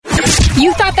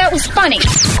You thought that was funny.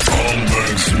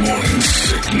 Holmberg's morning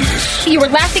sickness. You were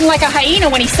laughing like a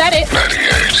hyena when he said it.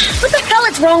 98. What the hell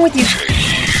is wrong with you?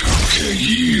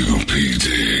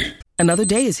 KUPD. Another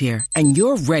day is here, and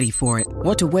you're ready for it.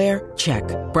 What to wear? Check.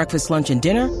 Breakfast, lunch, and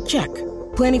dinner? Check.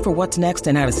 Planning for what's next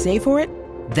and how to save for it?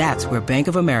 That's where Bank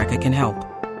of America can help.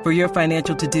 For your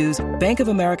financial to-dos, Bank of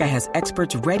America has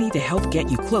experts ready to help get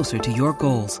you closer to your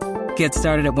goals. Get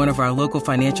started at one of our local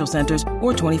financial centers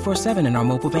or 24/7 in our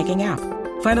mobile banking app.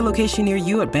 Find a location near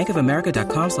you at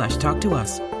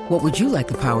bankofamerica.com/talktous. What would you like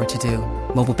the power to do?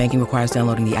 Mobile banking requires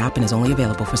downloading the app and is only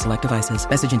available for select devices.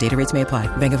 Message and data rates may apply.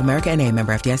 Bank of America N.A.,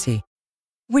 member FDIC.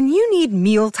 When you need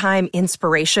mealtime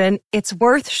inspiration, it's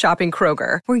worth shopping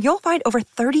Kroger, where you'll find over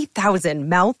 30,000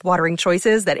 mouth-watering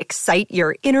choices that excite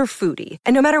your inner foodie.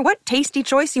 And no matter what tasty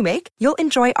choice you make, you'll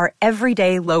enjoy our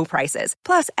everyday low prices,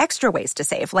 plus extra ways to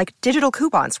save, like digital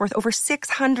coupons worth over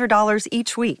 $600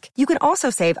 each week. You can also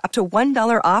save up to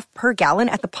 $1 off per gallon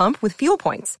at the pump with fuel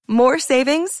points. More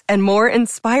savings and more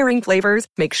inspiring flavors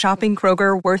make shopping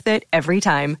Kroger worth it every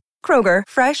time. Kroger,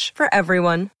 fresh for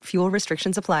everyone. Fuel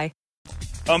restrictions apply.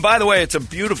 By the way, it's a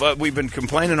beautiful... we've been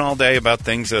complaining all day about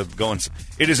things going...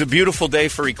 It is a beautiful day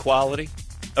for equality.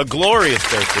 A glorious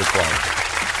day for equality.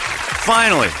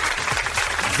 Finally,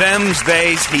 thems,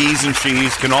 theys, he's, and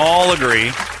she's can all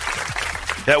agree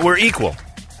that we're equal.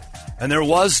 And there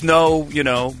was no,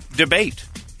 debate.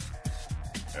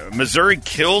 Missouri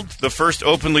killed the first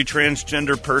openly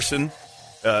transgender person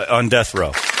on death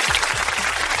row.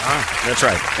 That's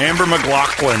right. Amber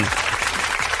McLaughlin,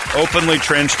 openly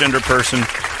transgender person,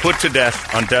 put to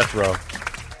death on death row.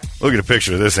 Look at a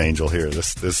picture of this angel here,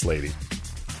 this lady.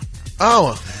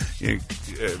 Oh. A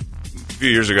few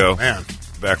years ago, man,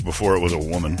 back before it was a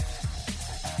woman,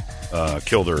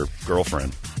 killed her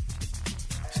girlfriend,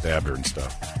 stabbed her and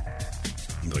stuff,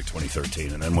 in like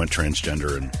 2013, and then went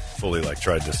transgender and fully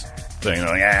tried this thing.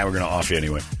 Like, we're going to off you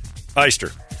anyway. Iced her,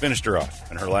 finished her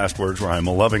off, and her last words were, "I'm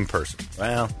a loving person."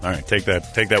 Well, all right, take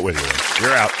that with you. Then.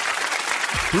 You're out.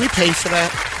 Do we pay for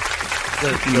that?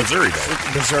 Missouri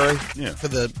does. Missouri? Yeah. For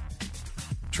the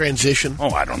transition? Oh,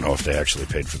 I don't know if they actually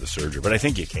paid for the surgery, but I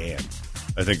think you can.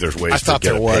 I think there's ways I to thought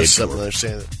get there it paid was something for. they're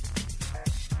saying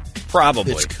that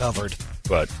Probably. it's covered.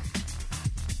 But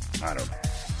I don't know.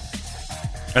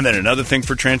 And then another thing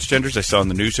for transgenders I saw in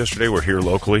the news yesterday, we're here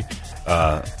locally,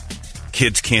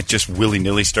 kids can't just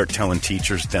willy-nilly start telling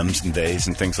teachers thems and theys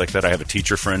and things like that. I have a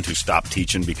teacher friend who stopped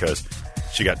teaching because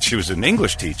she was an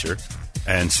English teacher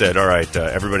and said, all right,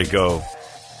 everybody go.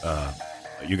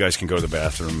 You guys can go to the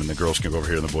bathroom, and the girls can go over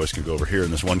here, and the boys can go over here.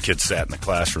 And this one kid sat in the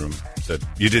classroom, said,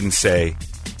 "You didn't say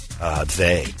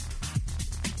they."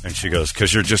 And she goes,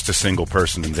 "Because you're just a single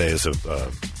person, and they is it's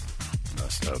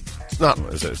not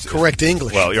correct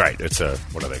English." Well, you're right. It's a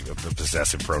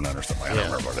possessive pronoun or something. I don't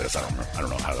remember what it is. I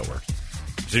don't know how that works.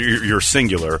 So you're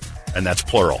singular, and that's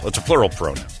plural. It's a plural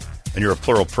pronoun. And you're a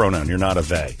plural pronoun. You're not a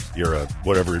they. You're a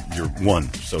whatever. You're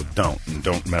one. So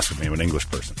don't mess with me. I'm an English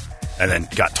person. And then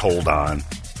got told on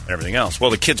and everything else.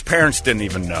 Well, the kids' parents didn't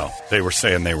even know. They were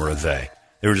saying they were a they.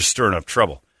 They were just stirring up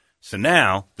trouble. So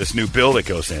now this new bill that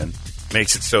goes in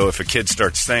makes it so if a kid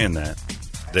starts saying that,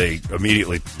 they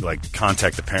immediately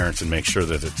contact the parents and make sure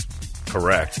that it's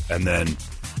correct, and then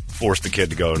force the kid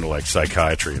to go into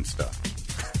psychiatry and stuff.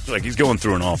 He's going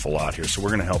through an awful lot here, so we're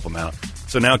going to help him out.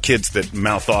 So now kids that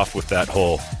mouth off with that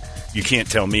whole, you can't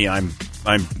tell me I'm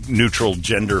neutral,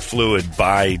 gender fluid,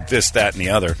 bi, this, that, and the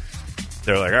other.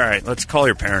 They're like, all right, let's call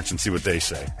your parents and see what they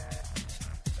say.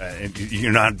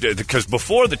 You're not, because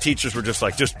before the teachers were just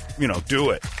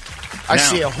do it. I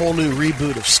see a whole new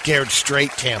reboot of Scared Straight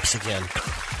camps again.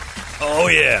 Oh,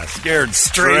 yeah. Scared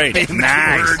straight.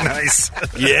 Nice.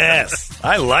 Yes.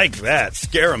 I like that.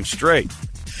 Scare them straight.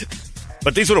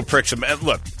 But these little pricks,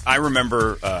 look, I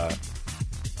remember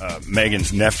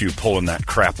Megan's nephew pulling that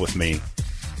crap with me.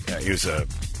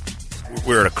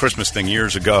 We were at a Christmas thing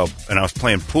years ago, and I was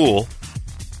playing pool.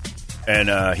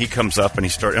 And he comes up and he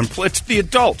starts, and it's the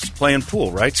adults playing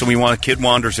pool, right? So a kid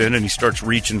wanders in and he starts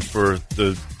reaching for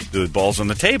the balls on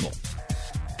the table.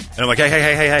 And I'm like,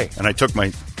 hey. And I took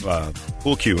my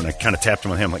pool cue and I kind of tapped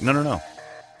him on the hand. I'm like, no.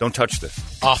 Don't touch this.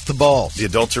 Off the balls. The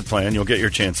adults are playing. You'll get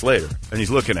your chance later. And he's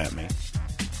looking at me.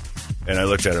 And I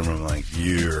looked at him and I'm like,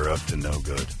 you're up to no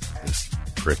good. This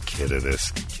prick kid of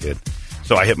this kid.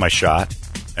 So I hit my shot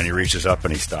and he reaches up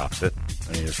and he stops it.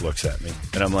 And he just looks at me.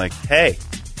 And I'm like, hey.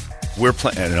 We're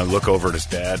playing, and I look over at his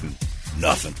dad, and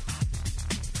nothing.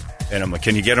 And I'm like,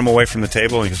 can you get him away from the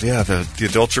table? And he goes, yeah, the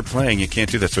adults are playing. You can't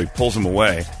do that. So he pulls him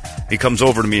away. He comes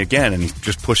over to me again, and he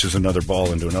just pushes another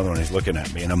ball into another one. He's looking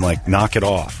at me, and I'm like, knock it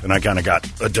off. And I kind of got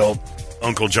adult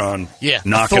Uncle John, Yeah,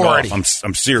 knock authority. it off.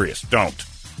 I'm serious. Don't.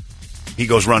 He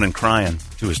goes running crying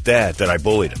to his dad that I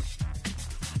bullied him.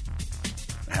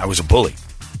 I was a bully.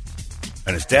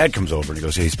 And his dad comes over and he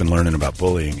goes, hey, he's been learning about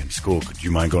bullying in school. Could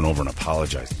you mind going over and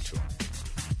apologizing to him?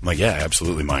 I'm like, yeah, I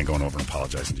absolutely mind going over and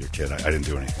apologizing to your kid. I didn't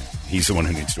do anything. He's the one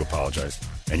who needs to apologize,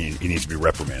 and he needs to be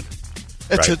reprimanded.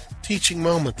 It's right? a teaching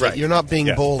moment. That Right. You're not being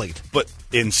Yeah. bullied. But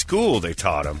in school, they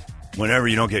taught him, whenever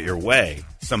you don't get your way,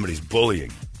 somebody's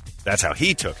bullying you. That's how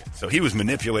he took it. So he was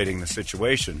manipulating the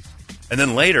situation. And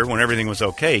then later, when everything was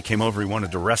okay, he came over, he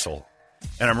wanted to wrestle.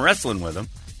 And I'm wrestling with him,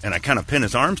 and I kind of pin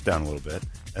his arms down a little bit,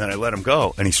 and then I let him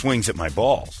go, and he swings at my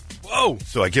balls. Whoa.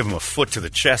 So I give him a foot to the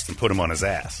chest and put him on his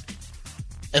ass.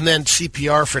 And then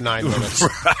CPR for 9 minutes.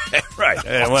 Right.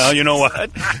 Well, you know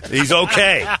what? He's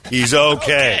okay. He's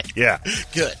okay. Yeah.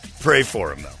 Good. Pray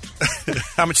for him, though.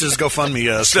 How much does GoFundMe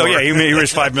So, score? yeah, he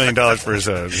raised $5 million for his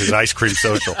ice cream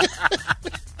social.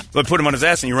 But put him on his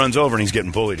ass, and he runs over, and he's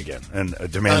getting bullied again, and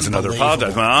demands another apology.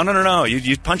 Oh, no.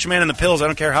 You punch a man in the pills. I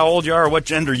don't care how old you are or what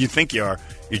gender you think you are.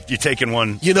 You're taking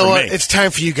one. You know from what? me. It's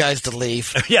time for you guys to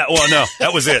leave. Yeah, well, no.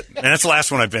 That was it. And that's the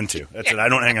last one I've been to. That's it. I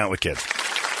don't hang out with kids.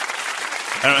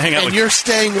 I don't hang out And with you're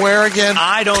staying where again?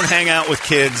 I don't hang out with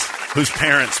kids whose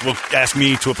parents will ask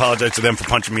me to apologize to them for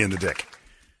punching me in the dick.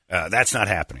 That's not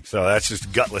happening. So that's just a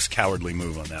gutless, cowardly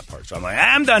move on that part. So I'm like,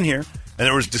 I'm done here. And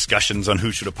there was discussions on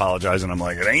who should apologize, and I'm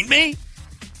like, it ain't me.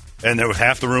 And there was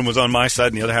half the room was on my side,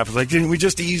 and the other half was like, didn't we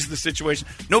just ease the situation?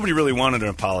 Nobody really wanted an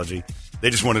apology. They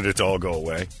just wanted it to all go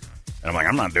away. And I'm like,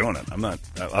 I'm not doing it. I'm not.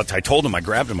 I told him, I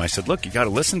grabbed him. I said, look, you got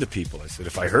to listen to people. I said,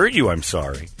 if I hurt you, I'm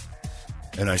sorry.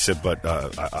 And I said, but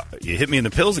you hit me in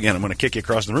the pills again, I'm going to kick you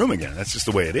across the room again. That's just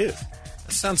the way it is.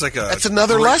 That sounds like a... That's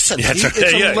another lesson. Yeah,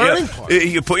 It's a learning part.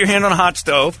 You put your hand on a hot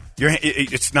stove.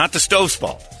 It's not the stove's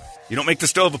fault. You don't make the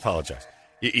stove apologize.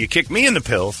 You kick me in the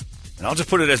pills, and I'll just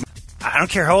put it as, I don't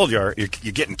care how old you are, you're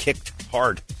getting kicked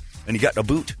hard, and you got no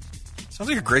boot. Sounds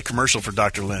like a great commercial for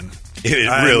Dr. Lynn. It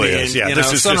really is. Yeah,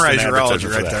 this is Sunrise just an Urology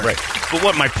advertisement for right that. there. Right. But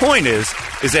what my point is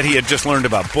that he had just learned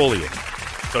about bullying.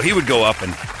 So he would go up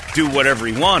and do whatever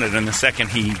he wanted, and the second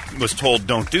he was told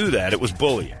don't do that, it was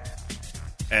bullying.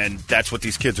 And that's what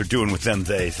these kids are doing with them.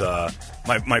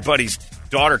 My buddy's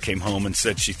daughter came home and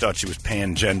said she thought she was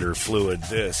pan-gender fluid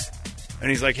this. And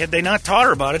he's like, had they not taught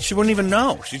her about it, she wouldn't even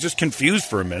know. She's just confused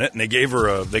for a minute, and they gave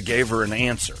her an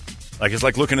answer. Like, it's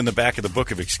like looking in the back of the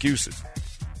book of excuses.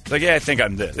 Like, yeah, I think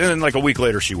I'm this. And then like a week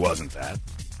later, she wasn't that.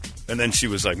 And then she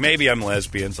was like, maybe I'm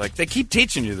lesbian. It's like, they keep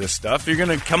teaching you this stuff. You're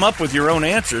going to come up with your own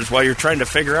answers while you're trying to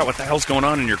figure out what the hell's going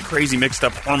on in your crazy mixed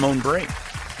up hormone brain.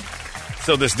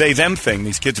 So this they-them thing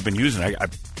these kids have been using, I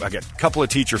got a couple of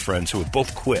teacher friends who have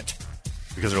both quit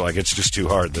because they're like, it's just too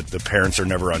hard. The parents are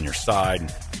never on your side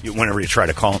whenever you try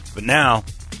to call them. But now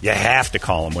you have to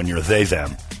call them when you're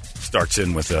they-them. Starts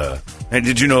in with hey,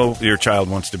 did you know your child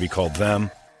wants to be called them?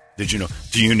 Did you know?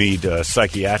 Do you need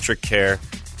psychiatric care?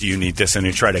 Do you need this? And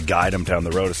you try to guide them down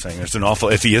the road of saying there's an awful,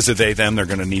 if he is a they-them, they're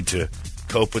going to need to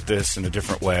cope with this in a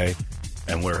different way.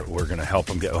 And we're going to help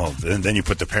them get home. And then you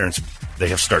put the parents, they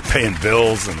have to start paying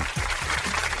bills. And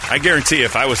I guarantee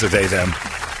if I was a they-them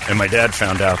and my dad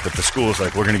found out that the school's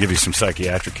like, we're going to give you some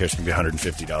psychiatric care, it's going to be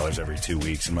 $150 every 2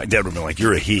 weeks. And my dad would have been like,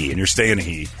 you're a he, and you're staying a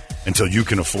he until you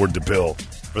can afford the bill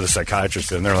for the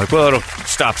psychiatrist. And they're like, well, it'll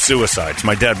stop suicides.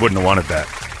 My dad wouldn't have wanted that.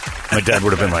 My dad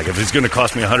would have been like, if it's going to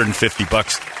cost me $150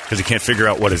 because he can't figure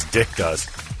out what his dick does,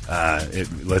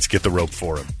 let's get the rope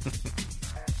for him.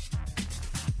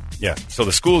 Yeah, so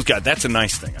the school's that's a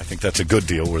nice thing. I think that's a good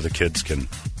deal where the kids can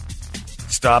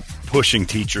stop pushing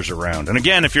teachers around. And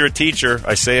again, if you're a teacher,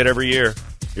 I say it every year,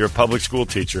 you're a public school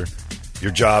teacher, your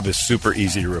job is super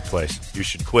easy to replace. You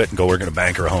should quit and go work at a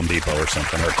bank or a Home Depot or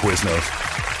something, or a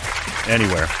Quiznos.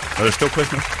 Anywhere. Are there still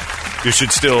Quiznos? You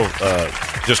should still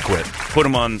just quit.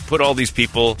 Put all these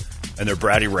people and their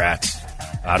bratty rats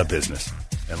out of business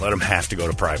and let them have to go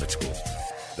to private schools.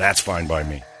 That's fine by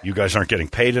me. You guys aren't getting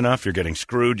paid enough. You're getting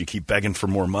screwed. You keep begging for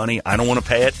more money. I don't want to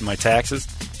pay it in my taxes,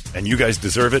 and you guys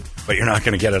deserve it, but you're not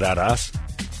going to get it out of us.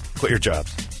 Quit your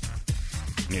jobs.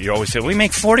 You always say, we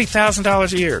make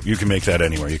 $40,000 a year. You can make that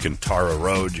anywhere. You can tar a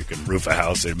road. You can roof a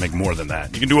house. It'd make more than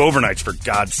that. You can do overnights, for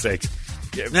God's sakes.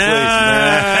 Yeah,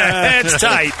 please. It's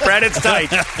tight, Brad. It's tight.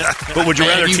 But would you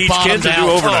rather you teach bottomed kids or do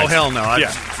out. overnights? Oh, hell no.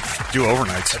 Yeah. Do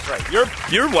overnights. That's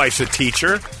right. Your wife's a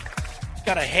teacher. You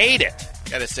gotta hate it.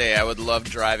 Gotta say, I would love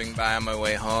driving by on my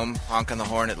way home, honking the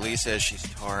horn at Lisa as she's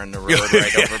tarring the road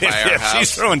right over by our house.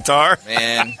 She's throwing tar.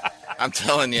 Man, I'm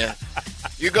telling you.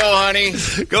 You go, honey.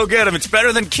 Go get them. It's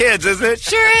better than kids, isn't it?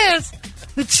 Sure is.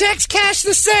 The check's cashed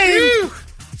the same.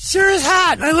 Sure is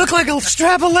hot. I look like a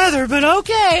strap of leather, but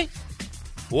okay.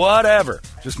 Whatever.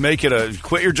 Just make it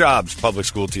quit your jobs, public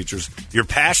school teachers. Your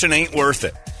passion ain't worth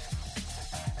it.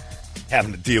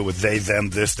 Having to deal with they, them,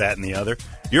 this, that, and the other.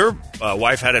 Your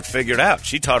wife had it figured out.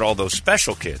 She taught all those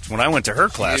special kids. When I went to her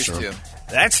classroom,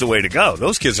 that's the way to go.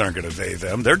 Those kids aren't going to they,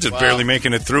 them. They're just barely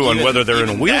making it through on whether they're in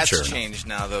a wheelchair. That's changed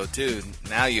now, though, too.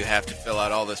 Now you have to fill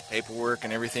out all this paperwork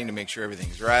and everything to make sure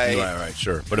everything's right. Right,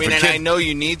 sure. But and I know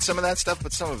you need some of that stuff,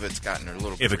 but some of it's gotten a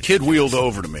little bit If a kid wheeled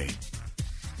over to me,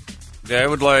 I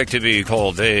would like to be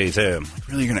called they, them.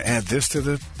 Really going to add this to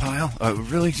the pile?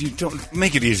 Really? You don't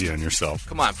make it easy on yourself.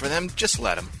 Come on, for them, just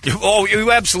let them. Oh,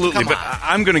 you absolutely. Come but on.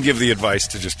 I'm going to give the advice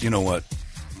to just, you know what?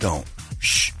 Don't.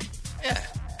 Shh. Yeah.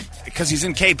 Because he's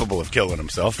incapable of killing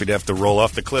himself. He'd have to roll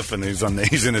off the cliff, and he's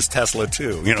in his Tesla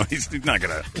too. You know, he's not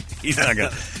gonna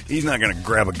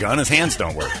grab a gun. His hands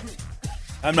don't work.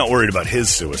 I'm not worried about his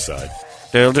suicide.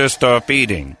 They'll just stop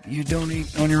eating. You don't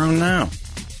eat on your own now.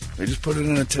 They just put it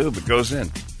in a tube. It goes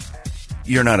in.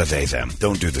 You're not a they, them.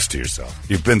 Don't do this to yourself.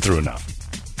 You've been through enough.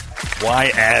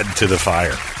 Why add to the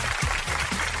fire?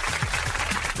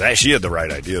 She had the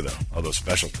right idea, though. All those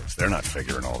special kids, they're not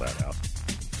figuring all that out.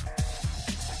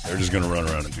 They're just going to run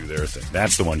around and do their thing.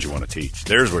 That's the ones you want to teach.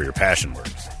 There's where your passion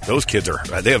works. Those kids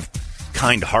they have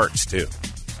kind hearts, too.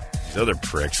 These other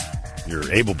pricks, your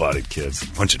able-bodied kids, a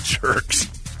bunch of jerks.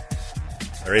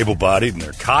 They're able-bodied and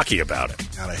they're cocky about it.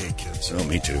 God, I hate kids. Oh,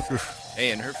 me too.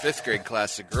 Hey, in her 5th grade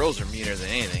class, the girls are meaner than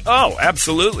anything. Oh,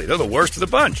 absolutely. They're the worst of the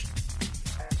bunch.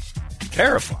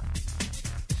 Terrifying.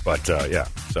 But, yeah,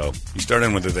 so you start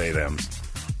in with the they-thems.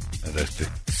 The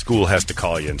school has to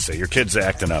call you and say, your kid's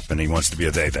acting up and he wants to be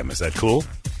a they-them. Is that cool?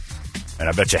 And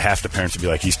I bet you half the parents would be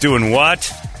like, he's doing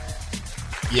what?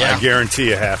 Yeah. I guarantee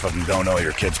you half of them don't know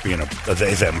your kid's being a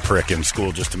they-them prick in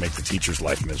school just to make the teacher's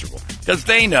life miserable. Because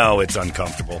they know it's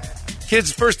uncomfortable.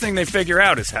 Kids, first thing they figure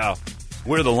out is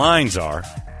where the lines are,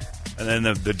 and then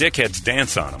the dickheads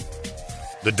dance on them.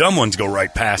 The dumb ones go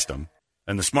right past them,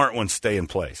 and the smart ones stay in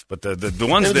place. But the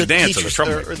ones that dance are the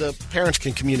trouble. Or the parents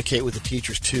can communicate with the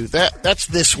teachers, too. That's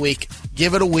this week.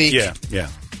 Give it a week. Yeah.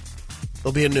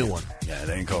 There'll be a new one. Yeah,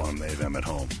 they ain't calling they, them at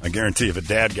home. I guarantee if a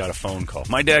dad got a phone call.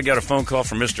 My dad got a phone call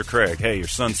from Mr. Craig. Hey, your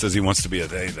son says he wants to be a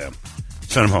they, them.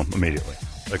 Send him home immediately.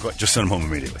 Like what? Just send him home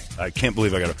immediately. I can't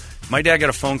believe my dad got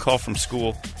a phone call from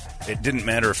school. It didn't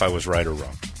matter if I was right or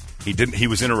wrong. He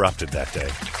was interrupted that day.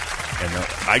 And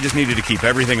I just needed to keep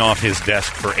everything off his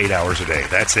desk for 8 hours a day.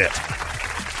 That's it.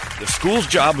 The school's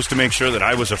job was to make sure that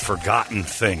I was a forgotten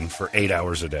thing for 8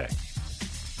 hours a day.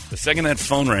 The second that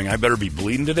phone rang, I better be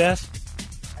bleeding to death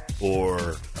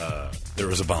or there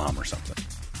was a bomb or something.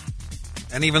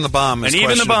 And even the bomb is And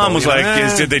even the questionable. bomb was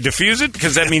like, did they defuse it?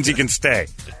 Because that means he can stay.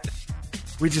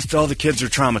 All the kids are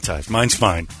traumatized. Mine's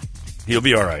fine. He'll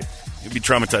be all right. He'll be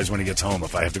traumatized when he gets home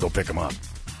if I have to go pick him up.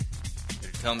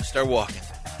 Tell him to start walking.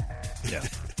 Yeah.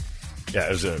 Yeah,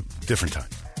 it was a different time.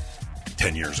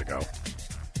 10 years ago.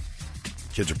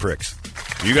 Kids are pricks.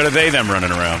 You got a they, them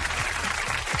running around.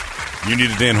 You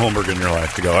need a Dan Holmberg in your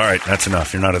life to go, all right, that's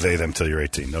enough. You're not a they, them till you're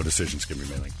 18. No decisions can be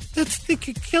made. Like, He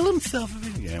could kill himself.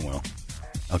 yeah, well,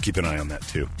 I'll keep an eye on that,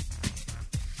 too.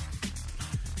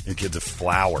 Your kid's a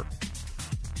flower.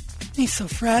 He's so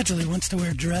fragile, he wants to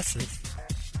wear dresses.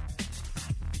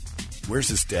 Where's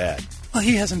his dad? Well,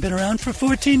 he hasn't been around for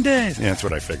 14 days. Yeah, that's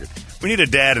what I figured. We need a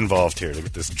dad involved here to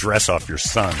get this dress off your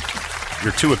son.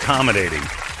 You're too accommodating.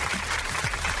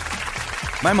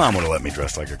 My mom would have let me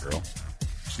dress like a girl.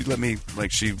 She'd let me,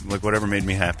 like whatever made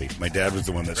me happy. My dad was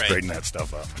the one that straightened that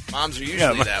stuff up. Moms are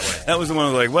usually that way. That was the one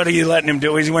who was like, what are you letting him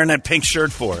do? He's wearing that pink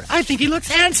shirt for. I think he looks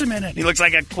handsome in it. He looks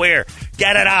like a queer.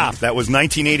 Get it off. That was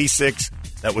 1986.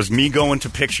 That was me going to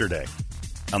picture day.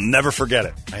 I'll never forget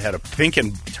it. I had a pink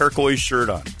and turquoise shirt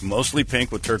on, mostly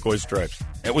pink with turquoise stripes.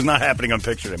 It was not happening on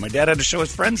picture day. My dad had to show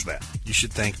his friends that. You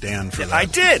should thank Dan for that. I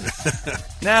did.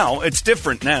 Now, it's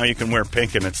different now. You can wear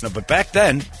pink and it's not. But back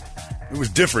then, it was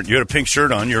different. You had a pink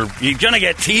shirt on. You're going to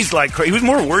get teased like crazy. He was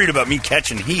more worried about me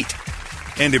catching heat.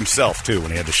 And himself, too,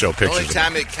 when he had to show pictures. The only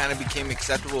time it kind of became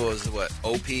acceptable was,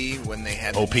 OP, when they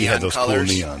had OP the had those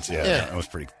colors. cool neons. Yeah, that was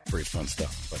pretty fun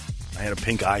stuff. But I had a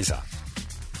pink Izod.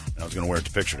 I was going to wear it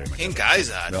to picture day. Pink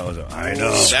Izod. I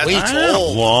know. That's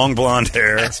bold. Long blonde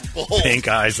hair. That's bold. Pink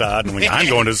Izod. And I'm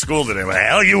going to school today. Well,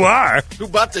 hell, you are. Who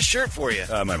bought the shirt for you?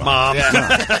 My mom.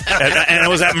 And it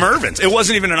was at Mervin's. It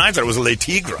wasn't even an Izod. It was a Le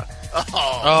Tigre.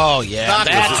 Oh, yeah.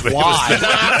 That's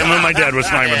why. And when my dad was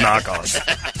fine with knockoffs.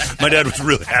 My dad was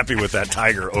really happy with that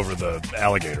tiger over the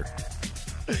alligator.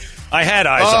 I had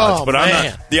Izods, but I'm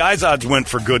not. The Izods went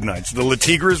for good nights. The Le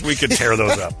Tigres, we could tear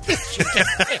those up.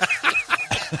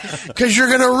 Because you're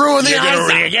going to ruin the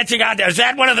eyes. Is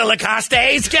that one of the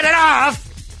Lacostes? Get it off!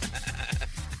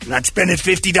 Not spending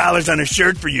 $50 on a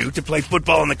shirt for you to play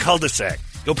football in the cul-de-sac.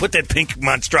 Go put that pink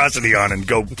monstrosity on and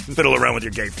go fiddle around with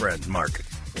your gay friend, Mark.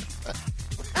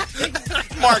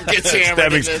 Mark gets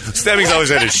hammered. Stebbings always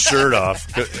had his shirt off.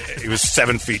 He was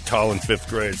 7 feet tall in 5th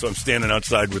grade, so I'm standing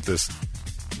outside with this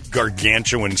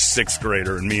gargantuan 6th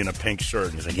grader and me in a pink shirt.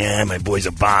 And he's like, yeah, my boy's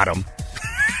a bottom.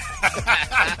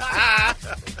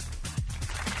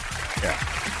 Yeah.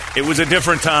 It was a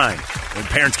different time. And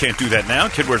parents can't do that now.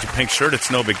 Kid wears a pink shirt,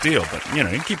 it's no big deal. But, you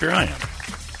keep your eye on it.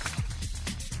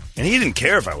 And he didn't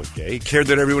care if I was gay. He cared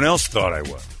that everyone else thought I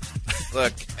was.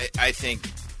 Look, I think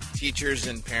teachers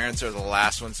and parents are the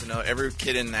last ones to know. Every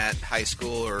kid in that high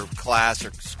school or class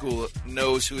or school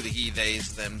knows who the he, theys,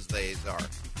 thems, theys are.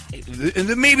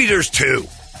 And maybe there's 2.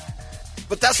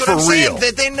 But that's what For I'm real.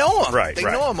 saying. They know him. Right, They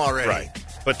right, know him already. Right.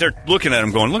 But they're looking at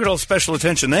him going, look at all the special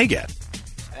attention they get.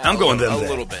 I'm going them. A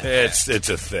little bit. It's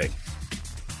a thing.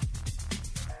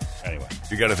 Anyway,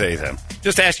 you got a they them.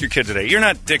 Just ask your kid today. You're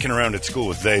not dicking around at school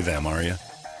with they them, are you?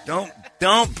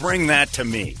 Don't bring that to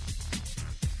me.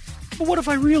 But what if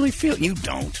I really feel you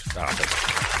don't? Stop it.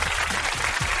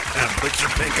 Put your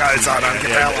pink eyes on.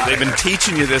 They've been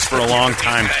teaching you this for a long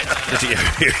time.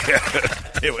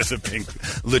 It was a pink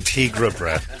Le Tigre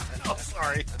breath. Oh,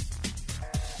 sorry.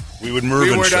 We would move.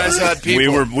 We were Izod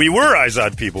people. We were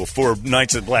Izod people for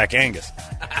nights at Black Angus.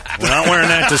 We're not wearing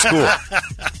that to school.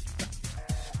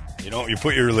 You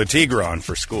put your Le Tigre on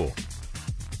for school.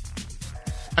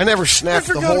 I never snapped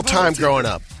the whole time growing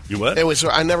up. You what?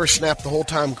 I never snapped the whole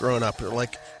time growing up.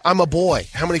 Like, I'm a boy.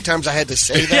 How many times I had to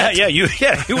say that? You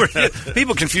were.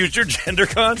 People confused your gender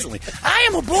constantly. I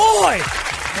am a boy.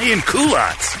 Hey, in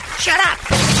culottes. Shut up.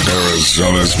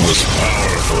 Arizona's most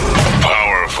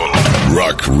powerful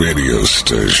rock radio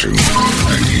station.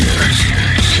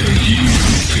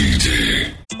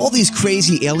 KUPD. All these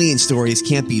crazy alien stories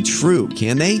can't be true,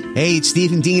 can they? Hey, it's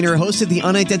Stephen Diener, host of the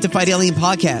Unidentified Alien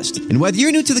Podcast. And whether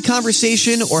you're new to the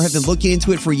conversation or have been looking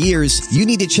into it for years, you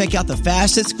need to check out the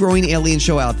fastest growing alien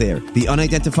show out there, the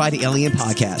Unidentified Alien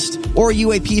Podcast, or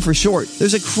UAP for short.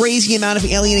 There's a crazy amount of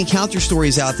alien encounter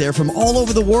stories out there from all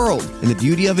over the world. And the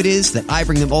beauty of it is that I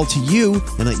bring them all to you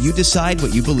and let you decide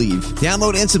what you believe.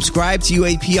 Download and subscribe to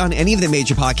UAP on any of the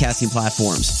major podcasting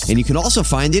platforms. And you can also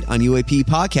find it on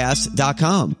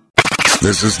UAPpodcast.com.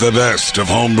 This is the best of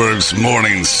Holmberg's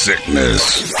Morning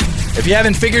Sickness. If you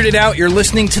haven't figured it out, you're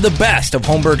listening to the best of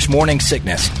Holmberg's Morning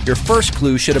Sickness. Your first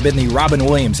clue should have been the Robin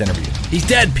Williams interview. He's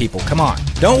dead, people. Come on.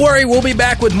 Don't worry, we'll be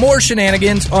back with more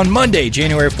shenanigans on Monday,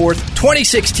 January 4th,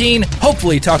 2016,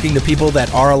 hopefully talking to people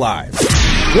that are alive.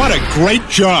 What a great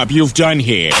job you've done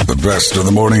here. The best of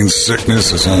the Morning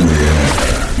Sickness is on the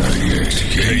air. 98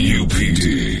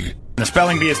 KUPD. The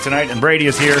Spelling Bee is tonight, and Brady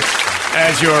is here.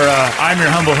 I'm your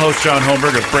humble host, John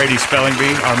Holmberg of Brady's Spelling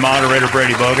Bee, our moderator,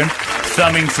 Brady Bogan,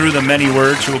 thumbing through the many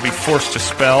words you will be forced to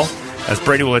spell, as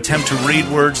Brady will attempt to read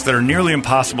words that are nearly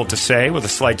impossible to say with a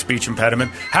slight speech impediment.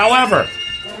 However,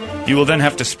 you will then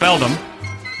have to spell them.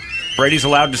 Brady's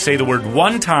allowed to say the word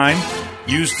one time,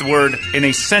 use the word in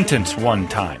a sentence one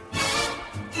time.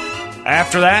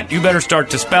 After that, you better start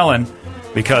to spelling.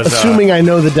 Because, assuming I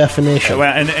know the definition.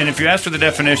 Well, and if you ask for the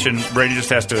definition, Brady just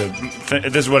has to,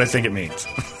 this is what I think it means.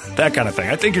 That kind of thing.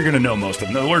 I think you're going to know most of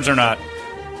them. The words are not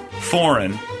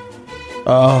foreign.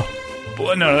 Oh.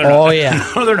 Well, no, they're not. Yeah.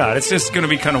 No, they're not. It's just going to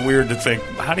be kind of weird to think,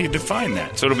 how do you define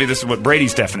that? So this is what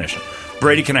Brady's definition.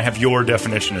 Brady, can I have your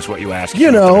definition is what you ask.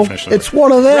 It's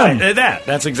one of them. Right,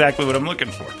 that's exactly what I'm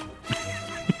looking for.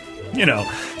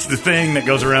 It's the thing that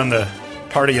goes around the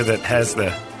part of you that has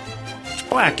it's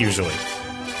black usually.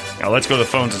 Now, let's go to the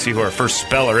phones and see who our first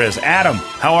speller is. Adam,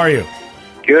 how are you?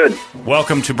 Good.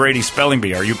 Welcome to Brady's Spelling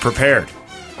Bee. Are you prepared?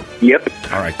 Yep.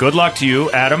 All right. Good luck to you,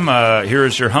 Adam. Here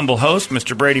is your humble host,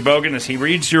 Mr. Brady Bogan, as he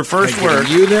reads your first word.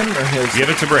 You them or his? Give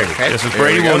it to Brady. Okay, this is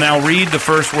Brady. Will now read the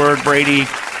first word. Brady,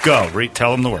 go.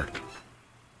 Tell him the word.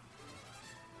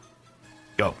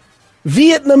 Go.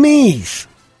 Vietnamese.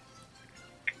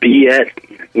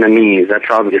 Vietnamese. That's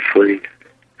obviously.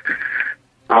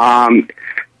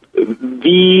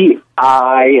 VIETNAMESE.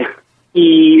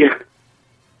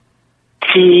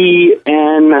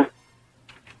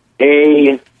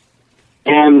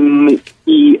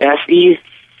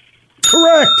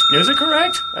 Correct. Is it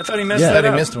correct? I thought he missed that.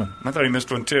 He missed one. I thought he missed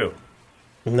one too.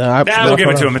 No, we'll give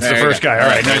it to him. It's the first guy. All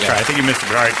right, There you nice try. I think you missed it.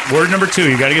 All right, word number 2.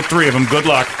 You got to get 3 of them. Good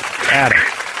luck, Adam.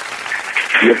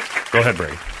 Go ahead,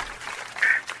 Brady.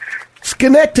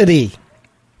 Schenectady.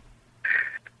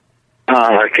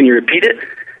 Can you repeat it?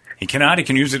 He cannot. He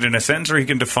can use it in a sentence or he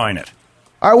can define it.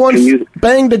 I once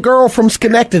banged a girl from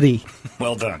Schenectady.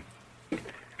 Well done.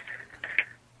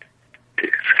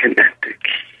 Schenectady.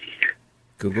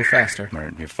 Google faster. All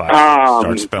right, you have 5 seconds.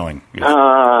 Start spelling.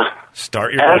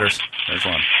 Start your letters. There's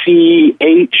one.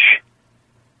 CHEN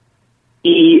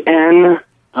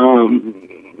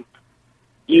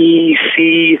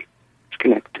EC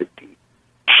connected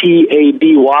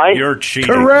TADY. You're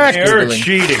cheating. Correct. You're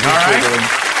cheating. All right.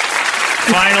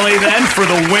 Finally, then, for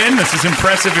the win. This is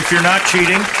impressive if you're not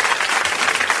cheating.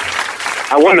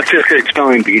 I won the 5th grade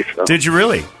spelling bee. So. Did you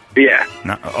really? Yeah.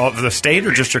 Of the state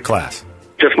or just your class?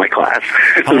 Just my class.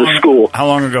 The school. How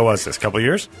long ago was this? A couple of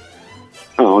years?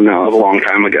 Oh, no, a long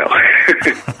time ago.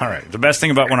 All right. The best thing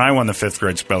about when I won the 5th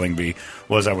grade spelling bee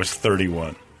was I was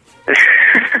 31.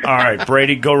 All right,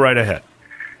 Brady, go right ahead.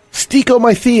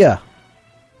 Sticomythea.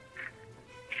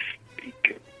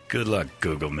 Good luck,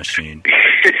 Google machine.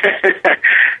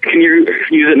 Can you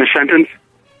use it in a sentence?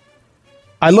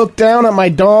 I looked down at my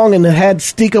dong and it had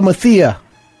sticomythea.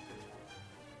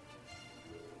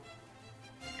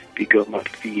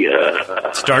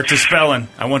 Sticomythea. Start the spelling.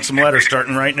 I want some letters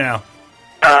starting right now.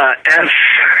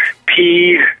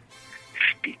 SP.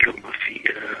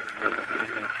 Sticomythea.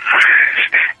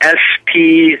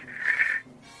 SP.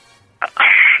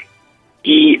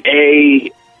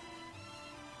 EA.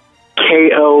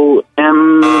 KOM.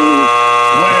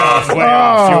 Way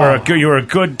off. You were a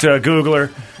good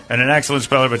Googler and an excellent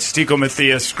speller, but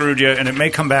sticomythea screwed you, and it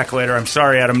may come back later. I'm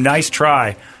sorry, Adam. Nice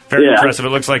try. Very impressive. It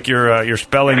looks like your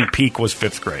spelling peak was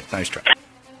 5th grade. Nice try.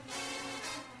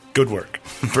 Good work.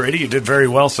 Brady, you did very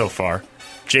well so far.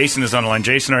 Jason is on the line.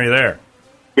 Jason, are you there?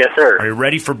 Yes, sir. Are you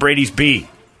ready for Brady's B?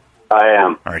 I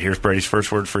am. All right, here's Brady's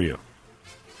first word for you.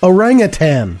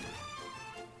 Orangutan.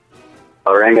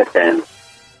 Orangutan.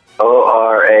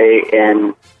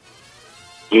 ORANGATAN.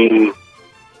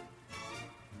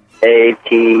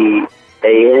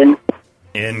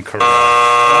 Incorrect.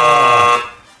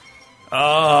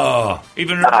 Oh,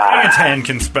 even an orangutan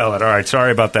can spell it. All right,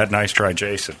 sorry about that. Nice try,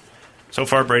 Jason. So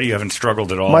far, Brady, you haven't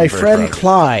struggled at all. My friend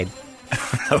Clyde.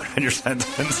 In your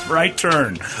sentence, right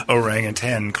turn.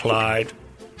 Orangutan, Clyde.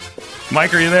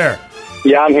 Mike, are you there?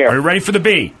 Yeah, I'm here. Are you ready for the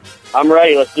B? I'm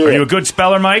ready. Let's do it. Are you a good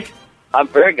speller, Mike? I'm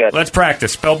very good. Let's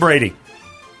practice. Spell Brady.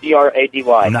 Brady.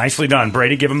 Nicely done.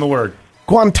 Brady, give him the word.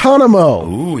 Guantanamo.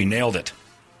 Ooh, he nailed it.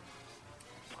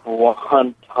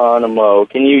 Guantanamo.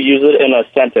 Can you use it in a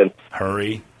sentence?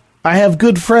 Hurry. I have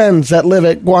good friends that live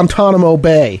at Guantanamo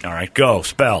Bay. All right, go.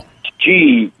 Spell.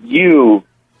 GUANTANAMO.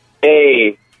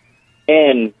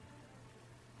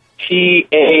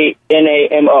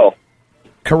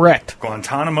 Correct.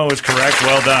 Guantanamo is correct.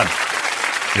 Well done.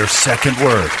 Your second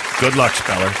word. Good luck,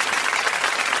 speller.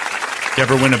 You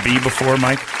ever win a B before,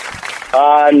 Mike?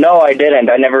 No, I didn't.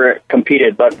 I never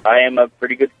competed, but I am a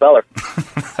pretty good speller.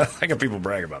 I got people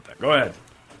brag about that. Go ahead.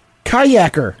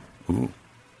 Kayaker. Ooh.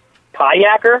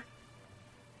 Kayaker?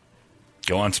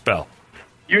 Go on, spell.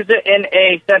 Use it in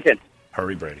a sentence.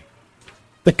 Hurry, Brady.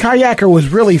 The kayaker was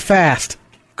really fast.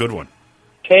 Good one.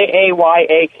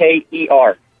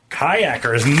 KAYAKER.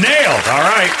 Kayaker is nailed. All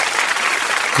right.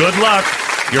 Good luck.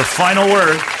 Your final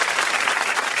word.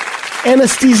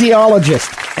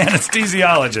 Anesthesiologist.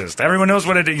 Anesthesiologist. Everyone knows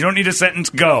what it is. You don't need a sentence.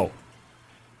 Go.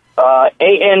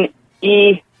 ANESTHESIOLOGIST.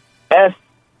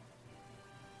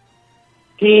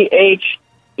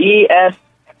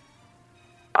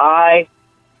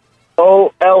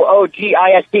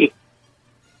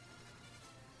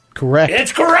 Correct.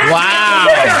 It's correct. Wow.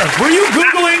 Were you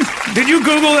Googling? Did you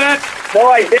Google that? No,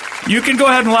 I didn't. You can go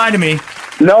ahead and lie to me.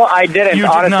 No, I didn't. You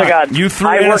honest did not. to God. You threw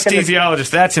anesthesiologist.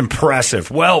 That's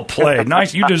impressive. Well played.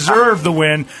 Nice. You deserve the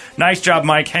win. Nice job,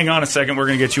 Mike. Hang on a second. We're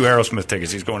going to get you Aerosmith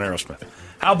tickets. He's going Aerosmith.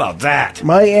 How about that?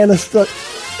 My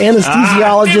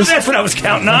anesthesiologist. That's what I was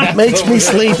counting on. Makes me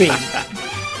sleepy.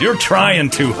 You're trying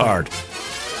too hard.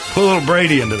 Put a little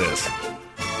Brady into this.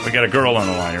 We got a girl on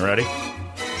the line. You ready?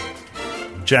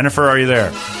 Jennifer, are you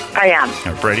there? I am.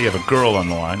 Now, Brady, you have a girl on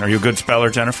the line. Are you a good speller,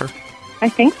 Jennifer? I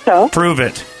think so. Prove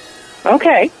it.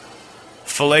 Okay.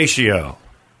 Fellatio.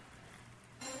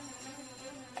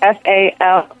 FALLIC.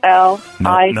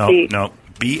 No.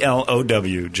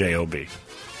 BLOWJOB.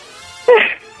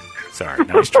 Sorry,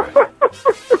 nice try.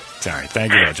 Sorry,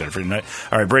 thank you, Jennifer. All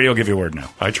right, Brady will give you a word now.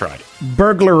 I tried.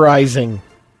 Burglarizing.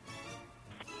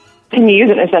 Can you use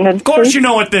it in a sentence? Of course you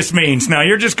know what this means. Now,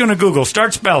 you're just going to Google.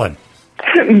 Start spelling.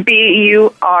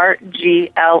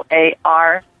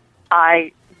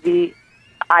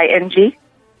 BURGLARIZING.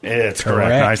 It's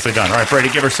correct. Nicely done. All right, Brady,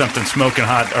 give her something smoking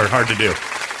hot or hard to do.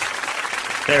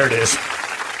 There it is.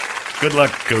 Good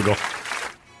luck, Google.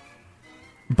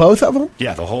 Both of them?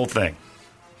 Yeah, the whole thing.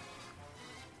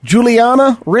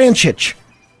 Juliana Ranchich.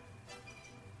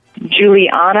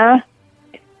 Juliana.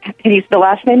 Can you use the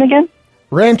last name again?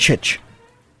 Ranchich.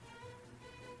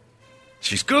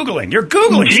 She's Googling. You're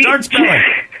Googling. Start spelling.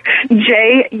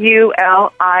 Julia.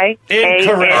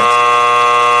 Incorrect.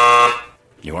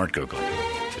 You aren't Googling.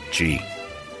 It's a G.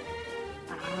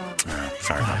 Oh,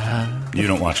 sorry about that. You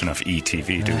don't watch enough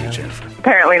ETV, do you, Jennifer?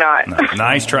 Apparently not. No.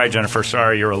 Nice try, Jennifer.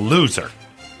 Sorry, you're a loser.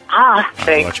 Thanks.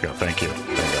 I'll let you go. Thank you. There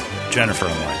you go. Jennifer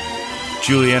online.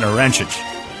 Juliana Rencic.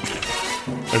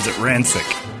 Or is it Rancic?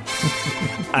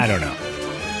 I don't know.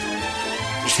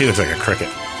 She looks like a cricket.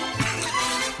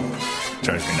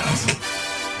 Drives me nuts.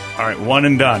 All right, one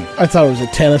and done. I thought it was a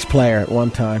tennis player at one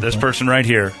time. This person right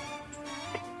here.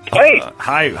 Hey.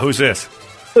 Hi, who's this?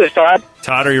 Who's Todd?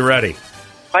 Todd, are you ready?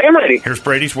 I am ready. Here's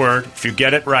Brady's word. If you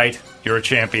get it right, you're a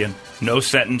champion. No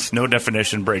sentence, no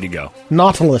definition. Brady, go.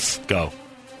 Nautilus. Go.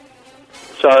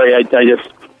 Sorry, I just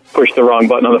pushed the wrong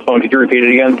button on the phone. Could you repeat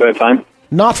it again? Do I have time?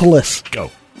 Nautilus.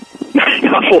 Go.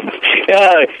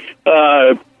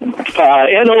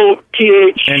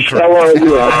 N-O-T-H. Incorrect.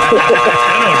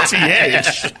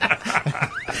 N-O-T-H.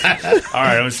 All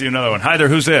right, let's see another one. Hi there,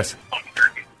 who's this?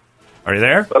 Are you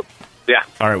there? Yeah.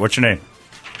 All right, what's your name?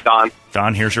 Don.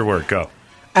 Don, here's your word. Go.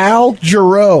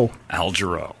 Algero.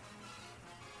 Algero.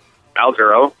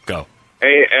 Algero. Go.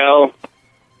 A-L-J-A-R-O.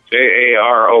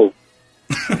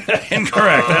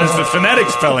 Incorrect. That is the phonetic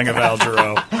spelling of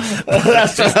Algero.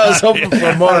 That's what I was hoping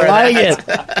for more. I like it.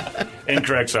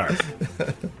 Incorrect, sorry.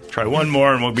 Try one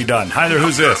more and we'll be done. Hi there,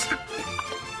 who's this?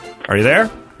 Are you there?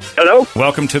 Hello.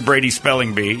 Welcome to Brady's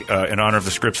Spelling Bee in honor of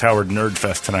the Scripps Howard Nerd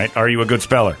Fest tonight. Are you a good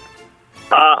speller?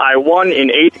 I won in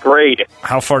 8th grade.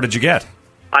 How far did you get?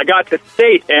 I got to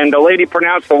state, and the lady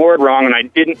pronounced the word wrong, and I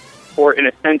didn't for it in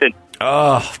a sentence.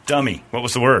 Oh, dummy. What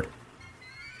was the word?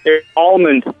 It's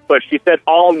almond, but she said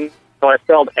almond, so I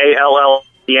spelled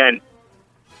A-L-L-E-N.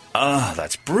 Oh,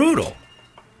 that's brutal.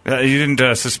 You didn't,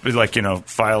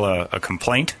 file a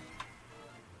complaint?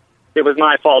 It was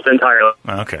my fault entirely.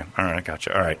 Okay. All right. I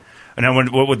gotcha. All right. And now,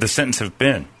 what would the sentence have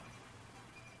been?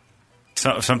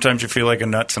 Sometimes you feel like a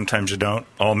nut, sometimes you don't.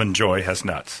 Almond Joy has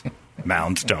nuts.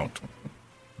 Mounds don't.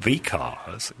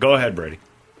 Because. Go ahead, Brady.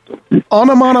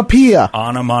 Onomatopoeia.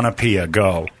 Onomatopoeia.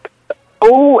 Go.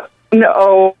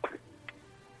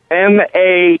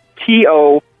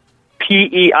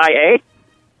 O-N-O-M-A-T-O-P-E-I-A.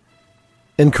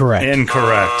 Incorrect.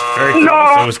 Incorrect. Very close.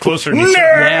 No! It was closer than you No!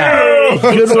 said. Yeah.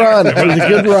 Good run. It was a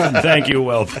good run. Thank you.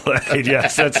 Well played.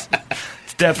 Yes, it's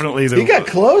definitely the... You got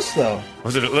close, though.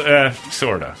 Was it?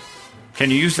 Sort of. Can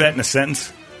you use that in a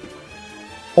sentence?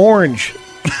 Orange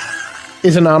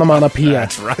is an onomatopoeia.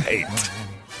 That's right.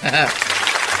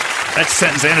 That's a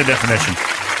sentence and a definition.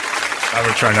 I'm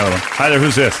going to try another one. Hi there,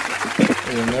 who's this?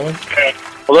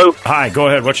 Hello? Hi, go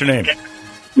ahead. What's your name?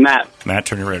 Matt. Matt,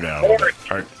 turn your radio down a little bit.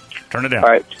 All right, turn it down. All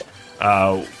right.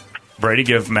 Brady,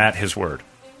 give Matt his word.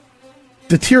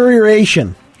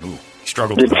 Deterioration. Ooh, he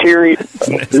struggled with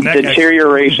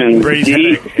Deterioration.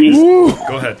 Brady's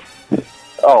go ahead.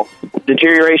 Oh,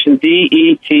 deterioration.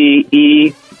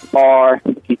 D-E-T-E-R.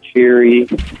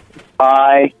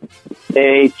 I-A-T-I-O-N.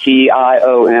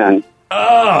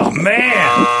 Oh,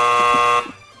 man.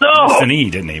 No. Missed an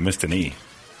E, didn't he? Missed an E.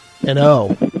 An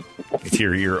O.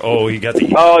 Deterior. Oh, you got the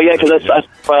E. Oh, yeah, because I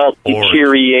spelled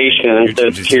deterioration.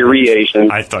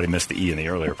 Deterioration. I thought he missed the E in the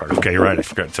earlier part. Okay, you're right. I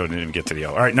forgot, so I didn't even get to the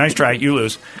O. All right, nice try. You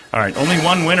lose. All right, only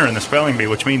one winner in the spelling bee,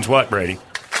 which means what, Brady?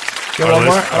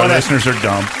 Our listeners are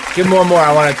dumb. Give him one more.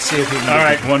 I wanted to see if he can. All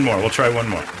right, one more. We'll try one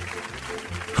more.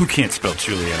 Who can't spell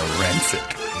Juliana Rancic?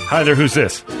 Hi there, who's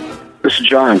this? This is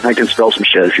John. I can spell some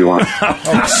shit if you want. Oh,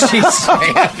 jeez.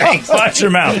 Thanks. Watch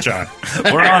your mouth, John.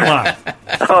 We're online.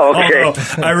 Oh, okay.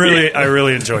 Although, I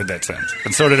really enjoyed that sentence.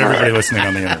 And so did everybody listening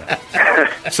on the internet.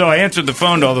 So I answered the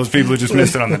phone to all those people who just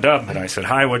missed it on the dub, and I said,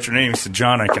 hi, what's your name? He said,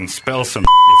 John, I can spell some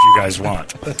if you guys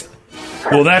want.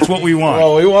 Well, that's what we want.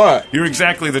 Well, we want. You're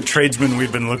exactly the tradesman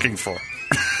we've been looking for.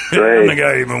 Great. I'm the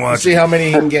guy you've been watching. See how many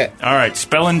he can get. All right,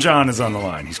 Spellin' John is on the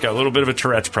line. He's got a little bit of a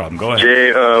Tourette's problem. Go ahead.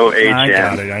 J-O-H-N. I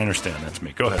got it. I understand. That's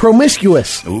me. Go ahead.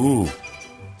 Promiscuous. Ooh.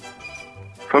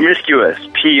 Promiscuous.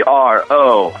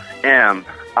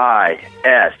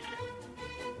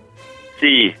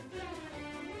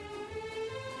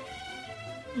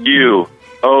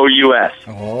 P-R-O-M-I-S-C-U-O-U-S.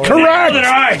 Oh, correct. All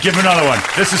right, give him another one.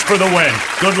 This is for the win.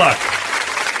 Good luck.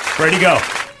 Brady, go.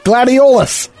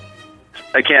 Gladiolus.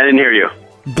 I didn't hear you.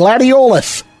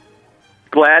 Gladiolus.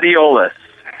 Gladiolus.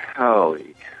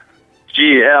 Holy.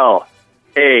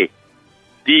 G-L-A-D-I-O-L-O-U-S.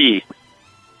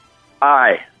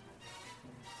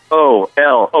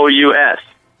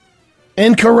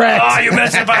 Incorrect. Oh, you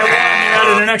messed up by wrong. You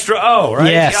added an extra O,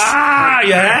 right? Yes. Ah,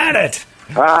 you had it.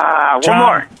 One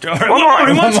more. One more.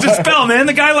 He wants to spell, man.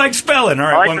 The guy likes spelling. All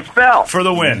right, I like to spell. For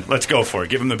the win. Let's go for it.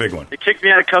 Give him the big one. They kicked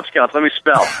me out of Cub Scouts. Let me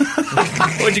spell.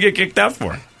 What'd you get kicked out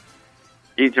for?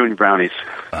 Eat too many brownies.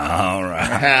 All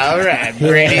right. All right.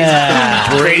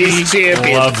 Brady's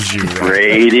champion. Loves you.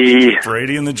 Brady.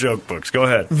 Brady in the joke books. Go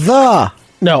ahead.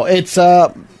 No, it's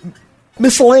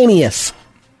miscellaneous.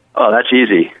 Oh, that's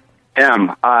easy.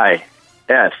 M-I-S-C.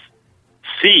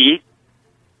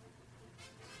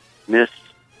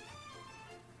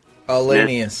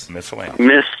 Miscellaneous.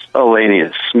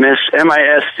 Miscellaneous.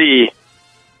 M-I-S-C.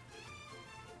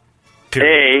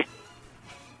 A.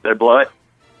 Did I blow it?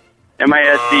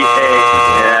 M-I-S-C-A.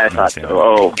 Yeah, I thought so.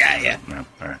 Oh. Yeah. No,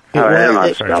 all right. All right, I don't know how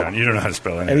to Sorry, spell. John. You don't know how to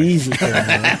spell An anything. easy thing.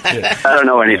 I don't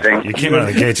know anything. You came out of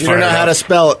the gates You don't know fired how up. to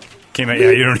spell it. You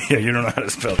don't know how to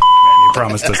spell, man. You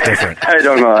promised us different. I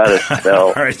don't know how to spell.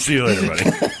 All right, see you later, buddy.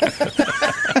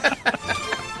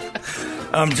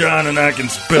 I'm John, and I can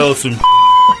spell some.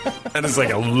 That is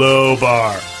like a low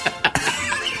bar.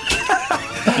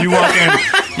 You walk in,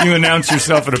 you announce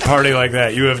yourself at a party like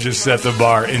that, you have just set the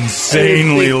bar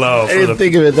insanely low. I didn't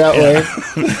think of it that way.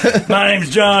 My name's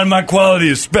John. My quality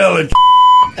is spelling.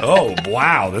 Oh,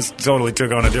 wow. This totally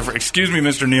took on a different... Excuse me,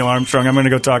 Mr. Neil Armstrong. I'm going to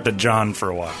go talk to John for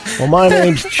a while. Well, my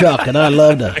name's Chuck, and I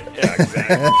love to. Yeah,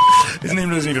 exactly. His name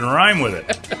doesn't even rhyme with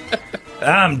it.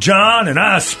 I'm John, and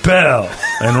I spell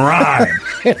and rhyme.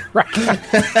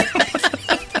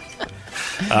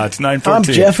 It's 9:14. I'm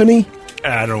Jeffany.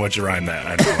 I don't know what you rhyme that.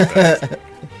 I don't know what that is.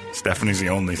 Stephanie's the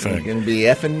only thing. You're going to be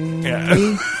effing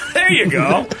me? There you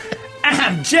go.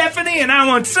 I'm Jeffany, and I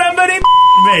want somebody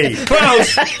me.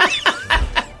 Close.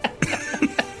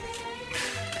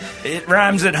 It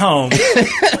rhymes at home.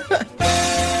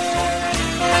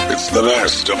 It's the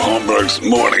last of Holmberg's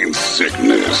morning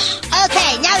sickness.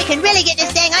 Okay, now we can really get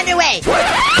this thing underway.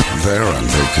 They're on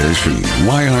vacation.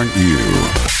 Why aren't you?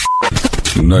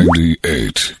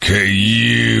 98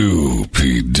 KUPD.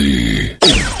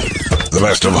 The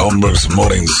last of Holmberg's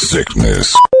morning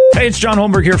sickness. Hey, it's John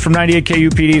Holmberg here from 98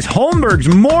 KUPD's Holmberg's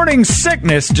Morning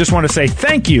Sickness. Just want to say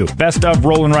thank you. Best of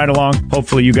rolling right along.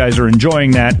 Hopefully you guys are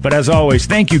enjoying that. But as always,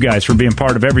 thank you guys for being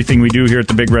part of everything we do here at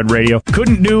the Big Red Radio.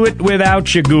 Couldn't do it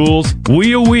without you, ghouls.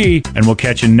 We. And we'll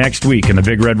catch you next week in the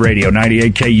Big Red Radio,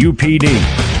 98 KUPD.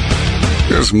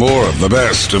 Here's more of the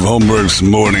best of Holmberg's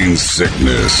morning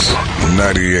sickness.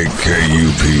 98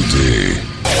 KUPD.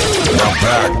 Now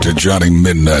back to Johnny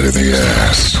Midnight of the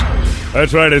Ass.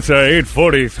 That's right. It's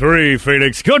 8:43,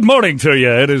 Phoenix. Good morning to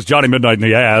you. It is Johnny Midnight in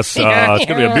the Ass. It's going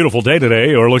to be a beautiful day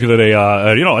today. We're looking at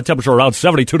a temperature around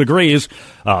 72 degrees.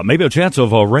 Maybe a chance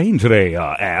of rain today,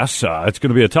 Ass. It's going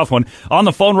to be a tough one. On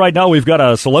the phone right now, we've got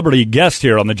a celebrity guest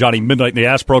here on the Johnny Midnight in the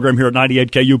Ass program here at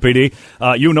 98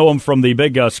 KUPD. You know him from the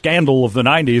big scandal of the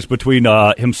 90s between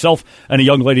himself and a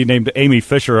young lady named Amy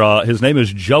Fisher. His name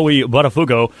is Joey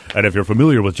Buttafuoco. And if you're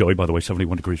familiar with Joey, by the way,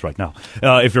 71 degrees right now.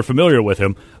 If you're familiar with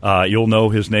him, you'll know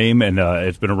his name, and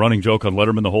it's been a running joke on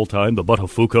Letterman the whole time, the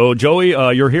Buttafuoco. Joey,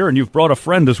 you're here, and you've brought a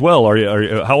friend as well.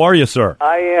 How are you, sir?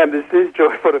 I am. This is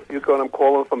Joey Buttafuoco, and I'm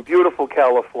calling from beautiful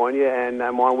California, and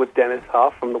I'm on with Dennis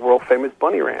Huff from the world-famous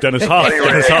Bunny Ranch. Dennis Huff.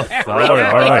 All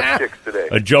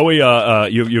right. Joey,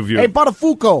 you've... Hey,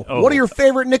 Buttafuoco, what are your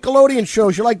favorite Nickelodeon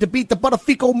shows you like to beat the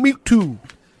Buttafuoco mute to?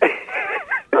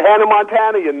 Hannah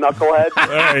Montana, you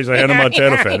knucklehead. He's a Hannah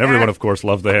Montana fan. Everyone, of course,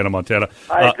 loves the Hannah Montana.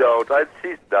 I don't.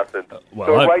 She's nothing.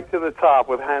 Go right to the top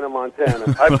with Hannah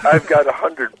Montana. I've got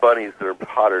 100 bunnies that are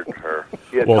hotter than her.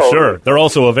 Yeah, well, totally. Sure. They're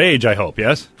also of age, I hope,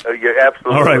 yes? Yeah,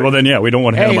 absolutely. All right, well then, yeah, we don't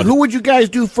want Hannah Montana. Who would you guys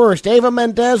do first, Ava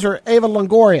Mendez or Ava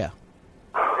Longoria?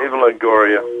 Ava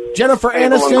Longoria. Jennifer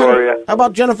Ava Aniston? Longoria. How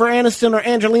about Jennifer Aniston or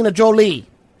Angelina Jolie?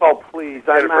 Oh, please.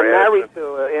 I'm married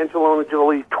to Angelina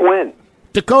Jolie's twin.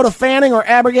 Dakota Fanning or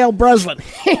Abigail Breslin?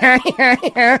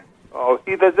 Oh,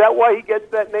 is that why he gets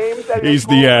that name? He's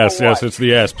the ass. Yes, it's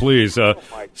the ass. Please. So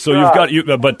you've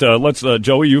got let's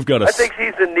Joey. You've got I think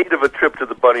he's in need of a trip to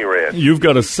the Bunny Ranch. You've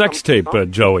got a sex tape,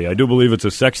 Joey. I do believe it's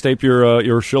a sex tape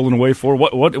you're shilling away for.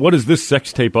 What is this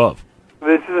sex tape of?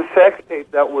 This is a sex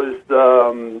tape that was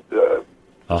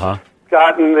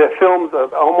gotten filmed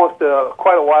almost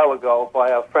quite a while ago by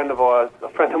a friend of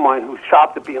mine who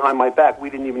shopped it behind my back. We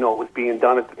didn't even know it was being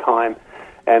done at the time.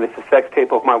 And it's a sex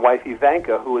tape of my wife,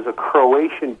 Ivanka, who is a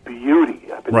Croatian beauty.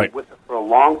 I've been with her for a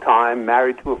long time,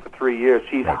 married to her for 3 years.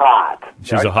 She's hot.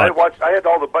 I had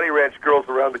all the Bunny Ranch girls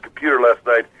around the computer last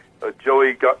night.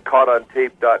 Joey got caught on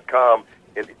tape.com.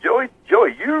 And Joey,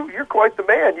 you're quite the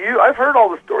man. I've heard all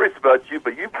the stories about you,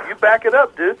 but you back it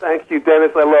up, dude. Thank you,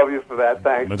 Dennis. I love you for that.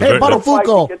 Thanks. Hey,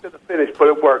 Buttafuoco. Get to the finish, but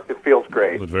it worked. It feels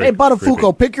great. Hey,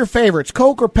 Buttafuoco, pick your favorites,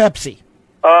 Coke or Pepsi?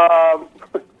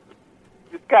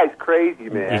 guy's crazy,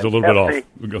 man. He's a little bit off.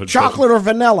 Pepsi. Go ahead, Chocolate or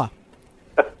vanilla?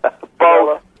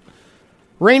 Both.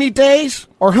 Rainy days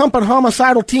or humping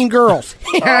homicidal teen girls?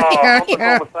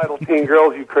 Homicidal teen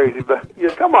girls, you crazy. But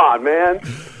yeah, come on, man.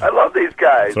 I love these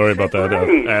guys. Sorry about that.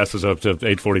 Great. Ass is up to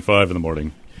 8:45 in the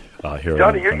morning. Here,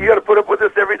 Johnny, you got to put up with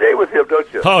this every day with him,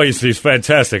 don't you? Oh, he's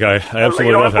fantastic. I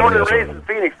absolutely love I'm born having and this. raised in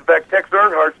Phoenix. In fact, Tex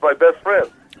Earnhart's my best friend.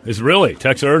 It's really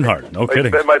Tex Earnhardt. No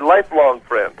kidding. My lifelong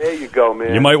friend. There you go,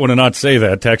 man. You might want to not say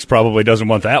that. Tex probably doesn't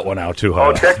want that one out too high.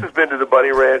 Oh, Tex has been to the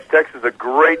Bunny Ranch. Tex is a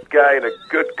great guy and a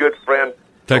good friend.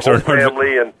 Tex the whole Earnhardt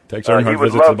family, and Tex Earnhardt he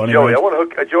would visits the love Bunny Joey. Ranch. I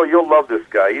want to hook Joey. You'll love this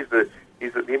guy. He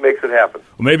makes it happen.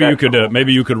 Well,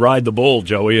 maybe you could ride the bull,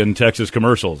 Joey, in Texas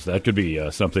commercials. That could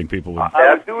be something people would.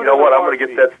 You know what? I'm going to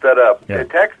get that set up. Yeah. And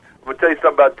Tex, I'm going to tell you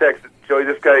something about Tex. Joey,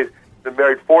 this guy's been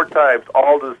married 4 times,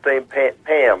 all to the same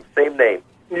Pam, same name.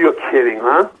 You're kidding,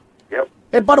 huh? Yep.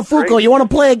 Hey, Buttafuoco, you want to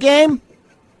play a game?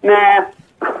 Nah.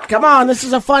 Come on, this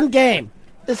is a fun game.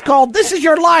 It's called This Is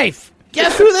Your Life.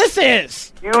 Guess who this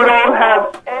is? You don't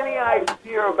have any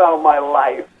idea about my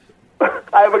life.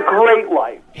 I have a great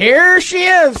life. Here she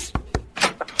is.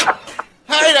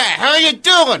 Hi there, how you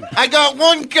doing? I got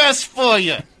one guess for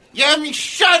you. You have me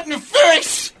shot in the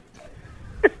face.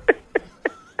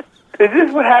 Is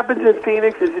this what happens in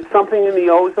Phoenix? Is it something in the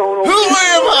ozone? Who am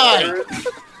I?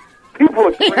 People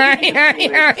are crazy.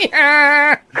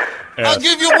 I'll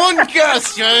give you one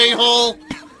guess, you a-hole.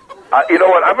 You know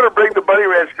what? I'm going to bring the Bunny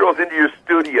Ranch girls into your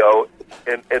studio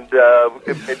and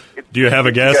Do you have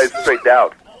a guess? You guys straightened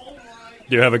out.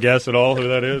 Do you have a guess at all who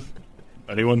that is?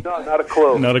 Anyone? No, not a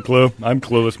clue. Not a clue. I'm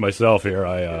clueless myself here.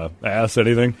 I asked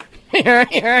anything. Want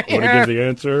to give the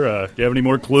answer? Do you have any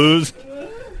more clues?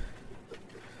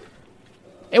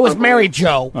 It was Mary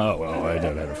Jo. Oh, well, I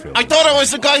don't have a feeling. I thought I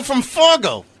was the guy from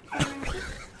Fargo.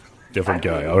 Different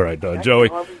guy. All right, Joey,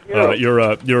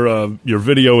 your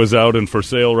video is out and for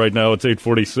sale right now. It's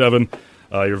 8:47.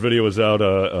 Your video is out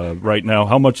right now.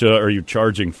 How much are you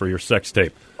charging for your sex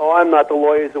tape? Oh, I'm not. The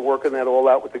lawyers are working that all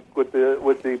out with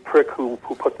the prick who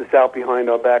put this out behind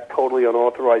our back, totally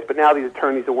unauthorized. But now the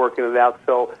attorneys are working it out,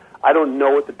 so I don't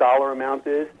know what the dollar amount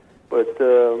is. But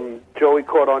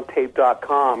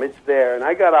JoeyCaughtOnTape.com, it's there. And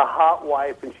I got a hot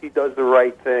wife, and she does the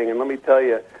right thing. And let me tell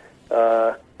you,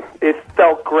 it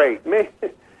felt great.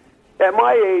 At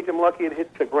my age, I'm lucky it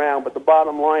hits the ground, but the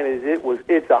bottom line is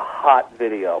it's a hot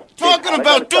video. Talking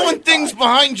about doing things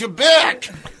behind your back.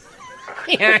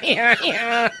 Is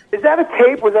that a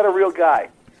tape or is that a real guy?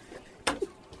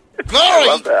 Glory,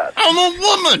 I'm a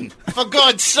woman. For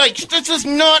God's sakes, this is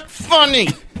not funny.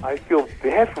 I feel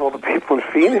bad for all the people in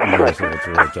Phoenix right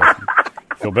now.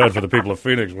 Feel bad for the people of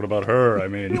Phoenix. What about her? I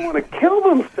mean, They want to kill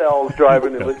themselves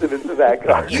driving and listening to that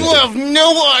guy. You have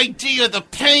no idea the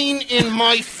pain in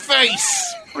my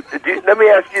face. Let me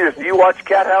ask you this. Do you watch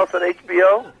Cat House on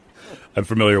HBO? I'm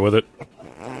familiar with it.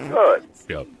 Good.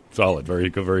 Yeah, solid. Very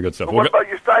good stuff. Well, what about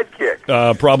your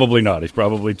sidekick? Probably not. He's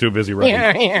probably too busy running.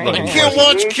 I can't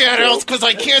watch Cat House because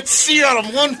I can't see out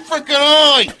of one freaking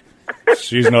eye.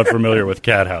 She's not familiar with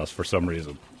Cat House for some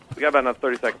reason. We got about another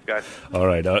 30 seconds, guys. All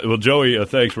right. Well, Joey,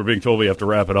 thanks for being told we have to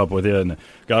wrap it up with you. And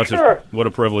gosh, Sure. what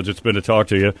a privilege it's been to talk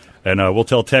to you. And we'll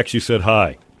tell Tex you said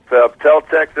hi. Tell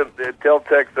Tex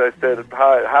I said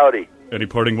hi, howdy. Any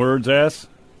parting words, ass?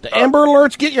 The Amber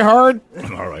Alerts get you hard.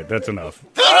 All right, that's enough.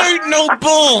 That ain't no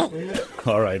bull.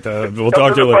 All right, we'll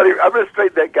talk to you later. I'm going to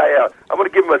straighten that guy out. I'm going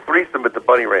to give him a threesome at the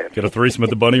Bunny Ranch. Get a threesome at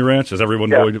the Bunny Ranch? Is everyone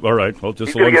going to? All right, well,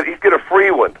 just He's going to get a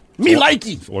free one. Me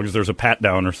likey. As long as there's a pat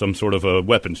down or some sort of a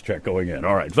weapons check going in.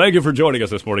 All right, thank you for joining us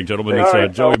this morning, gentlemen.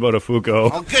 It's Joey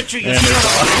Buttafuoco. I'll get you.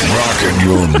 Rocking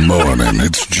your morning.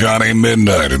 It's Johnny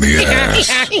Midnight in the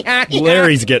ass.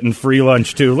 Larry's getting free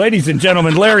lunch, too. Ladies and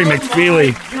gentlemen, Larry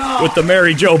McFeely with the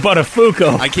Mary Jo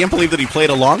Buttafuoco. I can't believe that he played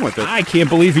along with it. I can't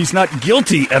believe he's not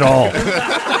guilty at all.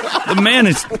 The man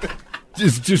is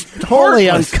just Totally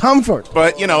heartless. uncomfort.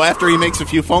 But, you know, after he makes a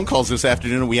few phone calls this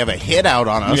afternoon, we have a hit out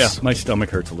on us. Yeah, my stomach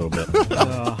hurts a little bit.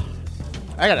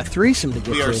 I got a threesome to get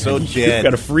We to. are so You've dead.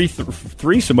 got a free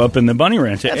threesome up in the Bunny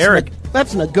Ranch. Eric,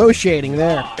 That's negotiating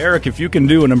there. Eric, if you can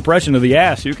do an impression of the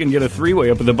ass, you can get a three-way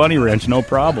up at the Bunny Ranch, no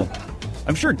problem.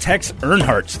 I'm sure Tex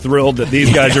Earnhardt's thrilled that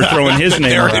these guys are throwing his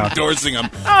name They're around. endorsing him.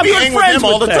 I'm We good hang with friends him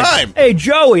all the Tex. time. Hey,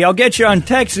 Joey, I'll get you on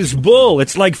Texas Bull.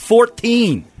 It's like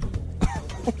 14.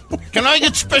 Can I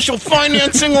get special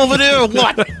financing over there or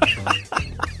what?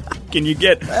 Can you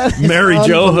get Mary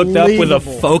Jo hooked up with a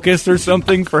unbelievable. Focus or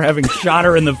something for having shot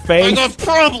her in the I face? got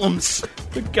problems.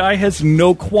 The guy has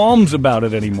no qualms about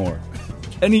it anymore.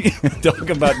 And he talk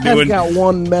about I've doing got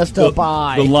one messed up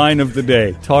eye. the line of the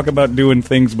day. Talk about doing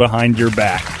things behind your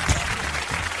back.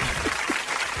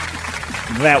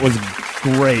 That was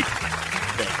Great.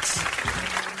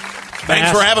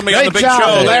 Thanks for having me on the big job,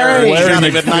 show. Larry.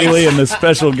 Johnny Midnight. McFeely and the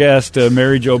special guest,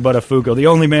 Mary Jo Buttafuoco, the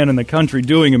only man in the country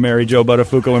doing a Mary Jo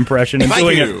Buttafuoco impression and Thank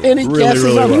doing you. it Any really, guesses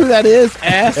really on well. who that is?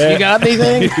 Ass, you got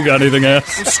anything? You got anything else?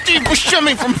 Steve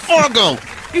Buscemi from Fargo.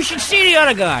 You should see the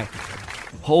other guy.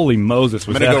 Holy Moses.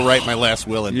 Was I'm going to that go write my last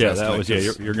will and Yeah, testament. that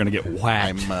was, you're going to get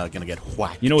whacked. I'm going to get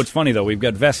whacked. You know what's funny, though? We've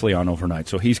got Vesley on overnight,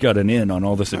 so he's got an in on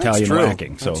all this Italian true.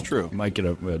 whacking. So That's true. you might get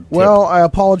a tip. Well, I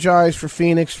apologize for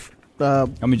Phoenix How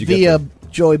many did you via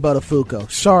get Joey Buttafuoco.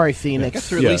 Sorry, Phoenix. Got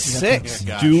through at least 6.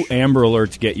 Yeah, do Amber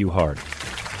Alerts get you hard?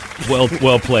 Well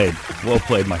played. Well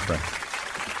played, my friend.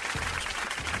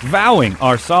 Vowing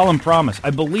our solemn promise. I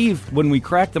believe when we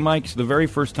cracked the mics the very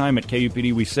first time at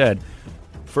KUPD, we said,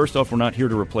 first off, we're not here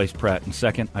to replace Pratt. And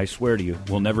second, I swear to you,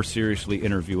 we'll never seriously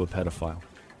interview a pedophile.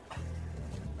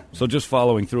 So just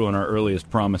following through on our earliest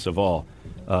promise of all.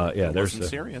 Wasn't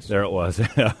serious. There it was.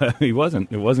 He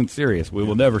wasn't. It wasn't serious. We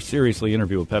will never seriously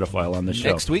interview a pedophile on this show.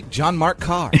 Next week, John Mark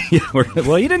Carr.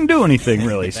 Well, he didn't do anything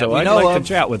really, so we I'd know like of. to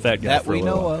chat with that guy That for we a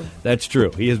little know while. of. That's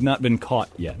true. He has not been caught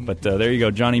yet, but there you go,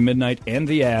 Johnny Midnight and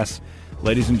the Ass,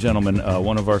 ladies and gentlemen,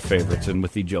 one of our favorites, and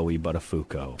with the Joey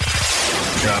Buttafuoco.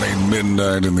 Johnny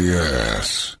Midnight in the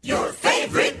Ass. Your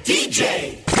favorite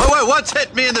DJ. Wait, what's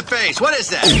hit me in the face? What is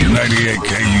that? 98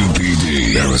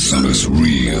 KUPD, Arizona's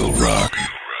real rock.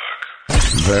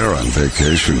 They're on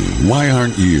vacation. Why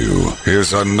aren't you?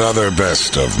 Here's another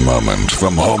best of moment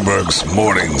from Holmberg's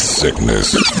Morning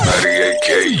Sickness. 98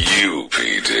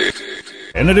 KUPD.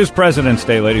 And it is President's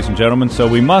Day, ladies and gentlemen, so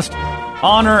we must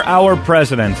honor our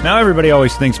presidents. Now, everybody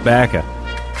always thinks back at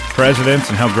presidents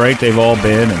and how great they've all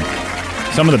been,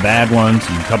 and some of the bad ones,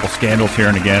 and a couple scandals here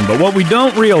and again. But what we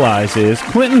don't realize is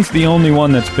Clinton's the only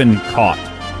one that's been caught.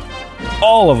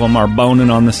 All of them are boning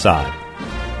on the side.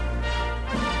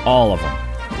 All of them.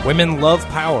 Women love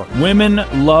power. Women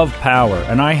love power.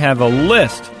 And I have a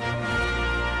list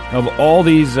of all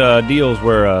these deals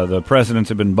where the presidents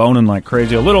have been boning like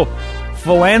crazy. A little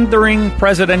philandering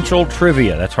presidential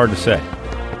trivia. That's hard to say.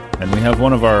 And we have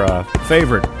one of our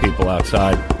favorite people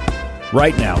outside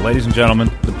right now. Ladies and gentlemen,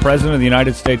 the President of the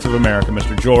United States of America,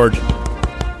 Mr. George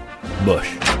Bush.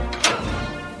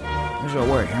 There's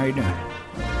our way. How you doing?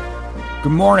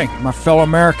 Good morning, my fellow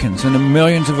Americans and the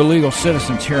millions of illegal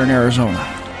citizens here in Arizona.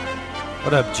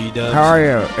 What up, G-Dubs? How are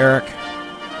you, Eric?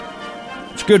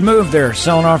 It's a good move there,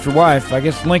 selling off your wife. I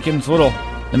guess Lincoln's little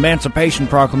Emancipation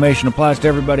Proclamation applies to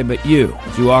everybody but you.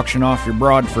 If you auction off your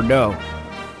broad for dough,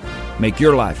 make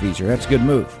your life easier. That's a good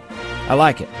move. I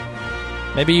like it.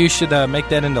 Maybe you should make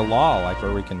that into law, like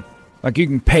where we can... Like you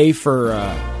can pay for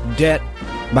debt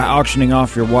by auctioning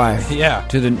off your wife. Yeah.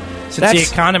 To the... Since the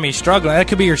economy's struggling, that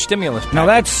could be your stimulus package. Now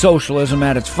that's socialism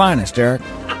at its finest, Eric.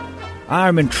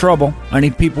 I'm in trouble. I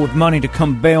need people with money to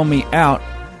come bail me out.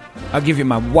 I'll give you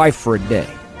my wife for a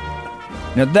day.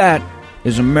 Now that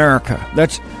is America.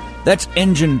 That's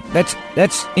Indian.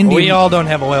 We all don't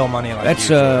have oil money like that's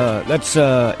you. That's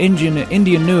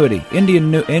ingenuity.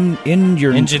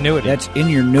 Ingenuity. That's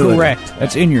ingenuity. Correct.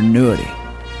 That's ingenuity.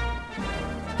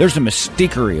 There's a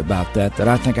mystiquery about that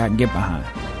I think I can get behind.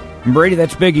 And Brady,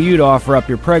 that's big of you to offer up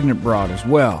your pregnant broad as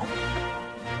well.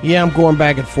 Yeah, I'm going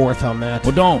back and forth on that.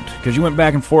 Well, don't, because you went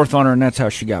back and forth on her, and that's how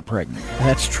she got pregnant.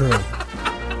 That's true.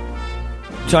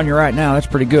 I'm telling you right now, that's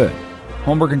pretty good.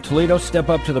 Holmberg and Toledo, step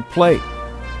up to the plate.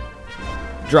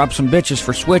 Drop some bitches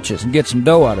for switches and get some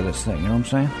dough out of this thing, you know what I'm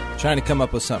saying? Trying to come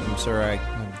up with something, sir.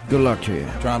 Good luck to you.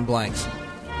 Drawing blanks.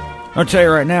 I'll tell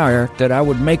you right now, Eric, that I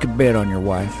would make a bid on your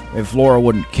wife if Laura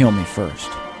wouldn't kill me first.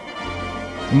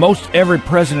 Most every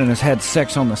president has had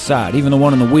sex on the side, even the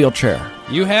one in the wheelchair.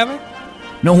 You haven't?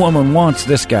 No woman wants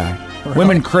this guy. Really?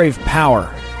 Women crave power,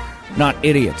 not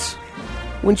idiots.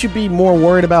 Wouldn't you be more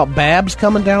worried about Babs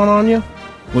coming down on you?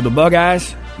 With the bug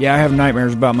eyes? Yeah, I have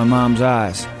nightmares about my mom's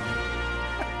eyes.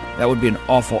 That would be an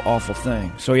awful, awful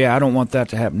thing. So yeah, I don't want that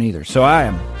to happen either. So I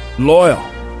am loyal.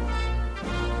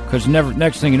 Because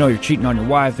next thing you know, you're cheating on your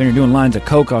wife, then you're doing lines of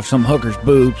coke off some hooker's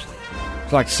boobs.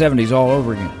 It's like 70s all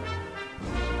over again.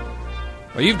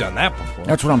 Well, you've done that before.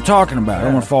 That's what I'm talking about. I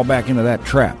don't want to fall back into that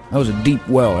trap. That was a deep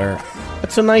well, Eric.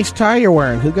 That's a nice tie you're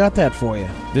wearing. Who got that for you?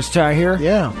 This tie here?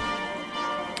 Yeah.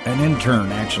 An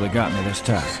intern actually got me this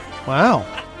tie. Wow.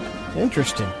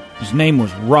 Interesting. His name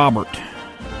was Robert,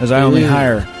 as I only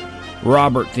hire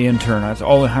Robert the intern. I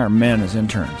only hire men as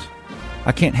interns.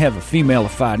 I can't have a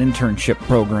female-ified internship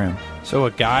program. So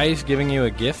a guy's giving you a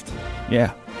gift?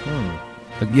 Yeah.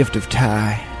 A gift of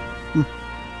tie.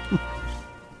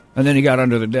 And then he got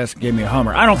under the desk and gave me a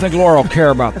Hummer. I don't think Laura will care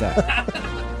about that.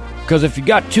 Because if you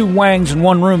got two wangs in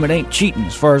one room, it ain't cheating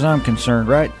as far as I'm concerned,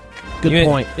 right? Good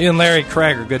point. You and Larry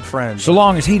Craig are good friends. So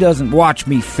long as he doesn't watch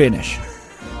me finish.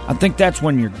 I think that's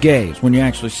when you're gay, is when you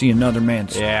actually see another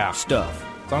man's stuff.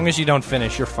 As long as you don't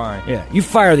finish, you're fine. Yeah, you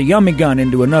fire the yummy gun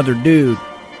into another dude,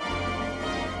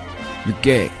 you're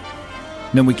gay.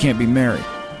 Then we can't be married.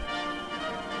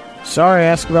 Sorry I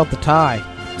asked about the tie.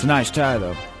 It's a nice tie,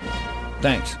 though.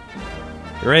 Thanks.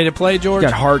 You ready to play, George?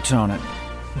 Got hearts on it.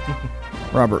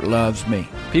 Robert loves me.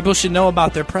 People should know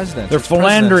about their presidents. They're It's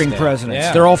philandering President's Day. presidents.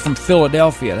 Yeah. They're all from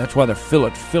Philadelphia. That's why they're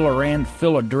Philadelphian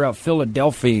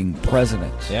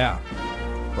presidents. Yeah.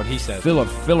 What he said.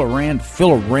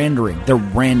 Philarandering. They're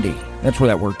randy. That's where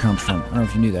that word comes from. I don't know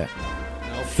if you knew that.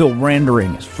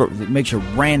 Philarandering. It makes you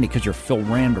randy because you're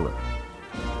Philanderer.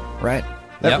 Right?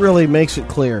 That really makes it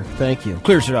clear. Thank you.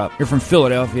 Clears it up. You're from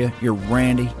Philadelphia. You're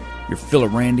randy. You're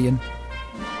Philarandian.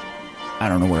 I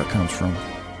don't know where it comes from.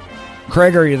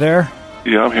 Craig, are you there?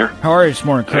 Yeah, I'm here. How are you this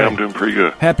morning, Craig? Hey, I'm doing pretty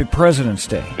good. Happy President's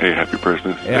Day. Hey, happy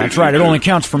President's Day. Yeah, that's right. It only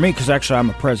counts for me because actually I'm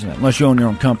a president, unless you own your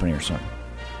own company or something.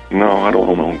 No, I don't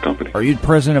own my own company. Are you the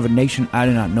president of a nation I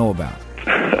do not know about?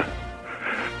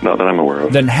 Not that I'm aware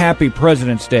of. Then happy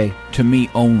President's Day to me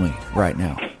only right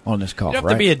now on this call, You don't have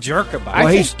right? to be a jerk about Well,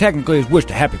 it. he's technically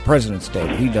wished a happy President's Day,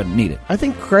 but he doesn't need it. I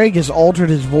think Craig has altered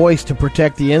his voice to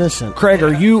protect the innocent. Craig,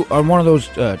 are you on one of those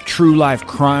true life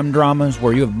crime dramas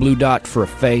where you have blue dot for a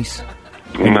face?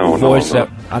 And No, a voice no. that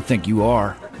I think you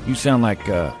are. You sound like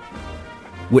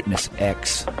Witness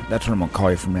X. That's what I'm gonna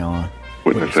call you from now on.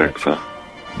 Witness X, huh?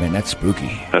 Man, that's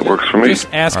spooky. That works for me. Just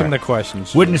ask All him right. the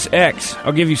questions. Witness X.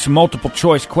 I'll give you some multiple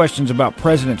choice questions about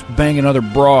presidents banging other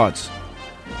broads.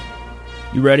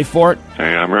 You ready for it?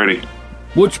 Hey, I'm ready.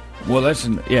 Which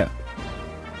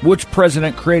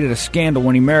president created a scandal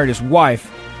when he married his wife,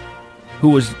 who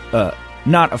was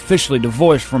not officially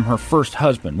divorced from her first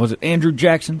husband? Was it Andrew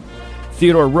Jackson,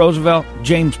 Theodore Roosevelt,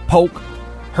 James Polk,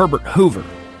 Herbert Hoover?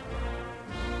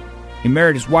 He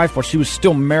married his wife while she was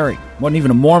still married. Wasn't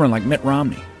even a Mormon like Mitt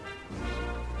Romney.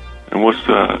 And what's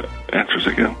the answers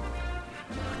again?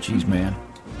 Jeez, man.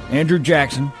 Andrew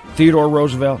Jackson, Theodore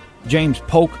Roosevelt, James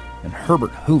Polk, and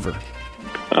Herbert Hoover.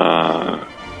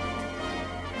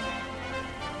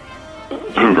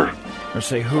 Hoover. Or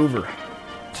say Hoover.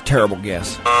 It's a terrible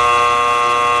guess.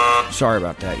 Sorry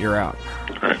about that. You're out.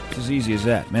 Right. It's as easy as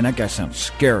that. Man, that guy sounds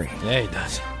scary. Yeah, he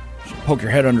does. Poke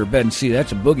your head under bed and see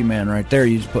that's a boogeyman right there.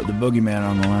 You just put the boogeyman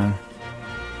on the line.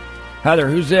 Hi there,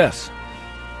 who's this?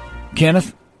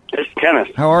 Kenneth? It's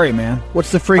Kenneth. How are you, man?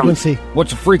 What's the frequency?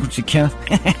 What's the frequency, Kenneth?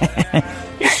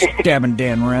 Stabbing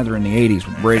Dan Rather in the 80s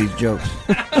with Brady's jokes.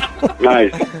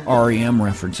 Nice. REM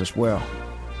reference as well.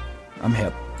 I'm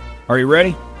hip. Are you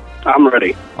ready? I'm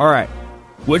ready. All right.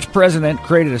 Which president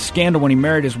created a scandal when he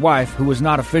married his wife, who was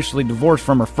not officially divorced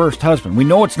from her first husband? We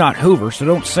know it's not Hoover, so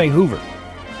don't say Hoover.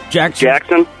 Jackson?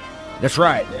 Jackson? That's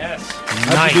right. Yes.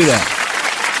 How'd you do that?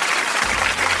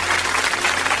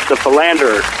 The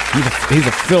philanderer. He's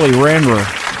a Philly Randerer.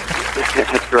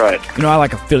 That's right. You know, I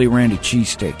like a Philly Randy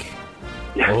cheesesteak.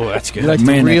 Oh, that's good. You like the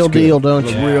Man, real that's good. deal, don't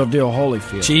The you? real deal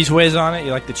Holyfield. Cheese whiz on it?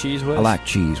 You like the cheese whiz? I like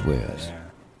Cheese Whiz.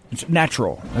 It's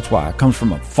natural. That's why. It comes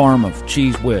from a farm of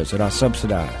Cheese Whiz that I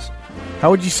subsidize. How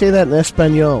would you say that in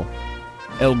Espanol?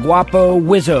 El Guapo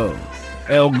Wizzo.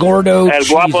 El Gordo El Cheezo.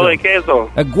 guapo de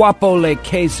queso. El Guapo Le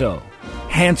Queso.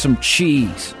 Handsome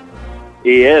cheese.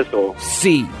 Y eso.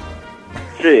 Si.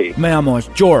 Sí. Me llamo es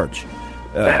George.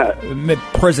 Mi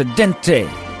presidente.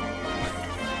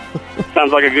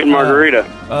 Sounds like a good margarita.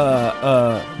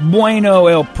 Bueno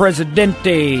el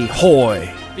presidente hoy.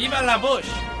 Viva la Bush!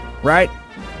 Right?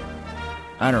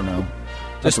 I don't know.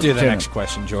 Just That's do what the Tim- next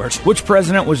question, George. Which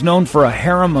president was known for a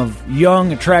harem of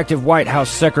young, attractive White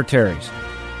House secretaries?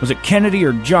 Was it Kennedy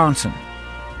or Johnson?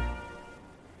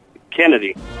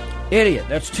 Kennedy. Idiot.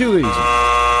 That's too easy.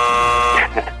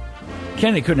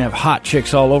 Kennedy couldn't have hot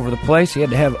chicks all over the place. He had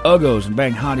to have uggos and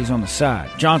bang hotties on the side.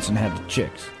 Johnson had the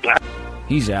chicks.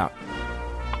 He's out.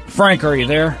 Frank, are you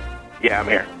there? Yeah, I'm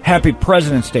here. Happy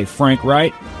President's Day, Frank,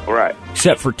 right? All right.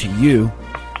 Except for to you.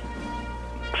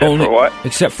 Except for what?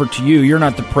 Except for to you. You're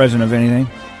not the president of anything.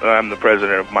 I'm the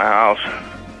president of my house.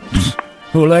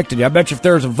 Who elected you? I bet you if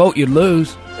there was a vote, you'd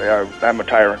lose. Yeah, I'm a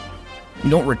tyrant. You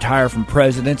don't retire from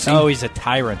presidency. Oh, he's a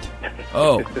tyrant.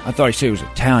 Oh, I thought he said he was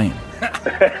Italian.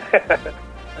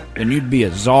 Then you'd be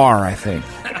a czar, I think.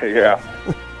 Yeah.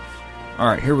 All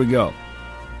right, here we go.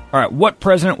 All right, what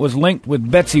president was linked with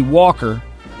Betsy Walker,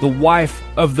 the wife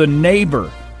of a neighbor,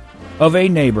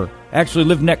 actually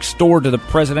lived next door to the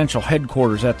presidential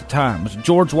headquarters at the time? Was it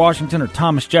George Washington or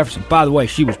Thomas Jefferson? By the way,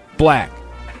 she was black.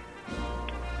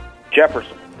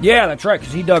 Jefferson. Yeah, that's right,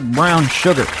 because he dug brown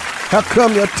sugar. How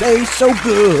come you taste so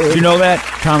good? Did you know that?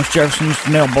 Thomas Jefferson used to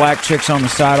nail black chicks on the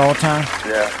side all the time.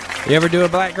 Yeah. You ever do a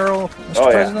black girl,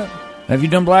 Mr. President? Have you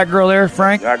done black girl there,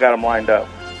 Frank? I got them lined up.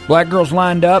 Black girls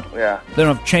lined up? Yeah. They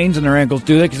don't have chains in their ankles,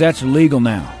 do they? Because that's illegal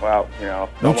now. Well, you know.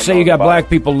 Don't say you got black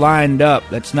people lined up.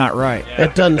 That's not right.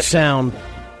 That doesn't sound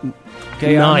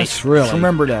Okay, nice, Amos, really. just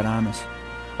remember that, Amos.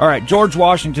 All right, George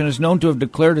Washington is known to have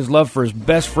declared his love for his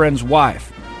best friend's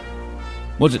wife.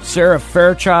 Was it Sarah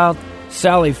Fairchild,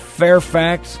 Sally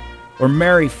Fairfax, or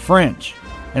Mary French?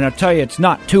 And I'll tell you, it's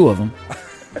not two of them.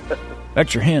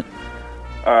 That's your hint.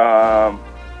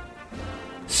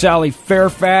 Sally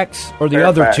Fairfax or the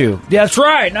other two? Yeah, that's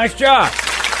right. Nice job.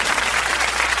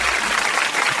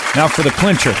 Now for the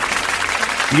clincher.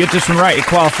 You get this one right, you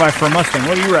qualify for a Mustang.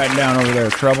 What are you writing down over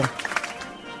there, Trouble?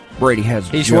 Brady has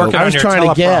a He's joke. working on your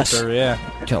teleprompter, Yeah.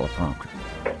 Teleprompter.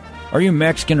 Are you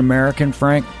Mexican-American,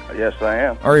 Frank? Yes, I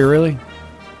am. Are you really?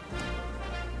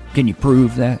 Can you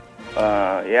prove that?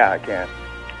 Yeah, I can.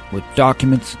 With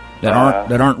documents that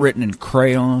aren't written in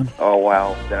crayon? Oh,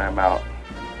 wow. Then I'm out.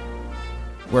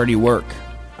 Where do you work?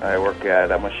 I work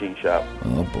at a machine shop.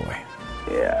 Oh, boy.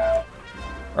 Yeah.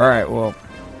 All right, well,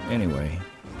 anyway.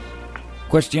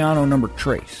 Questiono number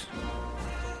tres.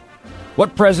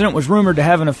 What president was rumored to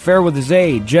have an affair with his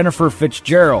aide, Jennifer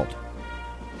Fitzgerald?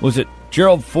 Was it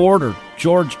Gerald Ford or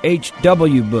George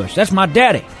H.W. Bush? That's my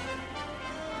daddy.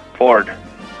 Ford.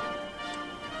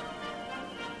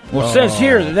 Well, it says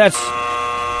here that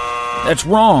that's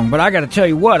wrong, but I got to tell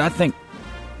you what, I think...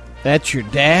 That's your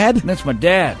dad? That's my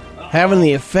dad. Having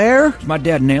the affair? Is my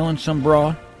dad nailing some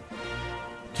broad?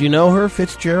 Do you know her,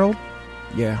 Fitzgerald?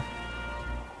 Yeah.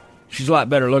 She's a lot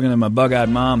better looking than my bug-eyed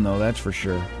mom, though, that's for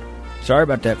sure. Sorry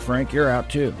about that, Frank. You're out,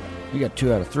 too. You got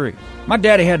 2 out of 3. My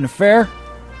daddy had an affair.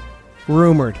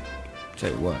 Rumored. Tell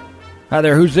you what. Hi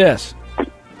there, who's this?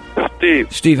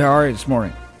 Steve. Steve, how are you this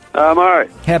morning? I'm all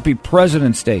right. Happy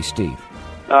President's Day, Steve.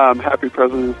 Happy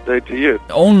President's Day to you.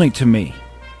 Only to me.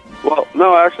 Well,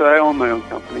 no, actually, I own my own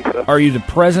company. So. Are you the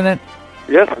president?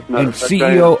 Yes. As a matter And of fact,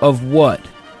 CEO of what?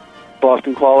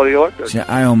 Boston Quality Electric. See,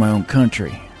 I own my own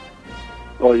country.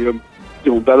 Well, you're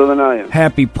doing better than I am.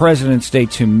 Happy President's Day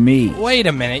to me. Wait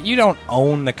a minute. You don't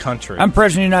own the country. I'm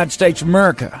President of the United States of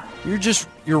America.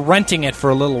 You're renting it for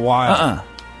a little while.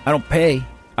 I don't pay.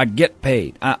 I get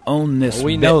paid. I own this. Well,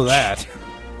 we bitch. know that.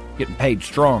 Getting paid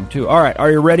strong, too. All right,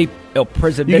 are you ready, El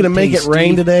Presidente? You going to make it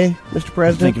rain today, Mr. I'm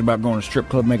President? thinking about going to a strip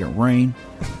club, making it rain.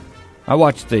 I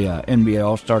watched the NBA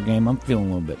All-Star game. I'm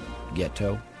feeling a little bit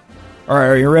ghetto. All right,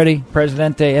 are you ready,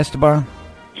 Presidente Esteban?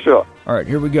 Sure. All right,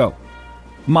 here we go.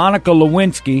 Monica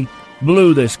Lewinsky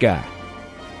blew this guy.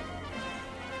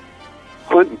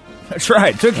 Clinton. That's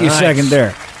right. Took you a second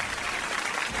there.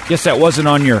 Guess that wasn't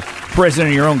on your president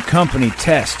of your own company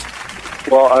test.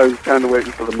 Well, I was kind of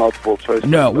waiting for the multiple choice.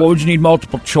 No, what would you need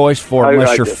multiple choice for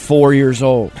unless you're 4 years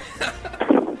old?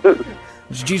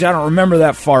 Geez, I don't remember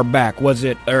that far back. Was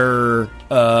it, Gore?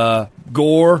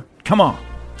 Come on.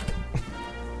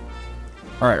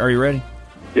 All right, are you ready?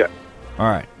 Yeah. All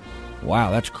right.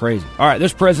 Wow, that's crazy. All right,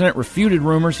 this president refuted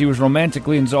rumors he was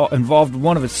romantically involved with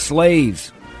one of his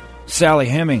slaves, Sally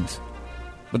Hemings.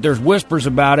 But there's whispers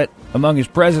about it among his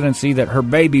presidency that her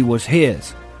baby was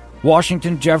his.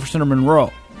 Washington, Jefferson, or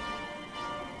Monroe?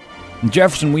 And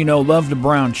Jefferson, we know, loved the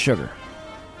brown sugar.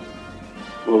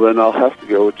 Well, then I'll have to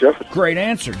go with Jefferson. Great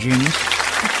answer, genius.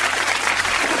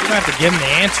 You don't have to give him the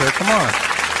answer. Come on.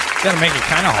 You got to make it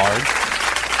kind of hard.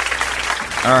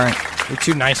 All right. You're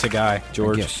too nice a guy,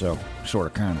 George. I guess so. Sort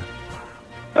of, kind of.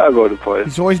 I'll go to play.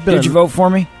 He's always been. Did you vote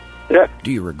for me? Yeah.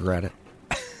 Do you regret it?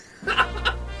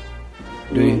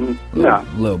 Do you? No.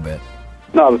 A little bit.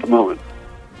 Not at the moment.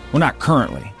 Well, not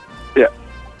currently. Yeah.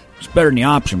 It's better than the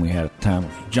option we had at the time.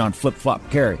 John Flip Flop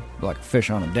Carey, like a fish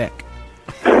on a deck.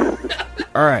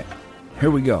 All right, here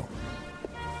we go.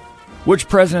 Which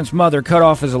president's mother cut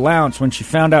off his allowance when she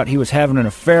found out he was having an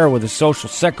affair with his social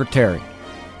secretary?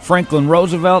 Franklin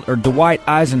Roosevelt or Dwight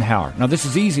Eisenhower? Now, this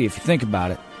is easy if you think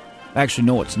about it. Actually,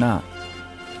 no, it's not.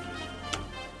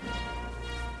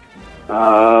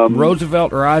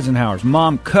 Roosevelt or Eisenhower's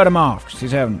mom cut him off because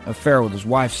he's having an affair with his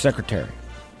wife's secretary.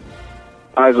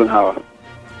 Eisenhower.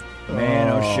 Man,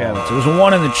 oh, Shevitz. It was a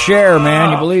one in the chair,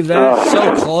 man. You believe that?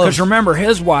 So close. Because remember,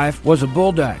 his wife was a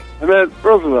bulldog. I meant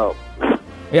Roosevelt.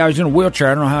 Yeah, he was in a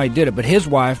wheelchair. I don't know how he did it, but his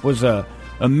wife was a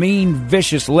mean,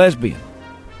 vicious lesbian.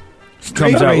 It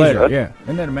comes out later. Yeah.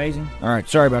 Isn't that amazing? All right,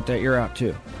 sorry about that. You're out,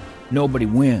 too. Nobody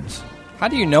wins. How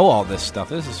do you know all this stuff?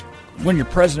 This is when you're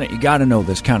president, you got to know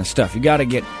this kind of stuff. You got to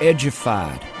get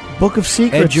edufied. Book of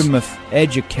Secrets.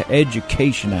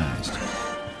 Educationized.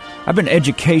 I've been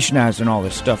educationizing all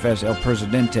this stuff as El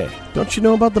Presidente. Don't you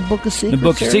know about the Book of Secrets? The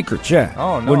Book of Eric? Secrets, yeah.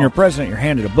 Oh, no. When you're president, you're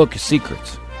handed a Book of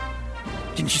Secrets.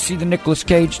 Didn't you see the Nicolas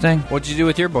Cage thing? What'd you do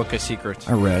with your Book of Secrets?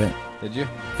 I read it. Did you?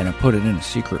 And I put it in a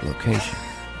secret location.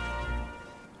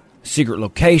 Secret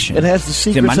location. It has the It's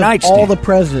in secrets my of nightstand. all the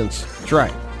presidents. That's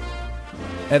right.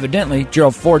 Evidently,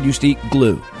 Gerald Ford used to eat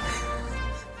glue.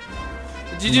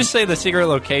 Did you just say the secret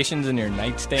location's in your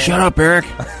nightstand? Shut up, Eric.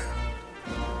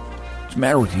 What's the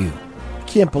matter with you?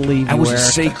 Can't believe That you, was Eric. a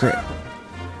secret.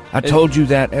 I told you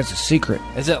that as a secret.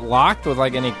 Is it locked with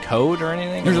like any code or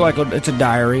anything? There's like it's a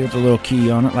diary with a little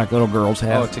key on it, like little girls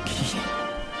have. Oh, it's a key.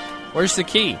 Where's the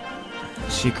key?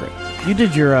 Secret. You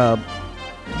did your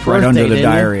It's right under the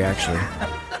diary, actually.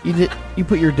 You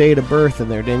put your date of birth in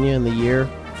there, didn't you? In the year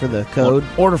for the code. In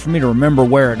order for me to remember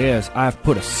where it is, I've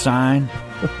put a sign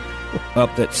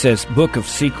up that says "Book of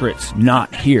Secrets,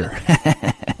 not here."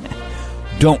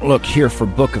 Don't look here for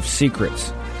Book of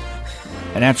Secrets.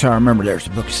 And that's how I remember there's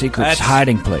the Book of Secrets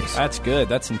hiding place. That's good.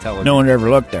 That's intelligent. No one ever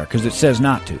looked there because it says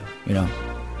not to, you know.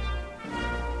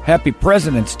 Happy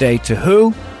President's Day to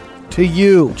who? To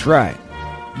you. That's right.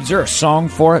 Is there a song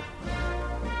for it?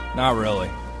 Not really.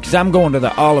 Because I'm going to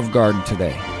the Olive Garden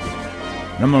today.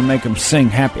 And I'm going to make them sing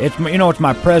happy. It's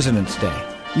my President's Day.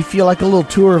 You feel like a little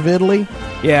tour of Italy?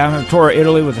 Yeah, I'm on a tour of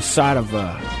Italy with a side of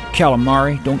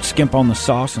calamari. Don't skimp on the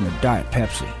sauce and a Diet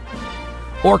Pepsi.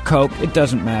 Or Coke. It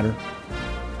doesn't matter.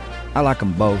 I like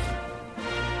them both.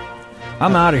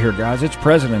 I'm out of here, guys. It's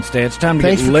President's Day. It's time to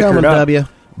Thanks get for liquored coming, up. W.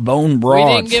 Bone We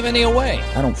broads. didn't give any away.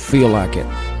 I don't feel like it.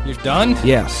 You're done?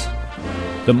 Yes.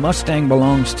 The Mustang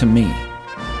belongs to me.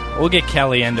 We'll get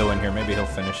Caliendo in here. Maybe he'll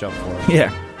finish up for us.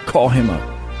 Yeah, call him up.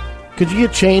 Could you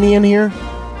get Cheney in here?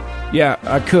 Yeah,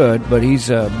 I could, but he's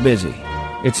busy.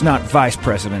 It's not Vice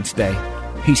President's Day.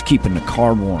 He's keeping the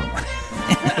car warm.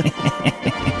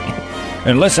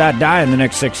 Unless I die in the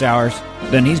next 6 hours,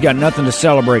 then he's got nothing to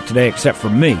celebrate today except for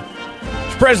me.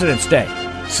 It's President's Day.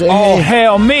 Say All hey.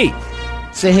 hail me.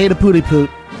 Say hey to Pooty Poot.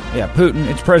 Yeah, Putin.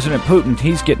 It's President Putin.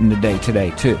 He's getting the day today,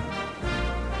 too.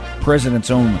 Presidents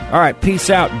only. All right, peace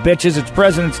out, bitches. It's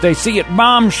President's Day. See you at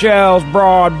Bombshells,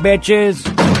 broad bitches.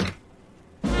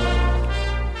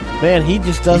 Man, he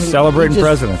just doesn't. He's celebrating he just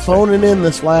President's Day. phoning in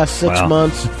this last 6 Well,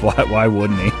 months. Why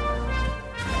wouldn't he?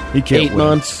 He can't 8 win.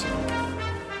 months.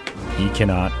 He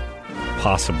cannot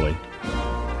possibly.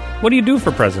 What do you do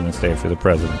for President's Day if you're the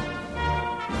president?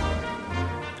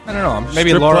 I don't know. Maybe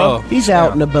Strip Laura. club? He's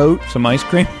out in a boat. Some ice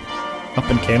cream? Up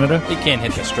in Canada? He can't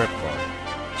hit the strip club.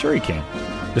 Sure he can.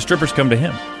 The strippers come to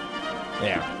him.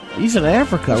 Yeah. He's in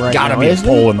Africa right gotta now. be a isn't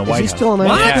poll he? in the White Is he House. still in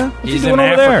Africa? Yeah, What's he he's doing in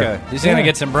over Africa. there? He's going to Yeah.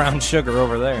 get some brown sugar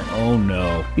over there. Oh,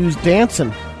 no. He was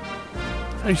dancing.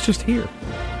 He's just here.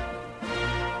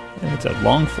 And it's a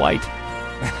long flight.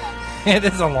 It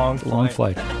is a long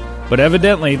flight. But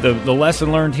evidently, the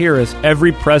lesson learned here is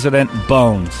every president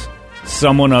bones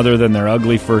someone other than their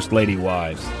ugly first lady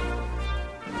wives.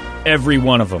 Every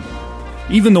one of them.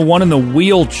 Even the one in the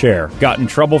wheelchair got in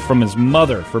trouble from his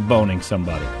mother for boning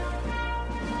somebody.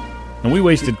 And we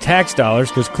wasted tax dollars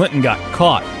because Clinton got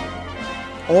caught.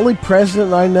 Only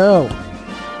president I know.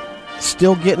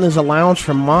 Still getting his allowance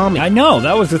from mommy. I know.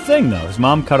 That was the thing, though. His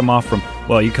mom cut him off from...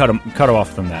 Well, you cut him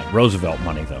off from that Roosevelt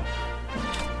money, though.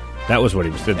 That was what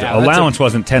he was... The Yeah, allowance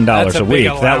wasn't $10 a week.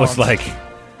 allowance. That was like...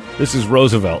 This is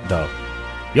Roosevelt, though.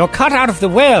 You're cut out of the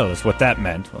will is what that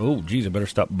meant. Oh, geez, I better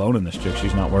stop boning this chick.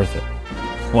 She's not worth it.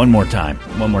 One more time,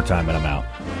 and I'm out.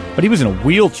 But he was in a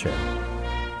wheelchair.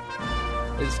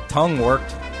 His tongue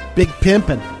worked. Big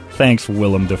pimpin'. Thanks,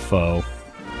 Willem Dafoe.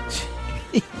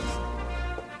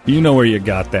 You know where you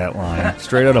got that line.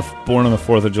 Straight out of Born on the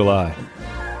 4th of July.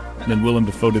 And then Willem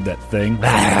Dafoe did that thing.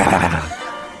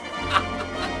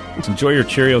 Let's enjoy your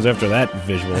Cheerios after that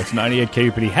visual. It's 98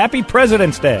 KUPD. Happy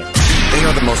President's Day. They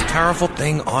are the most powerful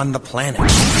thing on the planet.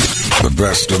 The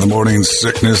best of the morning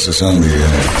sickness is on the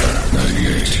air.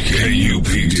 98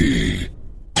 KUPD.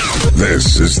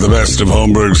 This is the best of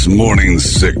Holmberg's morning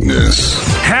sickness.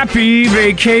 Happy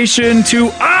vacation to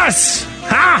us!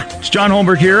 Ha! It's John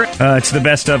Holmberg here. It's the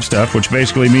best of stuff, which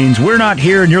basically means we're not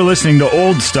here and you're listening to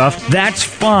old stuff. That's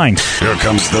fine. Here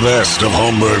comes the best of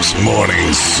Holmberg's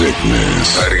morning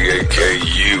sickness. 98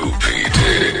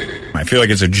 KUPD. I feel like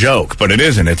it's a joke, but it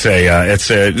isn't. It's a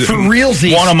For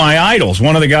realsies. One of my idols,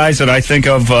 one of the guys that I think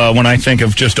of when I think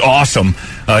of just awesome.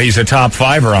 He's a top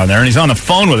fiver on there, and he's on the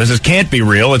phone with us. This can't be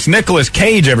real. It's Nicolas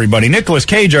Cage, everybody. Nicolas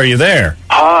Cage, are you there?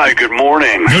 Oh, Hi, good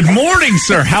morning. Good morning,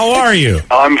 sir. How are you?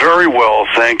 I'm very well.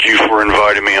 Thank you for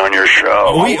inviting me on your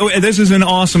show. This is an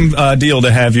awesome deal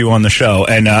to have you on the show,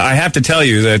 and I have to tell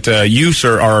you that you,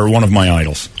 sir, are one of my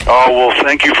idols. Oh, well,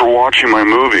 thank you for watching my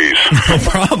movies. No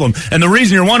problem. And the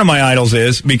reason you're one of my idols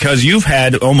is because you've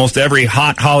had almost every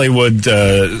hot Hollywood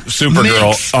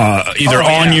Supergirl either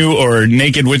on you or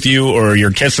naked with you or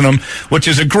you're kissing them, which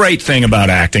is a great thing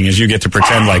about acting is you get to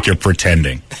pretend like you're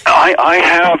pretending.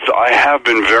 I have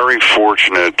been very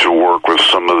fortunate to work with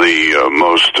some of the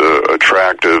most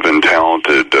attractive and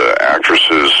talented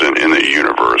actresses in the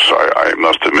universe. I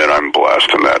must admit I'm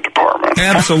blessed in that department.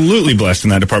 Absolutely blessed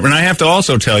in that department. I have to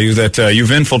also tell you that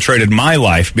you've infiltrated my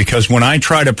life because when I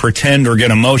try to pretend or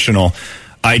get emotional,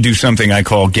 I do something I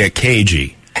call get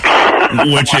cagey.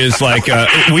 Which is like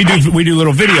we do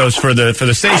little videos for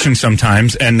the station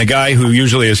sometimes, and the guy who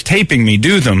usually is taping me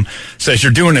do them says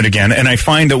you're doing it again, and I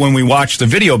find that when we watch the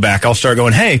video back, I'll start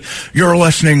going, "Hey, you're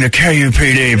listening to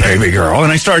KUPD, baby girl,"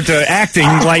 and I start acting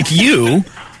like you.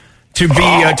 To be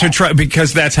to try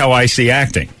because that's how I see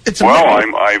acting.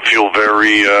 I feel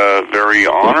very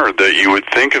honored that you would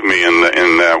think of me in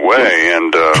that way,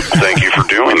 and thank you for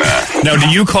doing that. Now, do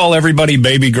you call everybody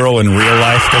baby girl in real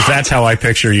life? Because that's how I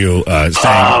picture you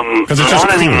saying. Because it's just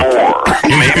not anymore.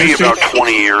 Maybe about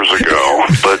 20 years ago,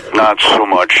 but not so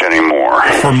much anymore.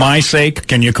 For my sake,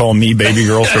 can you call me baby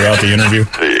girl throughout the interview?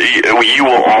 You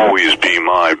will always be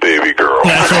my baby girl.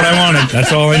 That's what I wanted.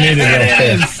 That's all I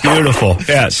needed. Beautiful.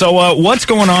 Yeah. So. What's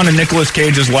going on in Nicolas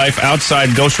Cage's life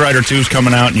outside Ghost Rider 2's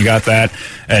coming out, and you got that?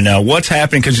 And what's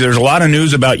happening? Because there's a lot of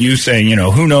news about you saying,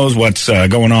 who knows what's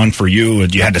going on for you.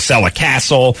 You had to sell a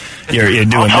castle. You're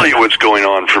doing I'll tell you what's going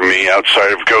on for me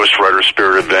outside of Ghost Rider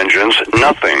Spirit of Vengeance.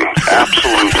 Nothing.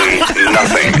 Absolutely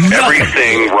nothing.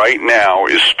 Everything right now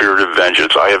is Spirit of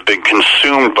Vengeance. I have been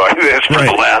consumed by this for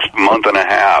the last month and a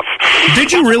half.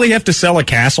 Did you really have to sell a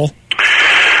castle?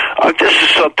 This is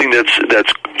something that's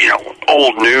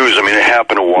old news. I mean, it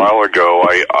happened a while ago.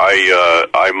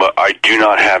 I do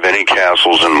not have any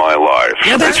castles in my life.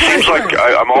 Yeah, it seems like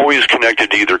I'm always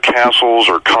connected to either castles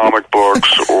or comic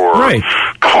books or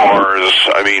cars.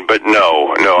 I mean, but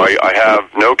no, I have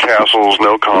no castles,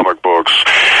 no comic books,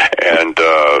 and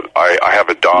I have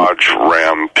a Dodge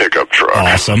Ram pickup truck.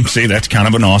 Awesome. See, that's kind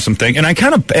of an awesome thing. And I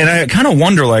kind of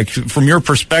wonder, like, from your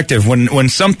perspective, when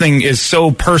something is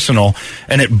so personal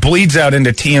and it bleeds out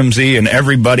into TMZ and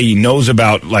everybody knows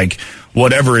about, like,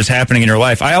 whatever is happening in your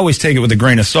life, I always take it with a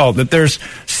grain of salt that there's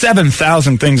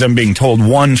 7,000 things I'm being told.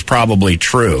 One's probably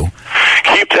true.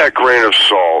 Keep that grain of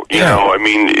salt. You know, I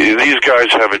mean, these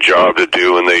guys have a job to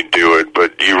do and they do it,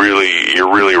 but you're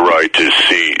really right to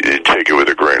take it with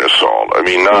a grain of salt. I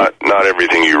mean, not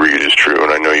everything you read is true,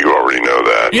 and I know you already know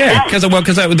that. Yeah, because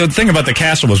the thing about the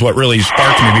castle was what really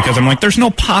sparked me, because I'm like, there's no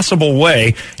possible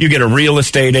way you get a real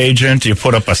estate agent, you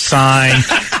put up a sign.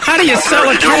 How do you sell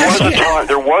a castle?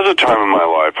 There was a time in my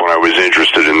life when I was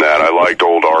interested in that. I liked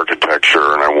old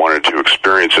architecture and I wanted to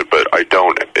experience it, but I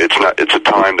don't. It's a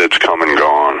time that's come and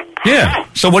gone. Yeah.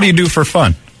 So what do you do for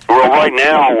fun? Well, right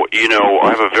now,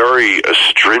 I have a very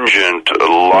stringent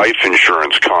life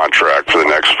insurance contract for the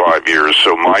next 5 years,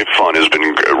 so my fun has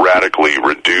been radically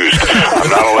reduced. I'm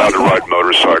not allowed to ride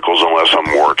motorcycles unless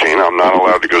I'm working. I'm not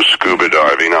allowed to go scuba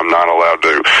diving. I'm not allowed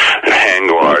to hang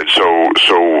glide. So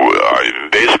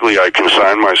basically, I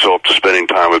consign myself to spending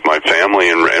time with my family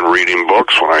and reading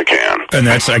books when I can. And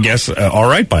that's, I guess, all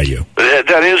right by you.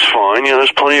 That is fine.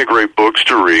 There's plenty of great books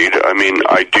to read. I mean,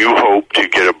 I do hope to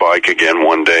get a bike again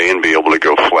one day and be able to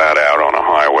go flat out on a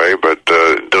highway, but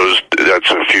that's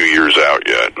a few years out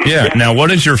yet. Yeah. Now, what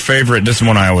is your favorite? This is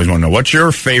one I always want to know. What's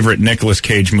your favorite Nicolas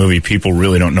Cage movie people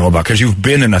really don't know about? Because you've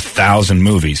been in 1,000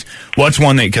 movies. What's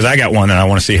one that? Because I got one, and I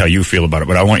want to see how you feel about it.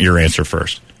 But I want your answer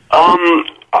first.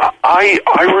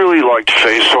 I really liked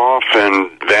Face Off and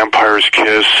Vampire's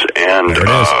Kiss and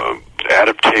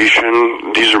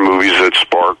Adaptation. These are movies that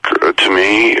spark to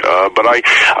me, but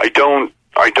I don't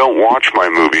watch my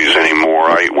movies anymore.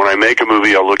 When I make a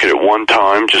movie, I'll look at it one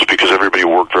time just because everybody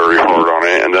worked very hard on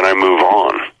it, and then I move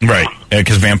on. Right,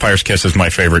 because Vampire's Kiss is my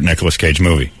favorite Nicolas Cage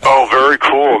movie. Oh, very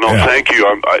cool. No, thank you.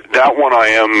 That one I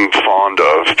am fond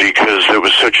of because it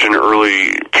was such an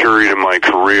early period in my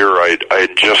career. I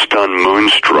had just done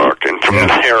Moonstruck, and from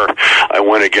there I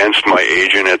went against my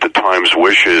agent at the time's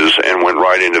wishes and went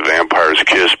right into Vampire's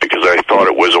Kiss because I thought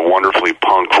it was a wonderfully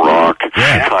punk rock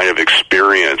kind of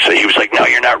experience. And he was like, no,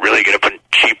 you're not really going to put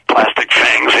cheap plastic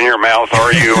fangs in your mouth. mouth,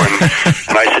 are you? And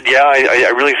I said, yeah,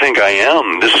 I really think I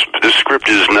am. This script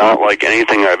is not like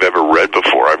anything I've ever read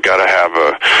before. I've got to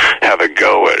have a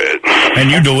go at it.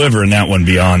 And you deliver in that one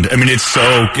beyond. I mean, it's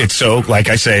so like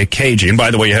I say, cagey. And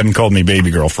by the way, you haven't called me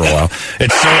baby girl for a while.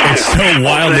 It's so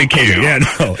wildly cagey. Yeah,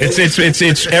 no,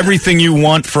 it's everything you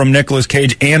want from Nicolas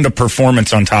Cage and a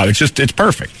performance on top. It's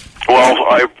perfect. Well,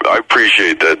 I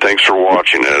appreciate that. Thanks for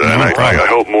watching it, and I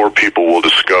hope more people will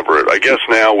discover it. I guess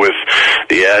now with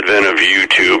the advent of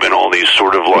YouTube and all these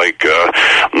sort of like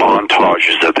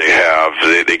montages that they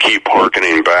have, they keep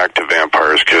hearkening back to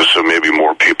Vampire's Kiss, so maybe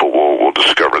more people will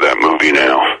discover that movie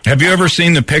now. Have you ever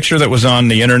seen the picture that was on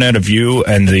the internet of you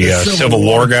and the Civil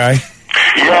War guy?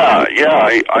 Yeah.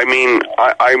 I mean,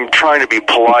 I'm trying to be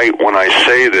polite when I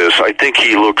say this. I think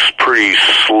he looks pretty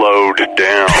slowed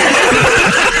down.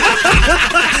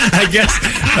 I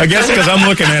guess because I'm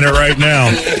looking at it right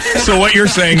now. So what you're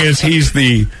saying is he's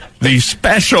the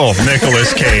special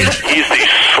Nicolas Cage. He's the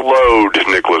slowed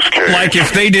Nicolas Cage. Like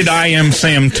if they did I Am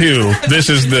Sam 2, this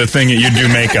is the thing that you do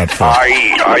makeup for.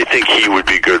 I think he would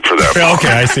be good for that.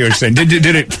 Okay, I see what you're saying. Did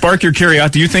it spark your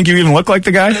curiosity? Do you think you even look like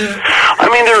the guy? I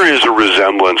mean, there is a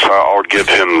resemblance. I'll give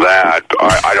him that.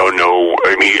 I don't know.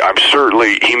 I mean,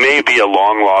 he may be a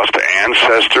long-lost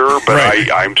ancestor, but right.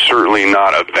 I'm certainly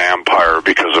not a vampire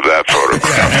because of that photograph.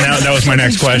 Yeah, and that was my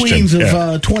next question. Queens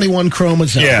of 21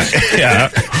 chromosomes. Yeah,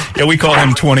 we call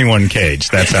him 21 Cage.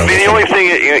 That's how. I mean, the only thing,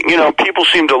 people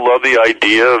seem to love the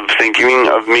idea of thinking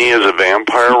of me as a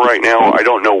vampire right now. I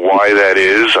don't know why that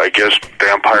is. I guess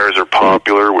vampires are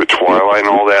popular with Twilight and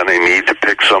all that, and they need to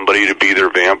pick somebody to be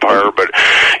their vampire, but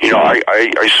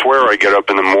I swear I get up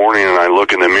in the morning and I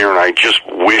look in the mirror and I just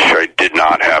wish I did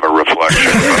not have a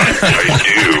reflection, but I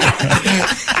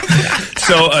do.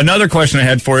 So another question I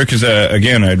had for you, because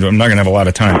again, I'm not going to have a lot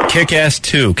of time. Kick-Ass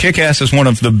 2. Kick-Ass is one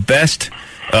of the best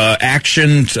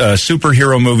action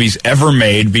superhero movies ever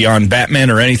made beyond Batman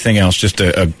or anything else. Just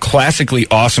a classically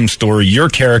awesome story. Your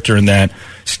character in that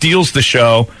steals the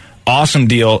show. Awesome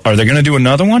deal. Are they going to do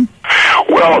another one?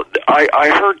 Well, I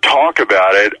heard talk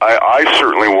about it. I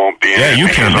certainly won't be in it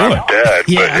because I'm dead,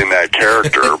 but in that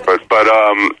character. but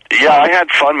I had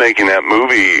fun making that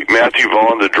movie. Matthew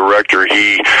Vaughn, the director,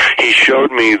 he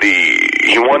showed me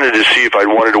he wanted to see if I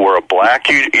wanted to wear a black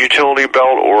utility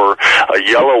belt or a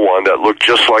yellow one that looked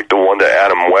just like the one that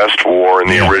Adam West wore in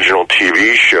the original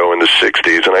TV show in the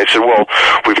 60s. And I said, well,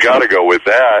 we've got to go with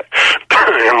that.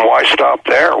 And why stop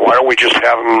there? Why don't we just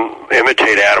have him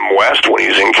imitate Adam West when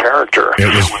he's in character? It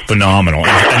was phenomenal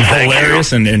and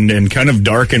hilarious and kind of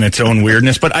dark in its own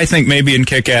weirdness. But I think maybe in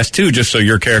Kick-Ass 2, just so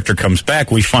your character comes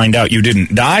back, we find out you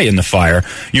didn't die in the fire.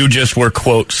 You just were,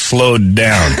 quote, slowed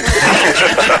down.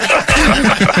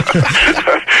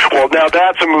 Well, now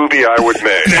that's a movie I would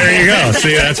make. There you go.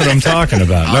 See, that's what I'm talking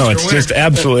about. No, it's just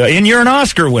absolutely... And you're an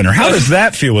Oscar winner. How does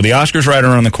that feel with the Oscars right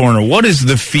around the corner? What is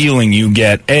the feeling you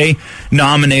get,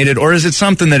 nominated, or is it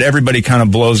something that everybody kind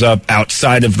of blows up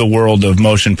outside of the world of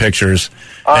motion pictures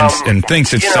and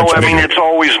thinks it's such a big... it's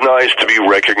always nice to be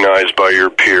recognized by your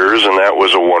peers, and that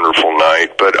was a wonderful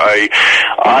night. But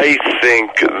I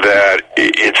think that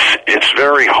it's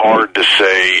very hard to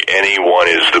say anyone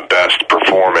is the best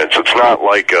performance. It's not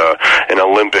like an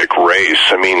Olympic race.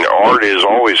 I mean, art is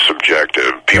always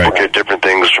subjective. People get different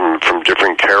things from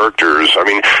different characters. I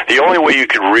mean, the only way you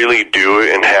could really do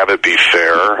it and have it be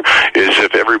fair is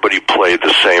if everybody played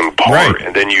the same part,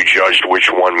 and then you judged which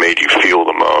one made you feel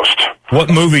the most. What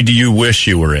movie do you wish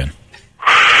you were in?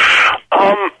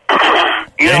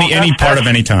 Any part of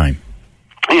any time.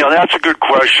 That's a good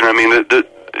question. I mean,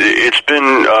 it's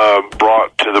been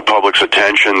brought to the public's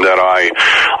attention that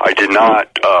I did not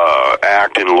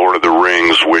act in Lord of the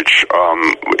Rings, which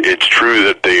it's true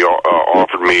that they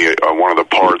offered me one of the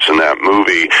parts in that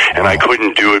movie, and I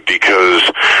couldn't do it because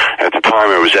at the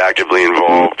time I was actively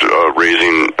involved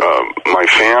raising my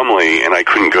family, and I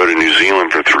couldn't go to New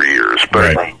Zealand for 3 years.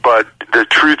 But the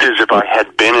truth is, if I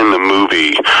had been in the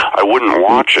movie, I wouldn't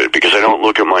watch it because I don't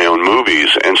look at my own movies,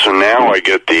 and so now I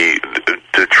get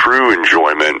the true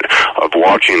enjoyment of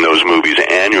watching those movies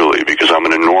annually because I'm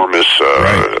an enormous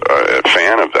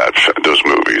fan of those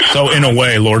movies. So in a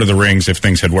way, Lord of the Rings, if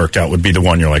things had worked out, would be the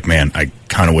one you're like, man, I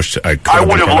kind of wish I could. I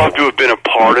would have loved to have been a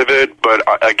part of it, but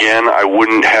again, I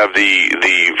wouldn't have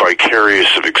the vicarious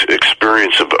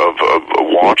experience of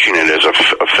watching it as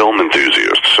a film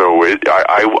enthusiast. So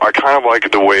I kind of like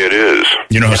it the way it is.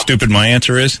 You know how stupid my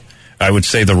answer is? I would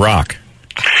say The Rock.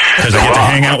 Because I get to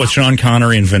hang out with Sean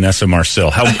Connery and Vanessa Marcil.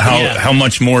 How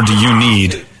much more do you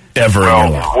need ever in your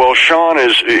life? Well, Sean I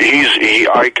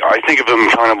think of him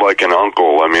kind of like an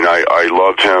uncle. I mean, I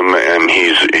love him, and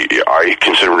I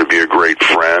consider him to be a great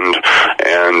friend,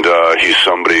 and he's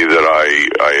somebody that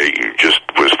I just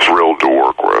was thrilled to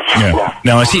work with. Yeah.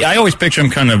 Now, see, I always picture him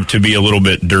kind of to be a little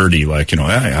bit dirty, like,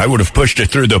 I would have pushed it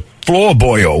through the floor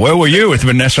boil. Where were you with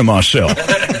Vanessa Marcel?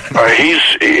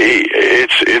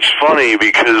 It's funny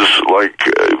because, like,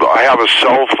 I have a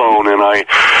cell phone and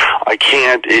I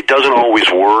can't, it doesn't always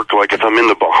work. Like, if I'm in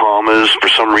the Bahamas, for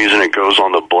some reason it goes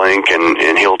on the blink,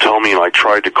 and he'll tell me, I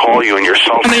tried to call you and your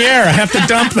cell phone. On the air, I have to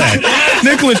dump that.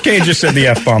 Nicolas Cage just said the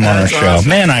F-bomb on our show.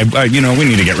 Man, we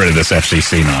need to get rid of this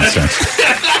FCC nonsense.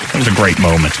 It was a great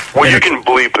moment. Well, you can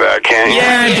bleep that, can't you?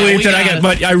 Yeah, I bleeped it.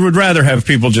 But I would rather have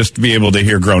people just be able to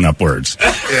hear grown-up words.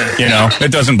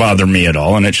 It doesn't bother me at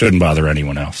all, and it shouldn't bother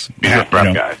anyone else. He's a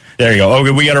rough guy. There you go.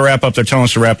 Okay, we got to wrap up. They're telling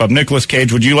us to wrap up. Nicolas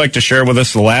Cage, would you like to share with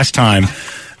us the last time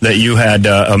that you had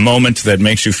a moment that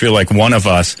makes you feel like one of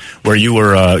us, where you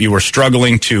were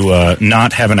struggling to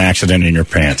not have an accident in your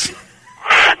pants?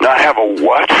 Not have a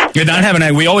what? Yeah, not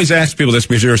having. We always ask people this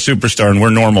because you're a superstar and we're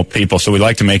normal people, so we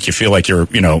like to make you feel like you're,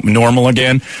 normal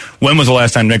again. When was the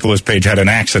last time Nicolas Cage had an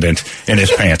accident in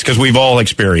his pants? Because we've all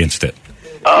experienced it.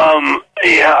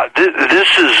 Yeah, this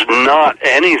is not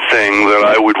anything that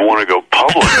I would want to go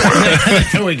public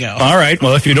with. There we go. All right.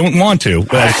 Well, if you don't want to,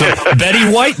 so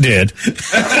Betty White did.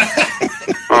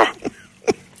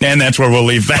 And that's where we'll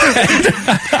leave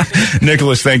that.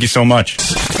 Nicholas, thank you so much.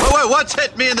 Wait, what's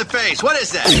hit me in the face? What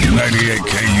is that? 98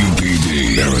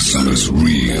 KUPD, Arizona's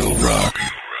real rock.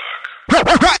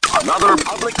 Another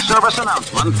public service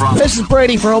announcement from... This is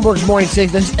Brady from Holmberg's Morning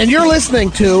Sickness, and you're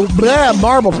listening to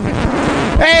Marble.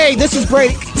 Hey, this is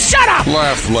Brady. Shut up!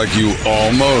 Laugh like you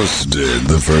almost did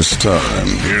the first time.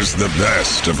 Here's the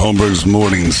best of Holmberg's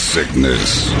Morning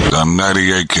Sickness on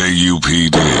 98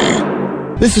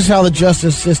 KUPD. This is how the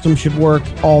justice system should work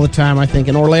all the time, I think.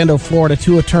 In Orlando, Florida,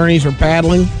 2 attorneys are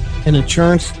battling an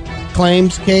insurance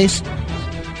claims case.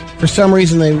 For some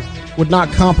reason, they would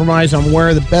not compromise on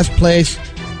where the best place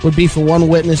would be for one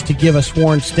witness to give a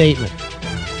sworn statement.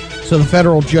 So the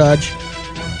federal judge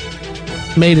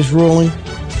made his ruling.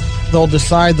 They'll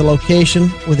decide the location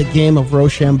with a game of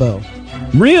Rochambeau.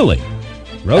 Really?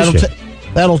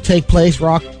 That'll take place,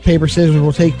 rock, paper, scissors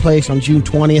will take place on June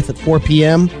 20th at 4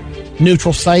 p.m.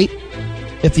 Neutral site.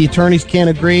 If the attorneys can't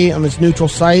agree on this neutral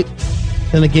site,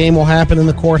 then the game will happen in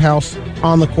the courthouse,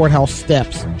 on the courthouse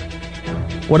steps.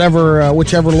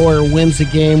 Whichever lawyer wins the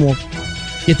game will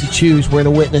get to choose where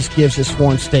the witness gives his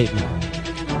sworn statement.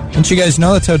 Don't you guys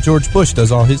know that's how George Bush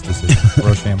does all his decisions?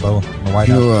 Rochambeau in the White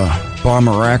House. Bomb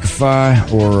Iraqify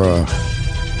or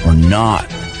not?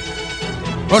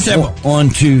 Rochambeau. 1,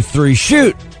 2, 3,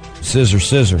 shoot!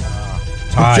 Scissor.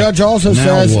 The judge also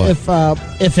Now says what?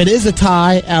 if it is a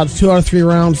tie out of 2 out of 3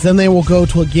 rounds, then they will go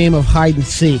to a game of hide and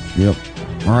seek. Yep.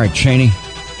 All right, Cheney.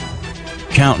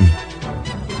 Counting.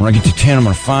 When I get to 10, I'm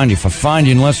going to find you. If I find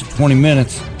you in less than 20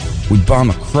 minutes, we bomb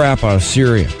the crap out of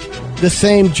Syria. The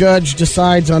same judge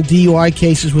decides on DUI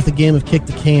cases with a game of kick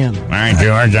the can. All right,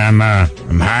 George, I'm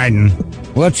hiding.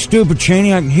 Well, that's stupid,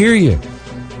 Cheney. I can hear you.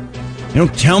 You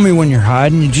don't tell me when you're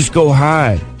hiding. You just go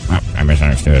hide. I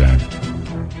misunderstood.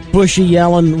 Bushy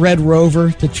yelling Red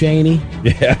Rover to Cheney.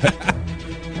 Yeah.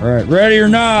 All right, ready or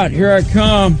not, here I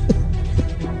come.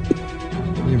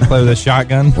 You play with a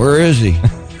shotgun? Where is he?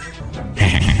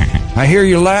 I hear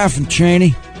you laughing,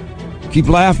 Cheney. Keep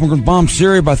laughing. We're going to bomb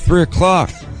Syria by 3 o'clock.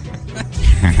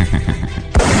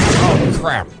 Oh,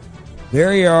 crap.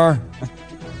 There you are.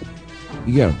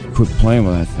 You got to quit playing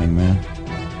with that thing,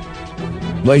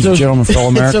 man. Ladies and gentlemen, fellow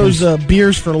Americans. It's those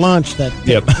beers for lunch that...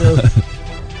 Yep.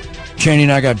 Cheney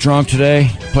and I got drunk today,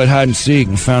 played hide and seek,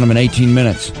 and found him in 18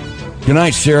 minutes. Good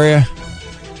night, Syria.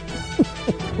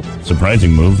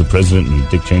 Surprising move. The president and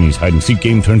Dick Cheney's hide and seek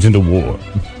game turns into war.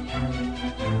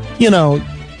 You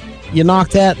knock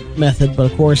that method,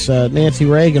 but of course, Nancy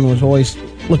Reagan was always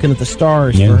looking at the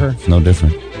stars for her. It's no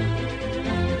different.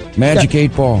 Magic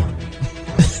 8 Ball.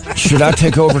 Should I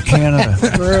take over Canada?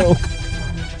 True.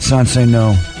 Son say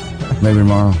no. Maybe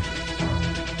tomorrow.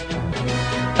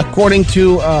 According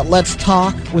to Let's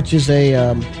Talk, which is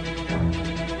a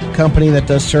company that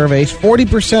does surveys,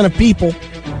 40% of people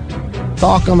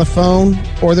talk on the phone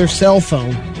or their cell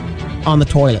phone on the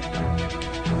toilet.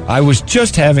 I was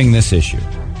just having this issue.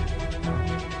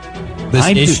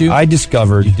 I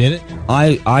discovered. You did it?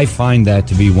 I find that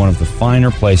to be one of the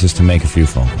finer places to make a few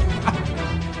phone calls.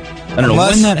 I don't know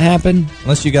when that happened.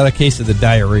 Unless you got a case of the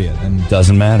diarrhea, then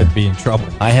doesn't matter. Could be in trouble.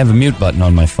 I have a mute button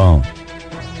on my phone.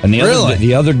 And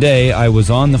the other day, I was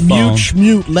on the phone.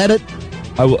 Mute, let it.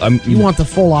 You want the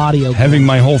full audio. Having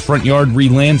my whole front yard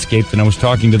re-landscaped, and I was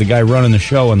talking to the guy running the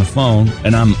show on the phone,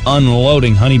 and I'm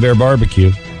unloading Honey Bear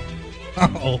Barbecue.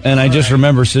 And I just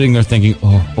remember sitting there thinking,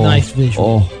 nice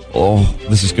visual. Oh,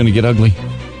 this is going to get ugly.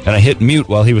 And I hit mute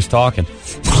while he was talking.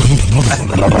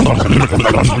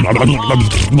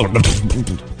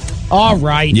 All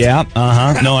right. Yeah,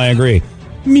 No, I agree.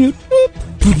 Mute.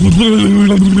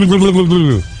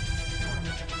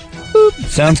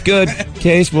 Sounds good.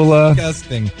 Case, we'll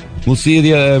Disgusting. we'll see you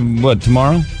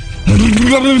tomorrow?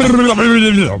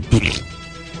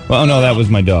 Well, no, that was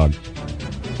my dog.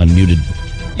 Unmuted.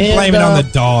 And, Blame it on the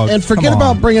dog. And forget Come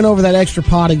about on. bringing over that extra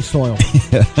potting soil.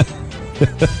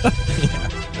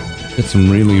 It's some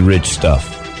really rich stuff.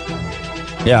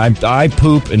 Yeah, I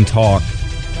poop and talk.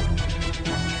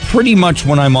 Pretty much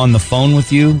when I'm on the phone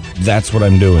with you, that's what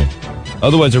I'm doing.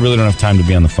 Otherwise, I really don't have time to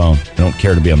be on the phone. I don't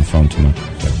care to be on the phone too much.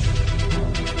 So.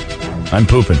 I'm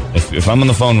pooping. If I'm on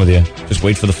the phone with you, just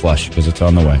wait for the flush, because it's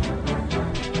on the way.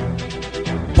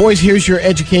 Boys, here's your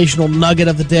educational nugget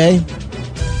of the day.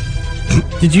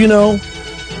 Did you know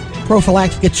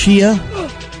prophylactic chia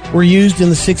were used in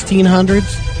the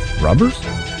 1600s? Rubbers?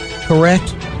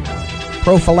 Correct.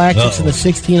 Prophylactics in the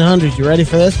 1600s. You ready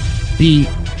for this? The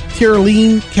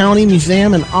Tirolin County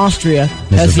Museum in Austria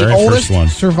has the oldest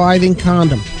surviving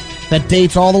condom that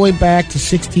dates all the way back to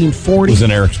 1640. It was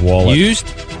in Eric's wallet. Used?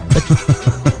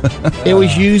 It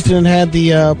was used and it had the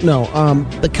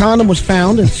the condom was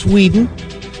found in Sweden.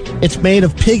 It's made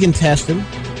of pig intestine.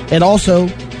 It also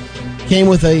came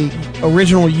with a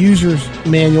original user's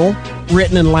manual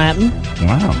written in Latin.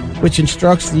 Wow. Which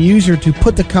instructs the user to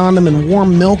put the condom in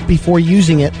warm milk before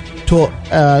using it so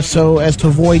as to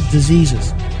avoid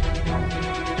diseases.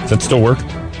 Does that still work?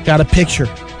 Got a picture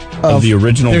of the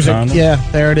original condom? Yeah,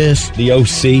 there it is. The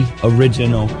OC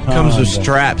original condom. Comes with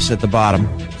straps at the bottom.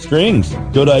 Strings.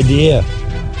 Good idea.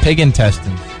 Pig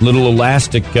intestines. Little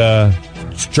elastic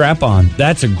strap on.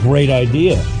 That's a great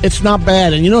idea. It's not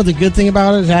bad. And you know what the good thing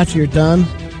about it is after you're done?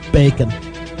 Bacon.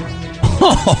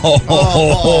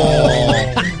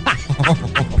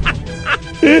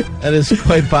 That is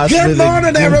quite possibly Good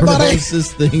morning, the everybody.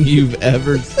 grossest thing you've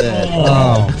ever said.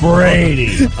 Oh,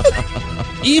 Brady.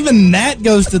 Even that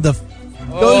goes to the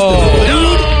Brady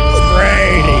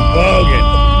Bogan.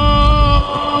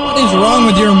 What is wrong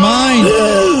with your mind?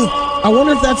 I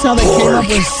wonder if that's how they came up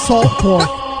with salt pork.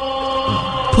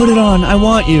 Put it on. I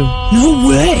want you. No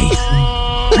way.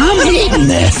 I'm eating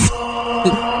this.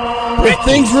 If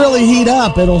things really heat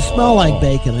up, it'll smell like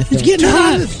bacon, I think. It's getting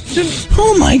hot.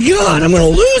 Oh my God, I'm going to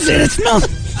lose it. It smells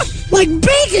like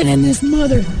bacon in this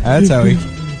mother. That's how we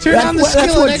Turn on the skillet.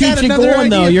 That's what keeps you going,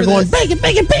 though. You're going, bacon,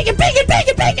 bacon, bacon, bacon,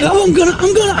 bacon, bacon. Oh,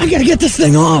 I got to get this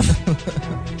thing off.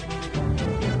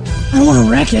 I don't want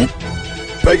to wreck it.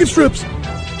 Bacon strips.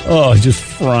 Oh, just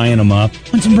frying them up.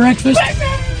 Want some breakfast?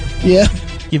 Yeah.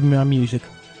 Give me my music.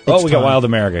 Oh, we got Wild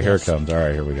America. Here it comes. All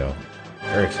right, here we go.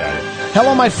 Very excited.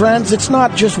 Hello, my friends. It's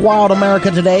not just Wild America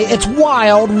today. It's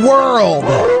Wild World.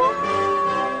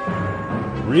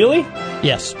 Really?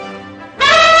 Yes.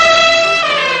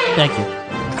 Thank you.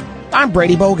 I'm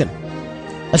Brady Bogan.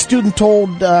 A student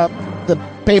told the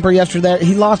paper yesterday that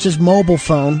he lost his mobile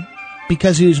phone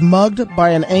because he was mugged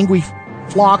by an angry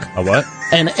flock. A what?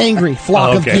 An angry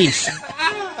flock of geese.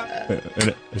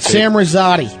 Sam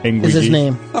Rosati is his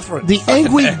name. The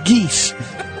angry geese.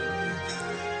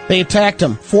 They attacked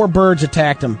him. 4 birds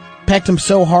attacked him. Pecked him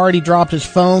so hard he dropped his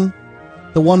phone.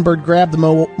 The one bird grabbed the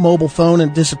mobile phone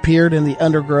and disappeared in the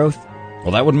undergrowth.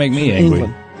 Well, that would make me angry.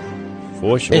 England.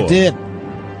 For sure. It did.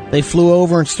 They flew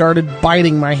over and started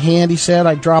biting my hand, he said.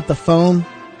 I dropped the phone.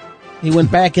 He went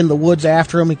back in the woods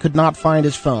after him. He could not find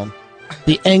his phone.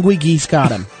 The angry geese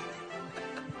got him.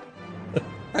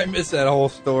 I miss that whole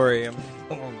story.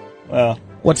 Well,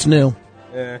 what's new?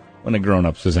 Yeah. When a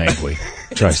grown-up says angry,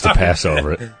 tries to pass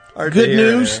over it. Good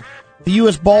news. The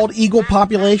U.S. bald eagle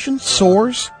population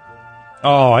soars.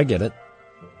 Oh, I get it.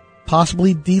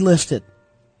 Possibly delisted.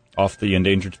 Off the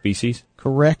endangered species?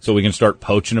 Correct. So we can start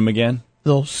poaching them again?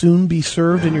 They'll soon be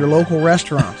served in your local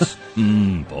restaurants.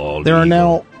 Bald There are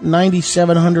eagle. now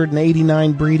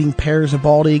 9,789 breeding pairs of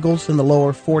bald eagles in the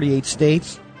lower 48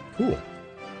 states. Cool.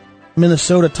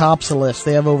 Minnesota tops the list.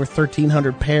 They have over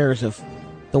 1,300 pairs of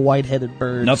the white-headed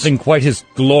birds. Nothing quite as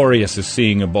glorious as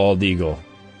seeing a bald eagle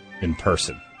in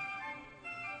person.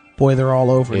 Boy, they're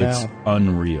all over It's now.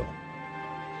 unreal.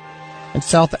 In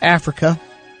South Africa,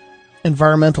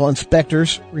 environmental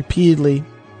inspectors repeatedly,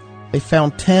 they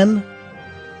found 10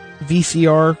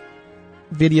 VCR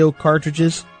video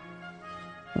cartridges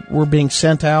were being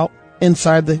sent out.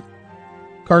 Inside the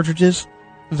cartridges,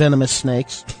 venomous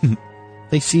snakes.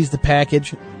 They seized the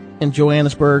package in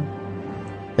Johannesburg.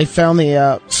 They found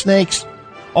the snakes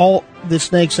all the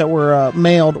snakes that were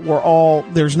mailed were all,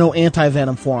 there's no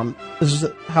anti-venom for them. This is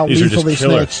how These are lethal just these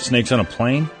killer snakes. snakes on a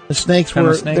plane? The snakes Kind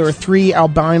were, of snakes? there were 3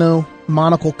 albino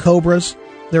monocle cobras.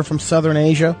 They're from southern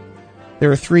Asia.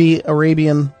 There are 3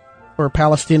 Arabian or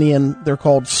Palestinian, they're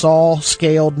called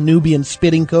saw-scaled Nubian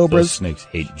spitting Those cobras, snakes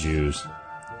hate Jews.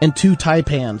 and 2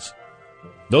 taipans.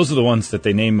 Those are the ones that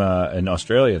they name in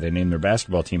Australia. They named their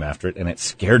basketball team after it, and it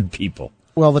scared people.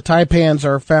 Well, the taipans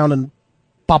are found in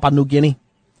Papua New Guinea.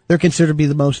 They're considered to be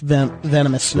the most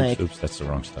venomous snake. Oops, that's the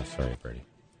wrong stuff. Sorry, Brady.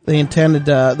 They intended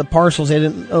the parcels. They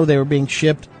didn't know they were being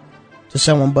shipped to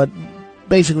someone, but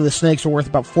basically the snakes were worth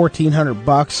about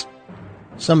 $1,400.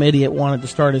 Some idiot wanted to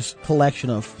start his collection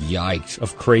of Yikes.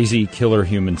 Of crazy killer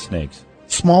human snakes.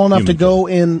 small enough to Human go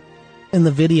in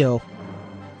the video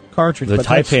cartridge. The but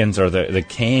that's- taipans are the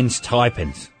Cairns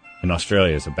Taipans in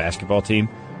Australia is a basketball team,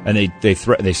 and they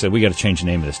said, we got to change the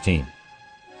name of this team.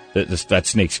 That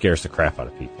snake scares the crap out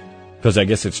of people. Because I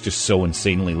guess it's just so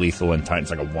insanely lethal and tight.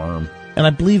 It's like a worm. And I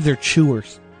believe they're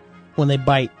chewers. When they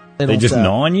bite, They don't, just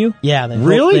gnaw on you? Yeah, they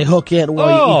Really? they hook in. Well,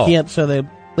 Oh. you can't, so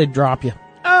they drop you.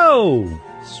 Oh,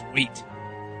 sweet.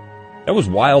 That was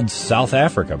wild South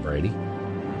Africa, Brady.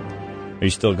 Are you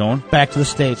still going? Back to the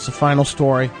States, the final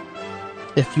story.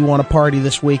 If you want to party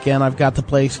this weekend, I've got the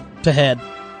place to head.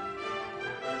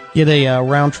 Get a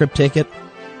round trip ticket.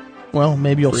 Well,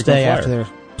 maybe you'll Frequent stay flyer. after there.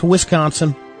 To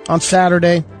Wisconsin on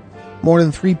Saturday. More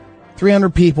than 300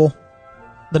 people.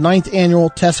 The 9th annual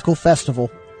Testicle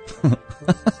Festival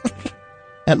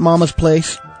at Mama's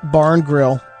Place Bar and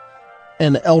Grill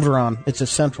in Elderon. It's a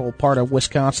central part of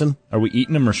Wisconsin. Are we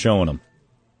eating them or showing them?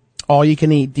 All you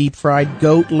can eat: deep fried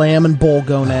goat, lamb, and bull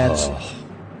gonads. Oh.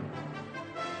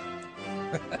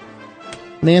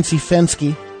 Nancy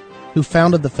Fensky, who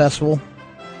founded the festival,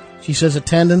 she says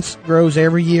attendance grows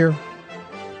every year.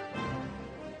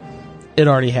 It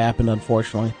already happened,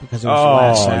 unfortunately, because it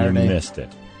was last Saturday. You missed it.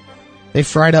 They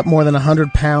fried up more than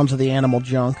 100 pounds of the animal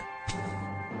junk.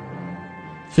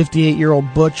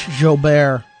 58-year-old Butch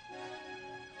Jobert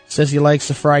says he likes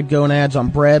the fried gonads on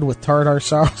bread with tartar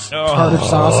sauce. Tartar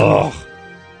sauce. And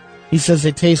he says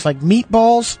they taste like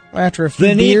meatballs. After a few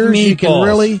Then eat beers, you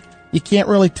meatballs. can't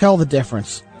really tell the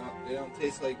difference. They don't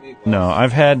taste like meatballs. No,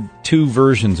 I've had 2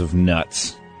 versions of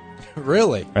nuts.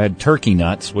 Really? I had turkey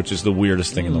nuts, which is the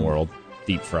weirdest thing in the world,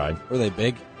 deep fried. Were they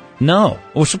big? No.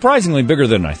 Well, surprisingly bigger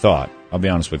than I thought. I'll be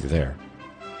honest with you there.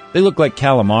 They look like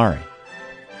calamari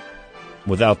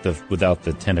without the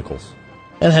tentacles.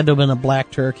 That had to have been a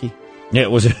black turkey. Yeah,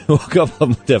 it was a couple of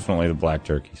them, definitely the black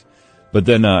turkeys. But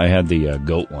then I had the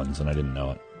goat ones, and I didn't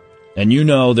know it. And you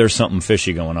know there's something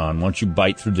fishy going on. Once you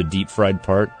bite through the deep fried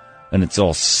part, and it's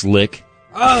all slick.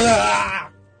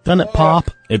 Doesn't it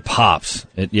pop? It pops.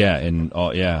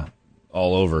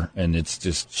 All over, and it's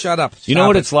just... Shut up. You know Stop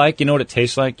what it. it's like? You know what it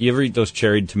tastes like? You ever eat those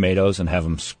cherried tomatoes and have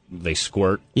them, they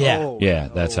squirt? Yeah. Oh, Yeah,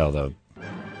 that's how the...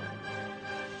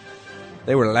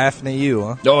 They were laughing at you,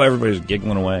 huh? Oh, everybody's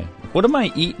giggling away. What am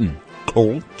I eating?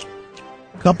 Cold.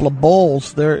 Couple of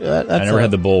bowls. That's I never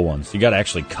had the bowl ones. You got to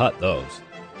actually cut those.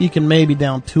 You can maybe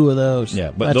down 2 of those.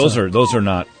 Yeah, but That's those are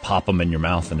not pop them in your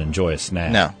mouth and enjoy a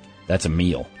snack. No. That's a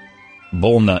meal.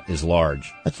 Bull nut is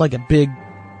large. That's like a big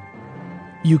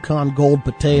Yukon Gold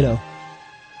potato.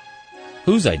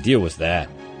 Whose idea was that?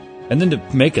 And then to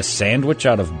make a sandwich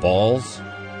out of balls?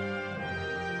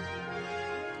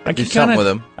 I Do can something kinda, with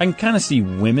 'em. I can kind of see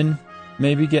women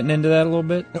maybe getting into that a little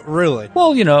bit. Really?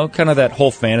 Well, you know, kind of that whole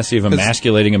fantasy of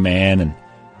emasculating a man and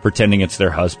pretending it's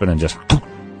their husband and just...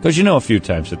 Because you know a few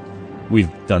times that we've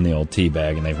done the old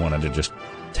teabag and they've wanted to just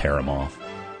tear him off.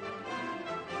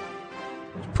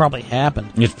 Probably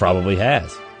happened. It probably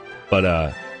has.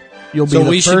 But, You'll be So the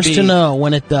we should first be- to know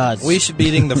when it does. We should be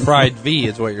eating the fried V,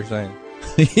 is what you're saying.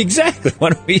 exactly. Why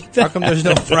don't we eat that? How come there's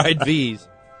no fried V's?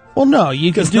 Well, no,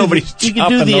 you can Because do nobody's you can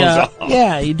do chopping the those off.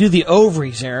 yeah, you do the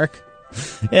ovaries, Eric.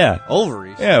 Yeah.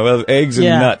 Ovaries. Yeah, well, eggs and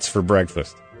Yeah. nuts for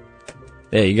breakfast.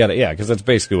 Yeah, you got to, because that's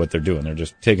basically what they're doing. They're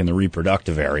just taking the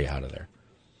reproductive area out of there.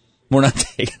 We're not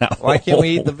taking out. Why can't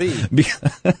we eat the V? Because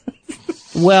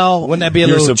Well, Wouldn't that be a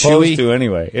you're little supposed chewy? to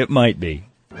anyway. It might be.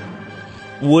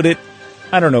 Would it?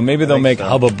 I don't know. Maybe they'll think make so.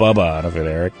 Hubba Bubba out of it,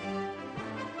 Eric.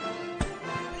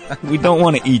 We don't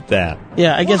want to eat that.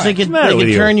 yeah, I guess Why? they could What's the matter with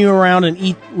you? turn you around and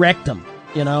eat rectum.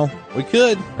 You know, We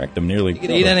could. Rectum nearly. You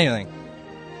could eat anything.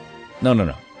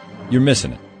 No. You're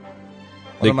missing it.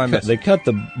 What am I missing? They cut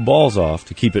the balls off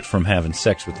to keep it from having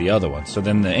sex with the other one. So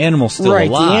then the animal's still right?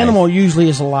 alive. The animal usually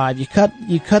is alive. You cut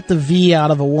the V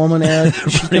out of a woman, Eric.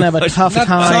 She's gonna have a tough I'm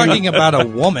not time. talking about a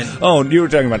woman. Oh, you were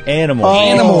talking about animals. Oh.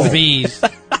 Animal V's.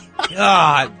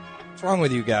 God. What's wrong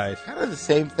with you guys? Kind of the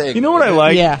same thing. You know what I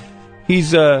like? Yeah,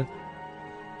 He's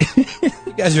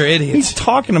You guys are idiots. He's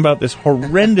talking about this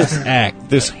horrendous act,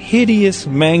 this hideous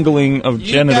mangling of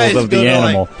genitals of the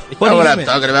animal. You know what I'm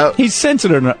talking about. He's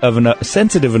sensitive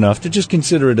enough to just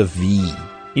consider it a V.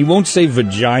 He won't say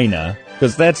vagina,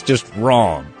 because that's just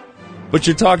wrong. But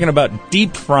you're talking about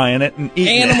deep frying it and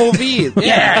eating Animal it. V.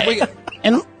 Yeah.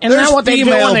 And There's now what they do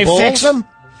female when they bulls? fix them?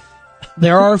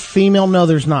 There are female. No,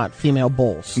 there's not female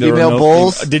bulls. There are Female no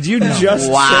bulls? Did you just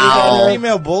say Wow. that?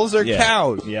 Female bulls are Yeah.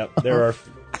 cows. Yep, there are.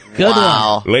 Good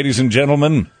Wow. Ladies and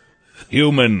gentlemen,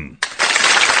 human.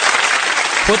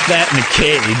 Put that in a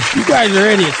cage. You guys are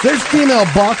idiots. There's female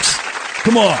bucks.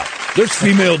 Come on. There's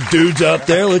female dudes out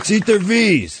there. Let's eat their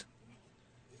V's.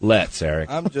 Let's, Eric.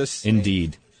 I'm just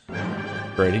Indeed.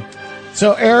 Brady?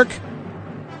 So, Eric,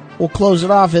 we'll close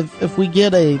it off if we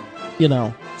get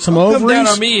some Don't come ovaries, down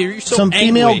on me. You're so some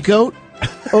female angry. goat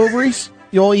ovaries.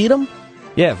 You'll eat them.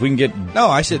 Yeah, if we can get... No,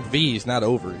 I said V's, not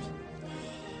ovaries.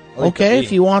 I like Okay, the V.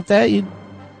 if you want that, you'd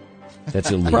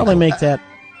That's illegal. probably make that.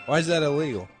 Why is that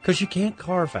illegal? Because you can't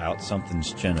carve out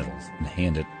something's genitals and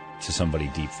hand it to somebody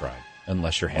deep fried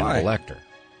unless you're Hannibal Why? Lecter.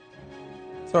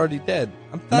 It's already dead.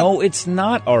 No, it's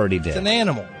not already It's dead. an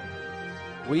animal.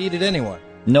 We eat it anyway.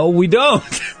 No, we don't.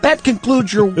 That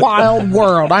concludes your wild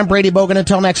world. I'm Brady Bogan.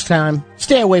 Until next time,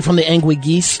 stay away from the angry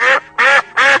geese.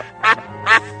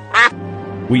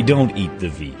 We don't eat the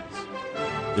V's.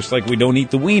 Just like we don't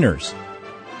eat the wieners.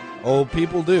 Oh,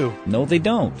 people do. No, they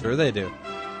don't. Sure they do.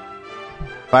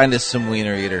 Find us some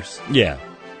wiener eaters. Yeah.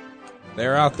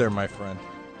 They're out there, my friend.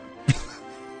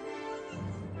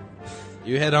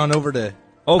 You head on over to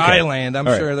Okay. Thailand. I'm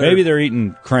All right. sure they're... Maybe they're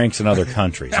eating cranks in other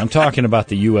countries. I'm talking about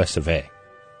the U.S. of A.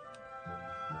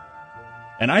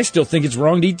 And I still think it's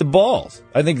wrong to eat the balls.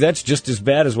 I think that's just as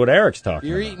bad as what Eric's talking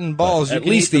You're about. eating balls. But You at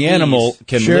can least eat the bees. animal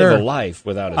can Sure. live a life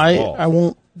without his balls. I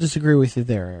won't disagree with you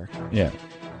there, Eric. Yeah.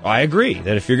 I agree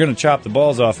that if you're going to chop the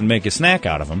balls off and make a snack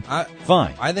out of them,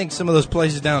 fine. I think some of those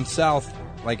places down south,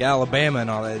 like Alabama and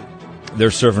all that, They're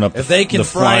serving up if they can the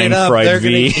fry it flying up, fried they're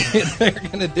V.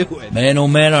 gonna do it. Man, oh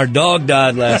man, our dog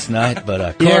died last night, but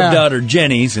I carved Yeah. out her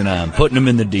jennies and I'm putting them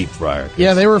in the deep fryer.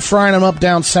 Yeah, they were frying them up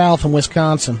down south in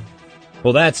Wisconsin.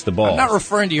 Well, that's the balls. I'm not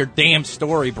referring to your damn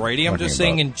story, Brady. I'm Talking just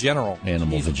saying about in general.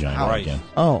 Animal vagina Christ. again.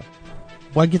 Oh,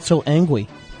 why get so angry?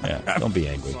 Yeah, don't be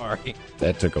angry. Sorry.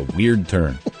 That took a weird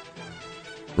turn.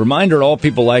 Reminder to all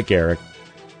people like Eric,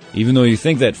 even though you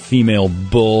think that female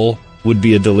bull would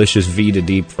be a delicious V to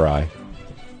deep fry,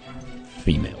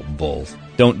 female bulls,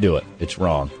 don't do it. It's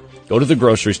wrong. Go to the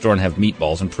grocery store and have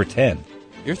meatballs and pretend.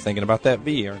 You're thinking about that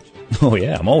V, aren't you? Oh,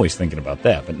 yeah, I'm always thinking about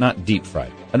that, but not deep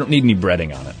fried. I don't need any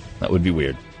breading on it. That would be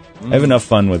weird. I have enough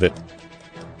fun with it.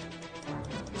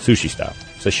 Sushi style.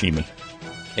 Sashimi.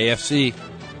 KFC.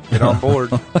 Get on board.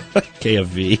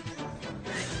 KFV.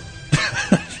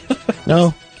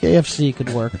 No, KFC could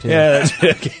work too. Yeah, that's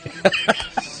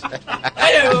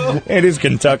it is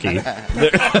Kentucky.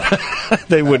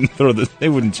 They wouldn't they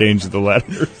wouldn't change the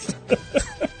letters.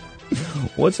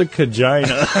 What's a vagina?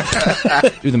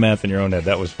 Do the math in your own head.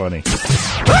 That was funny.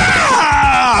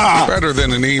 Better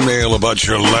than an email about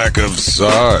your lack of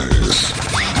size.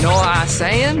 Know what I'm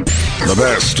saying? The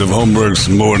best of Holmberg's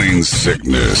morning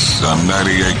sickness on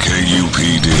 98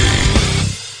 KUPD.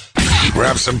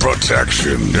 Grab some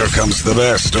protection. Here comes the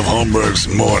best of Holmberg's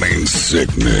morning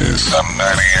sickness on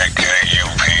 98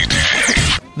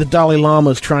 KUPD. The Dalai Lama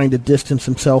is trying to distance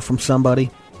himself from somebody.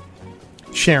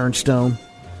 Sharon Stone.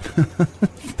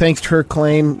 Thanks to her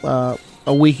claim a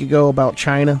week ago about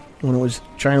China, when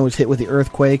China was hit with the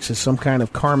earthquakes as some kind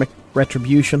of karmic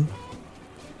retribution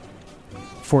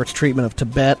for its treatment of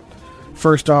Tibet.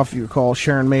 First off, you recall,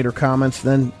 Sharon made her comments.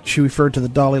 Then she referred to the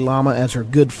Dalai Lama as her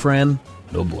good friend.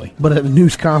 Oh, boy. But at a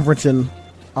news conference in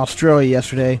Australia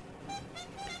yesterday,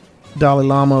 Dalai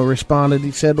Lama responded.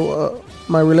 He said,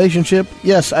 my relationship,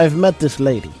 yes, I've met this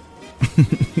lady.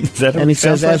 And he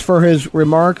says, as for her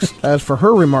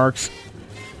remarks,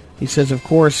 he says, of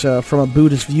course, from a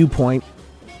Buddhist viewpoint,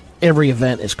 every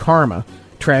event is karma.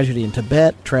 Tragedy in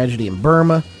Tibet, tragedy in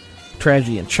Burma,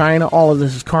 tragedy in China, all of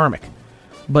this is karmic.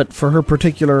 But for her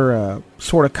particular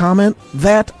sort of comment,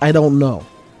 that I don't know.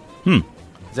 Is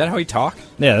that how he talks?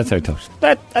 Yeah, that's how he talks.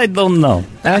 That I don't know.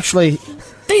 Actually,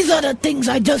 These are the things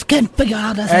I just can't figure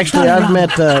out. As Actually, I've met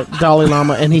Dalai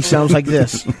Lama, and he sounds like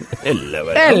this.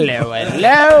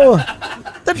 Hello.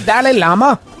 The Dalai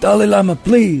Lama. Dalai Lama,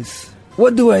 please.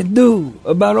 What do I do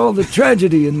about all the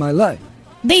tragedy in my life?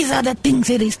 These are the things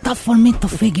it is tough for me to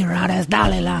figure out as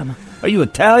Dalai Lama. Are you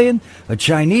Italian or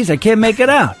Chinese? I can't make it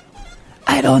out.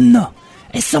 I don't know.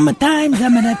 Sometimes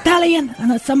I'm an Italian,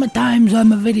 and sometimes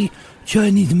I'm a very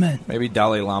Chinese man. Maybe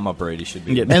Dalai Lama Brady should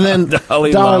be. And then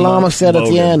Dalai Lama said at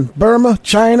the end, Burma,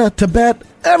 China, Tibet,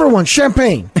 everyone,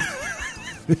 champagne.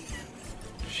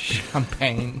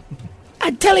 Champagne.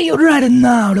 I tell you right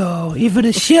now, though, if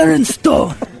the Sharon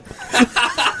Stone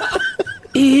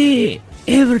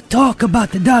ever talk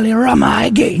about the Dalai Lama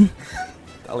again,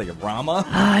 Dalai Lama?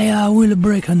 I will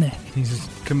break her neck. He's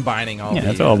just combining all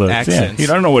that's the all the accents. Yeah, you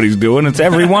don't know what he's doing. It's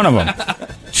every one of them.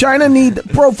 China need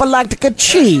prophylactic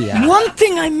chia. One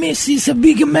thing I miss is a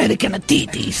big American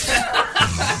titties.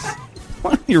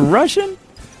 What, you're Russian?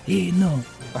 No.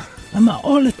 I'm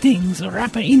all the things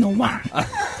wrapped in one.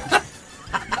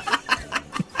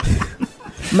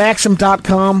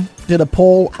 Maxim.com did a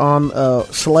poll on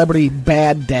celebrity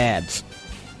bad dads.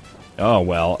 Oh,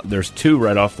 well, there's two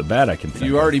right off the bat I can think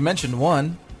You of. already mentioned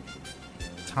one.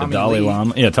 The Dalai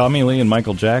Lama. Yeah, Tommy Lee and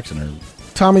Michael Jackson are...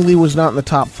 Tommy Lee was not in the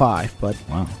top 5, but...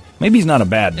 Wow. Maybe he's not a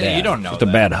bad dad. Yeah, you don't know Just a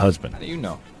that. bad husband. How do you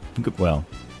know? Well,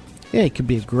 yeah, he could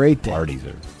be a great dad. parties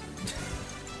are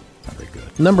not very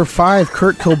good. Number 5,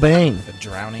 Kurt Cobain. The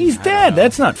drowning. He's dead.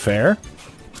 That's not fair.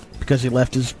 Because he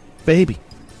left his baby.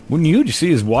 Wouldn't you? Did you see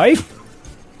his wife?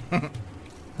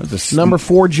 Number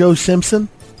 4, Joe Simpson.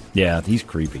 Yeah, he's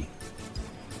creepy.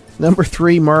 Number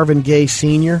 3, Marvin Gaye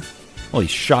Sr. Well, he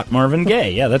shot Marvin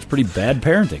Gaye. Yeah, that's pretty bad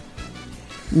parenting.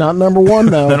 Not number 1,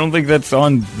 though. I don't think that's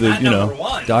on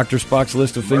the, Dr. Spock's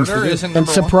list of things Murder to do. isn't And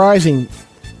number surprising, one.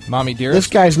 Mommy Dearest. this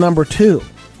guy's number 2.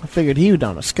 I figured he would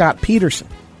know it. Scott Peterson.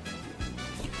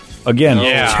 Again,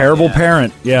 terrible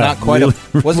parent. Yeah, Not quite really,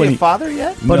 was he really- a father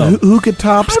yet? But No. who could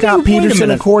top How do Scott you- wait a Peterson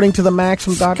minute. according to the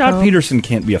Maxim.com? Scott Peterson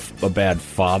can't be a bad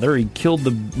father. He killed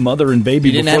the mother and baby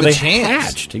He didn't before have a they chance.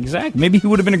 hatched. Exactly. Maybe he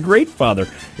would have been a great father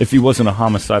if he wasn't a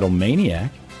homicidal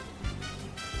maniac.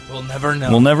 We'll never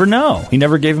know. We'll never know. He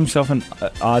never gave himself an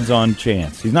odds-on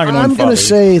chance. He's not going to I'm win going father. to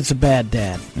say it's a bad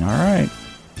dad. All right.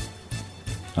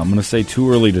 I'm going to say too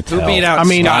early to tell. Who beat out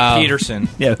Scott Peterson?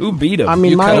 Yeah, who beat him? I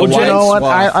mean, You know what? Wow.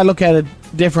 I look at it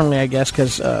differently, I guess,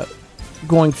 because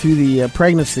going through the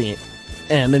pregnancy,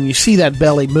 and then you see that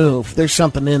belly move. There's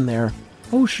something in there.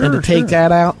 Oh, sure. And to take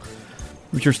that out,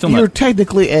 But you're still you're not.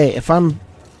 technically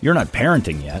You're not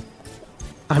parenting yet.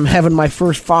 I'm having my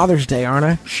first Father's Day, aren't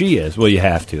I? She is. Well, you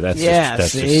have to. That's Yeah,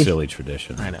 just see? silly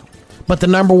tradition. I know. But the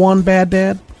number 1 bad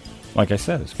dad, Like I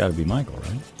said, it's got to be Michael,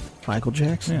 right? Michael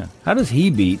Jackson. Yeah. How does he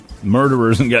beat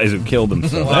murderers and guys who killed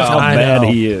themselves? Well, That's how I bad know.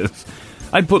 he is.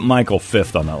 I'd put Michael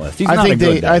 5th on that list. He's I not think a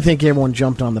good dad. I think everyone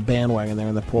jumped on the bandwagon there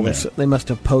in the poll. Yeah. They must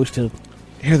have posted.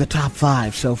 Here are the top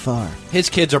 5 so far. His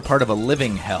kids are part of a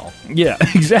living hell. Yeah,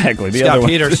 exactly. The Scott other one-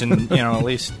 Peterson, at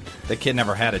least the kid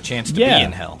never had a chance to Yeah. be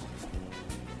in hell.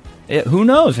 Who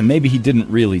knows? And maybe he didn't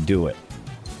really do it.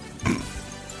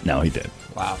 No, he did.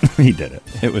 Wow. He did it.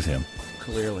 It was him.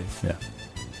 Clearly. Yeah.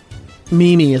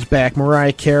 Mimi is back.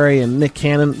 Mariah Carey and Nick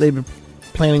Cannon, they've been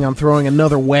planning on throwing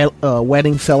another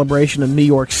wedding celebration in New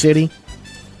York City.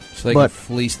 So they But- can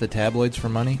fleece the tabloids for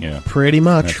money? Yeah. Pretty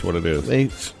much. That's what it is. They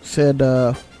said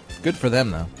Good for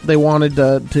them, though. they wanted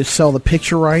to sell the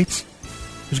picture rights.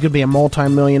 There's going to be a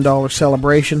multi-million-dollar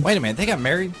celebration. Wait a minute. They got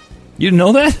married? You didn't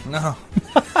know that? No.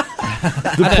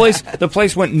 The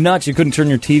place went nuts. You couldn't turn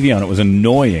your TV on. It was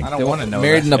annoying. I don't want to know.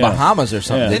 Married in the Yeah. Bahamas or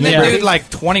something. Yeah. Didn't Yeah. that dude like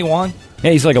 21?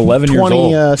 Yeah, he's like 11 years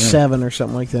old. 27 or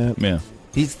something like that. Yeah.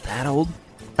 He's that old?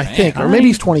 I think. Or maybe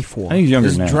he's 24. I think he's younger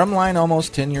Is than that. Drumline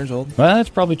almost 10 years old? Well, that's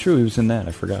probably true. He was in that.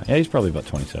 I forgot. Yeah, he's probably about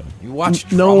 27. You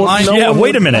watched No, Drumline? no Yeah, one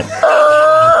wait a would- minute.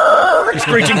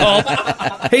 Screeching halt.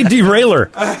 Hey, derailer.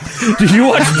 Did you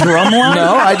watch Drumline?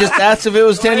 No, I just asked if it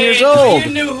was 10 years old.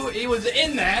 You knew he was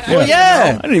in that. Well,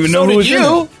 yeah. I didn't even So know who did was in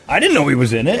you. it. I didn't know he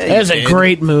was in it. That's a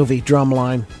great movie,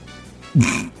 Drumline.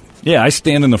 Yeah, I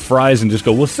stand in the fries and just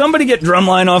go, will somebody get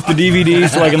Drumline off the DVD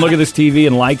so I can look at this TV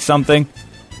and like something?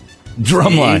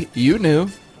 Drumline. You knew.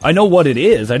 I know what it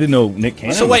is. I didn't know Nick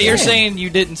Cannon. So was wait, in you're it. saying you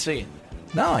didn't see it?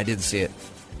 No, I didn't see it.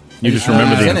 You just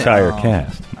remember Who's the in it? entire Oh.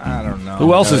 cast. I don't know.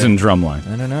 Who else is in Drumline?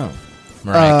 I don't know.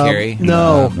 Mariah Carey?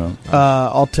 No. No.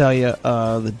 I'll tell you.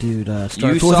 The dude starts You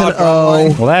with saw an Drumline?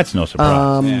 O. Well, that's no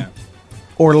surprise. Yeah.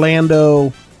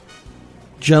 Orlando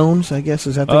Jones, I guess.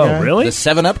 Is that the guy? Oh, really? The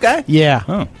 7-Up guy? Yeah.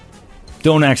 Oh.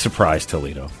 Don't act surprised,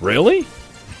 Toledo. Really?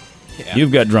 Yeah.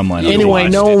 You've got Drumline. Anyway,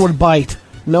 Watched no it. one would bite.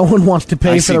 No one wants to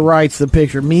pay I for see. the rights to the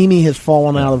picture. Mimi has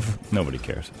fallen out of... Nobody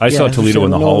cares. I Yeah, saw Toledo in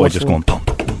the no hallway what's just wrong. going,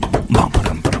 bum, bum, bum,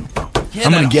 bum, bum, bum. Yeah,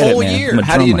 I'm going that to get it, whole man. year. I'm a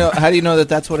How do you drummer. know? How do you know that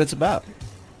that's what it's about?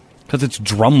 Because it's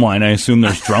Drumline. I assume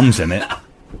there's drums in it.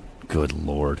 Good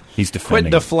Lord. He's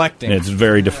defending. Quit deflecting. It's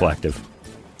very deflective.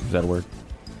 Is that a word?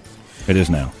 It is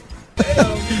now. Try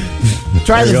the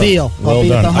There you go. veal. Well I'll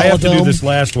be at done. the I have to do Holodome. this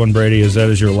last one, Brady, as that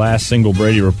is your last single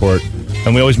Brady report.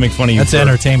 And we always make fun of you. That's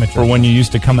entertainment for when you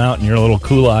used to come out in your little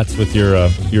culottes with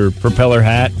your propeller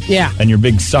hat. Yeah. And your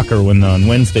big sucker when on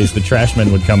Wednesdays the trash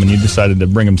men would come and you decided to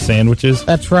bring them sandwiches.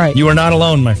 That's right. You are not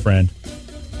alone, my friend.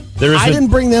 I didn't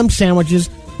bring them sandwiches.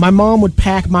 My mom would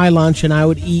pack my lunch, and I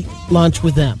would eat lunch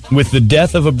with them. With the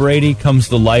death of a Brady comes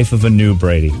the life of a new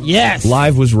Brady. Yes.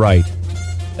 Live was right.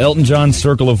 Elton John's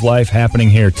Circle of Life happening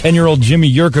here. 10-year-old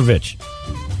Jimmy Yurkovich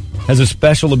has a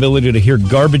special ability to hear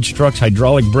garbage trucks'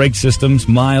 hydraulic brake systems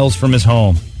miles from his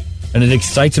home. And it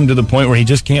excites him to the point where he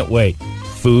just can't wait.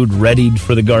 Food readied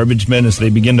for the garbage men as they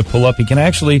begin to pull up. He can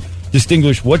actually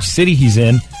distinguish which city he's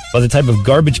in by the type of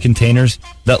garbage containers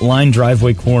that line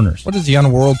driveway corners. What is he on a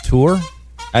world tour?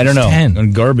 I don't know. 10.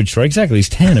 On garbage truck. Exactly. He's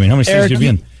 10. I mean, how many cities could he be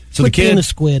in? So the kid, a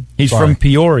squid. he's from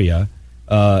Peoria.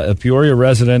 A Peoria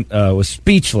resident was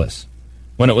speechless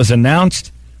when it was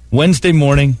announced Wednesday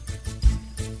morning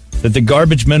that the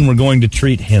garbage men were going to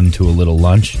treat him to a little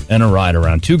lunch and a ride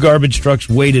around. 2 garbage trucks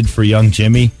waited for young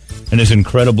Jimmy and his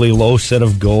incredibly low set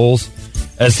of goals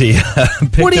as he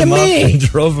picked him up and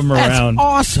drove him around.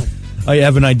 That's awesome. I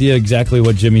have an idea exactly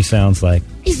what Jimmy sounds like.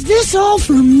 Is this all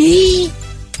for me?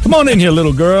 Come on in here,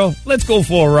 little girl. Let's go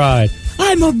for a ride.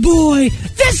 I'm a boy.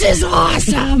 This is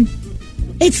awesome.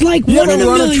 It's like You one ever in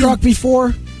a run million. a truck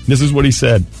before? This is what he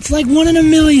said. It's like 1 in a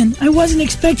million. I wasn't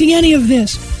expecting any of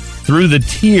this. Through the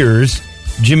tears,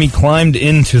 Jimmy climbed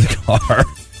into the car.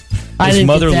 His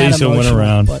mother, Lisa, went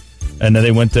around, and then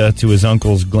they went to his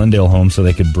uncle's Glendale home so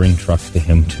they could bring trucks to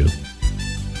him, too.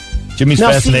 Jimmy's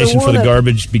fascination for the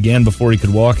garbage began before he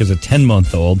could walk as a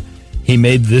 10-month-old. He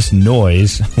made this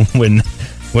noise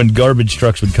when garbage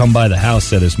trucks would come by the house,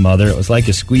 said his mother. It was like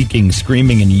a squeaking,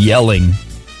 screaming, and yelling.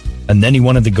 And then he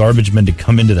wanted the garbage men to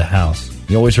come into the house.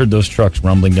 He always heard those trucks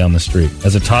rumbling down the street.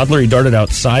 As a toddler, he darted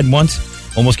outside once,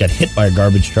 almost got hit by a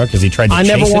garbage truck as he tried to chase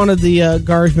it. I never wanted the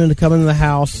garbage men to come into the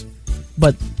house,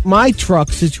 but my truck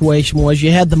situation was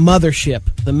you had the mothership,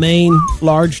 the main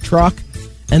large truck,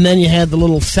 and then you had the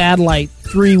little satellite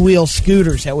 3-wheel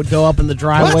scooters that would go up in the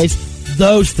driveways. What?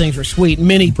 Those things were sweet.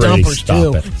 Mini dumpers,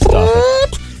 stop too. Stop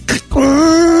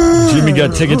it. Jimmy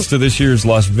got tickets to this year's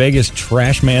Las Vegas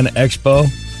Trash Man Expo.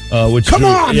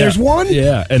 There's one?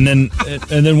 Yeah, and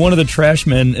then one of the trash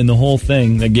men in the whole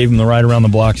thing that gave him the ride around the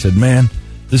block said, "Man,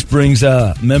 this brings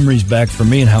memories back for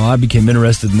me and how I became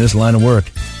interested in this line of work.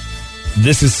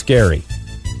 This is scary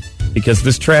because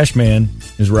this trash man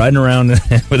is riding around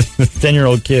with a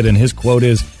 10-year-old kid, and his quote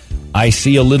is, 'I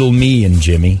see a little me in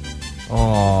Jimmy.'"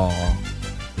 Oh.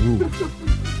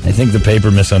 I think the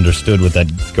paper misunderstood what that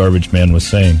garbage man was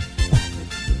saying.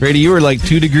 Brady, you were like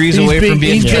 2 degrees away from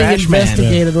being trash man.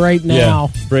 Investigated right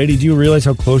now. Yeah. Brady, do you realize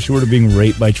how close you were to being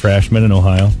raped by trash men in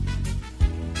Ohio?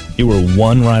 You were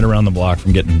one ride around the block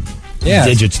from getting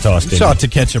digits tossed in. Saw To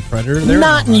Catch a Predator.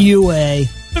 Not in UA.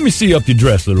 Let me see up your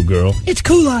dress, little girl. It's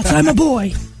culottes. I'm a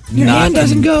boy. Your hand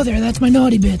doesn't go there. That's my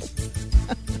naughty bit.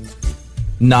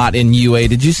 Not in UA.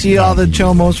 Did you see all the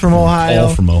chomos from Ohio?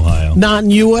 All from Ohio. Not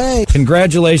in UA.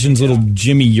 Congratulations, little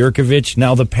Jimmy Yurkovich.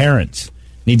 Now the parents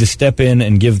need to step in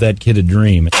and give that kid a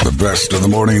dream. The best of the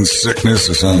morning sickness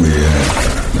is on the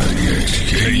air. 98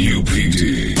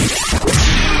 KUPD.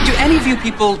 Do any of you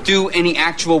people do any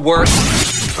actual work?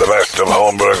 The best of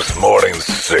Holmberg's morning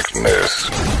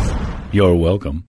sickness. You're welcome.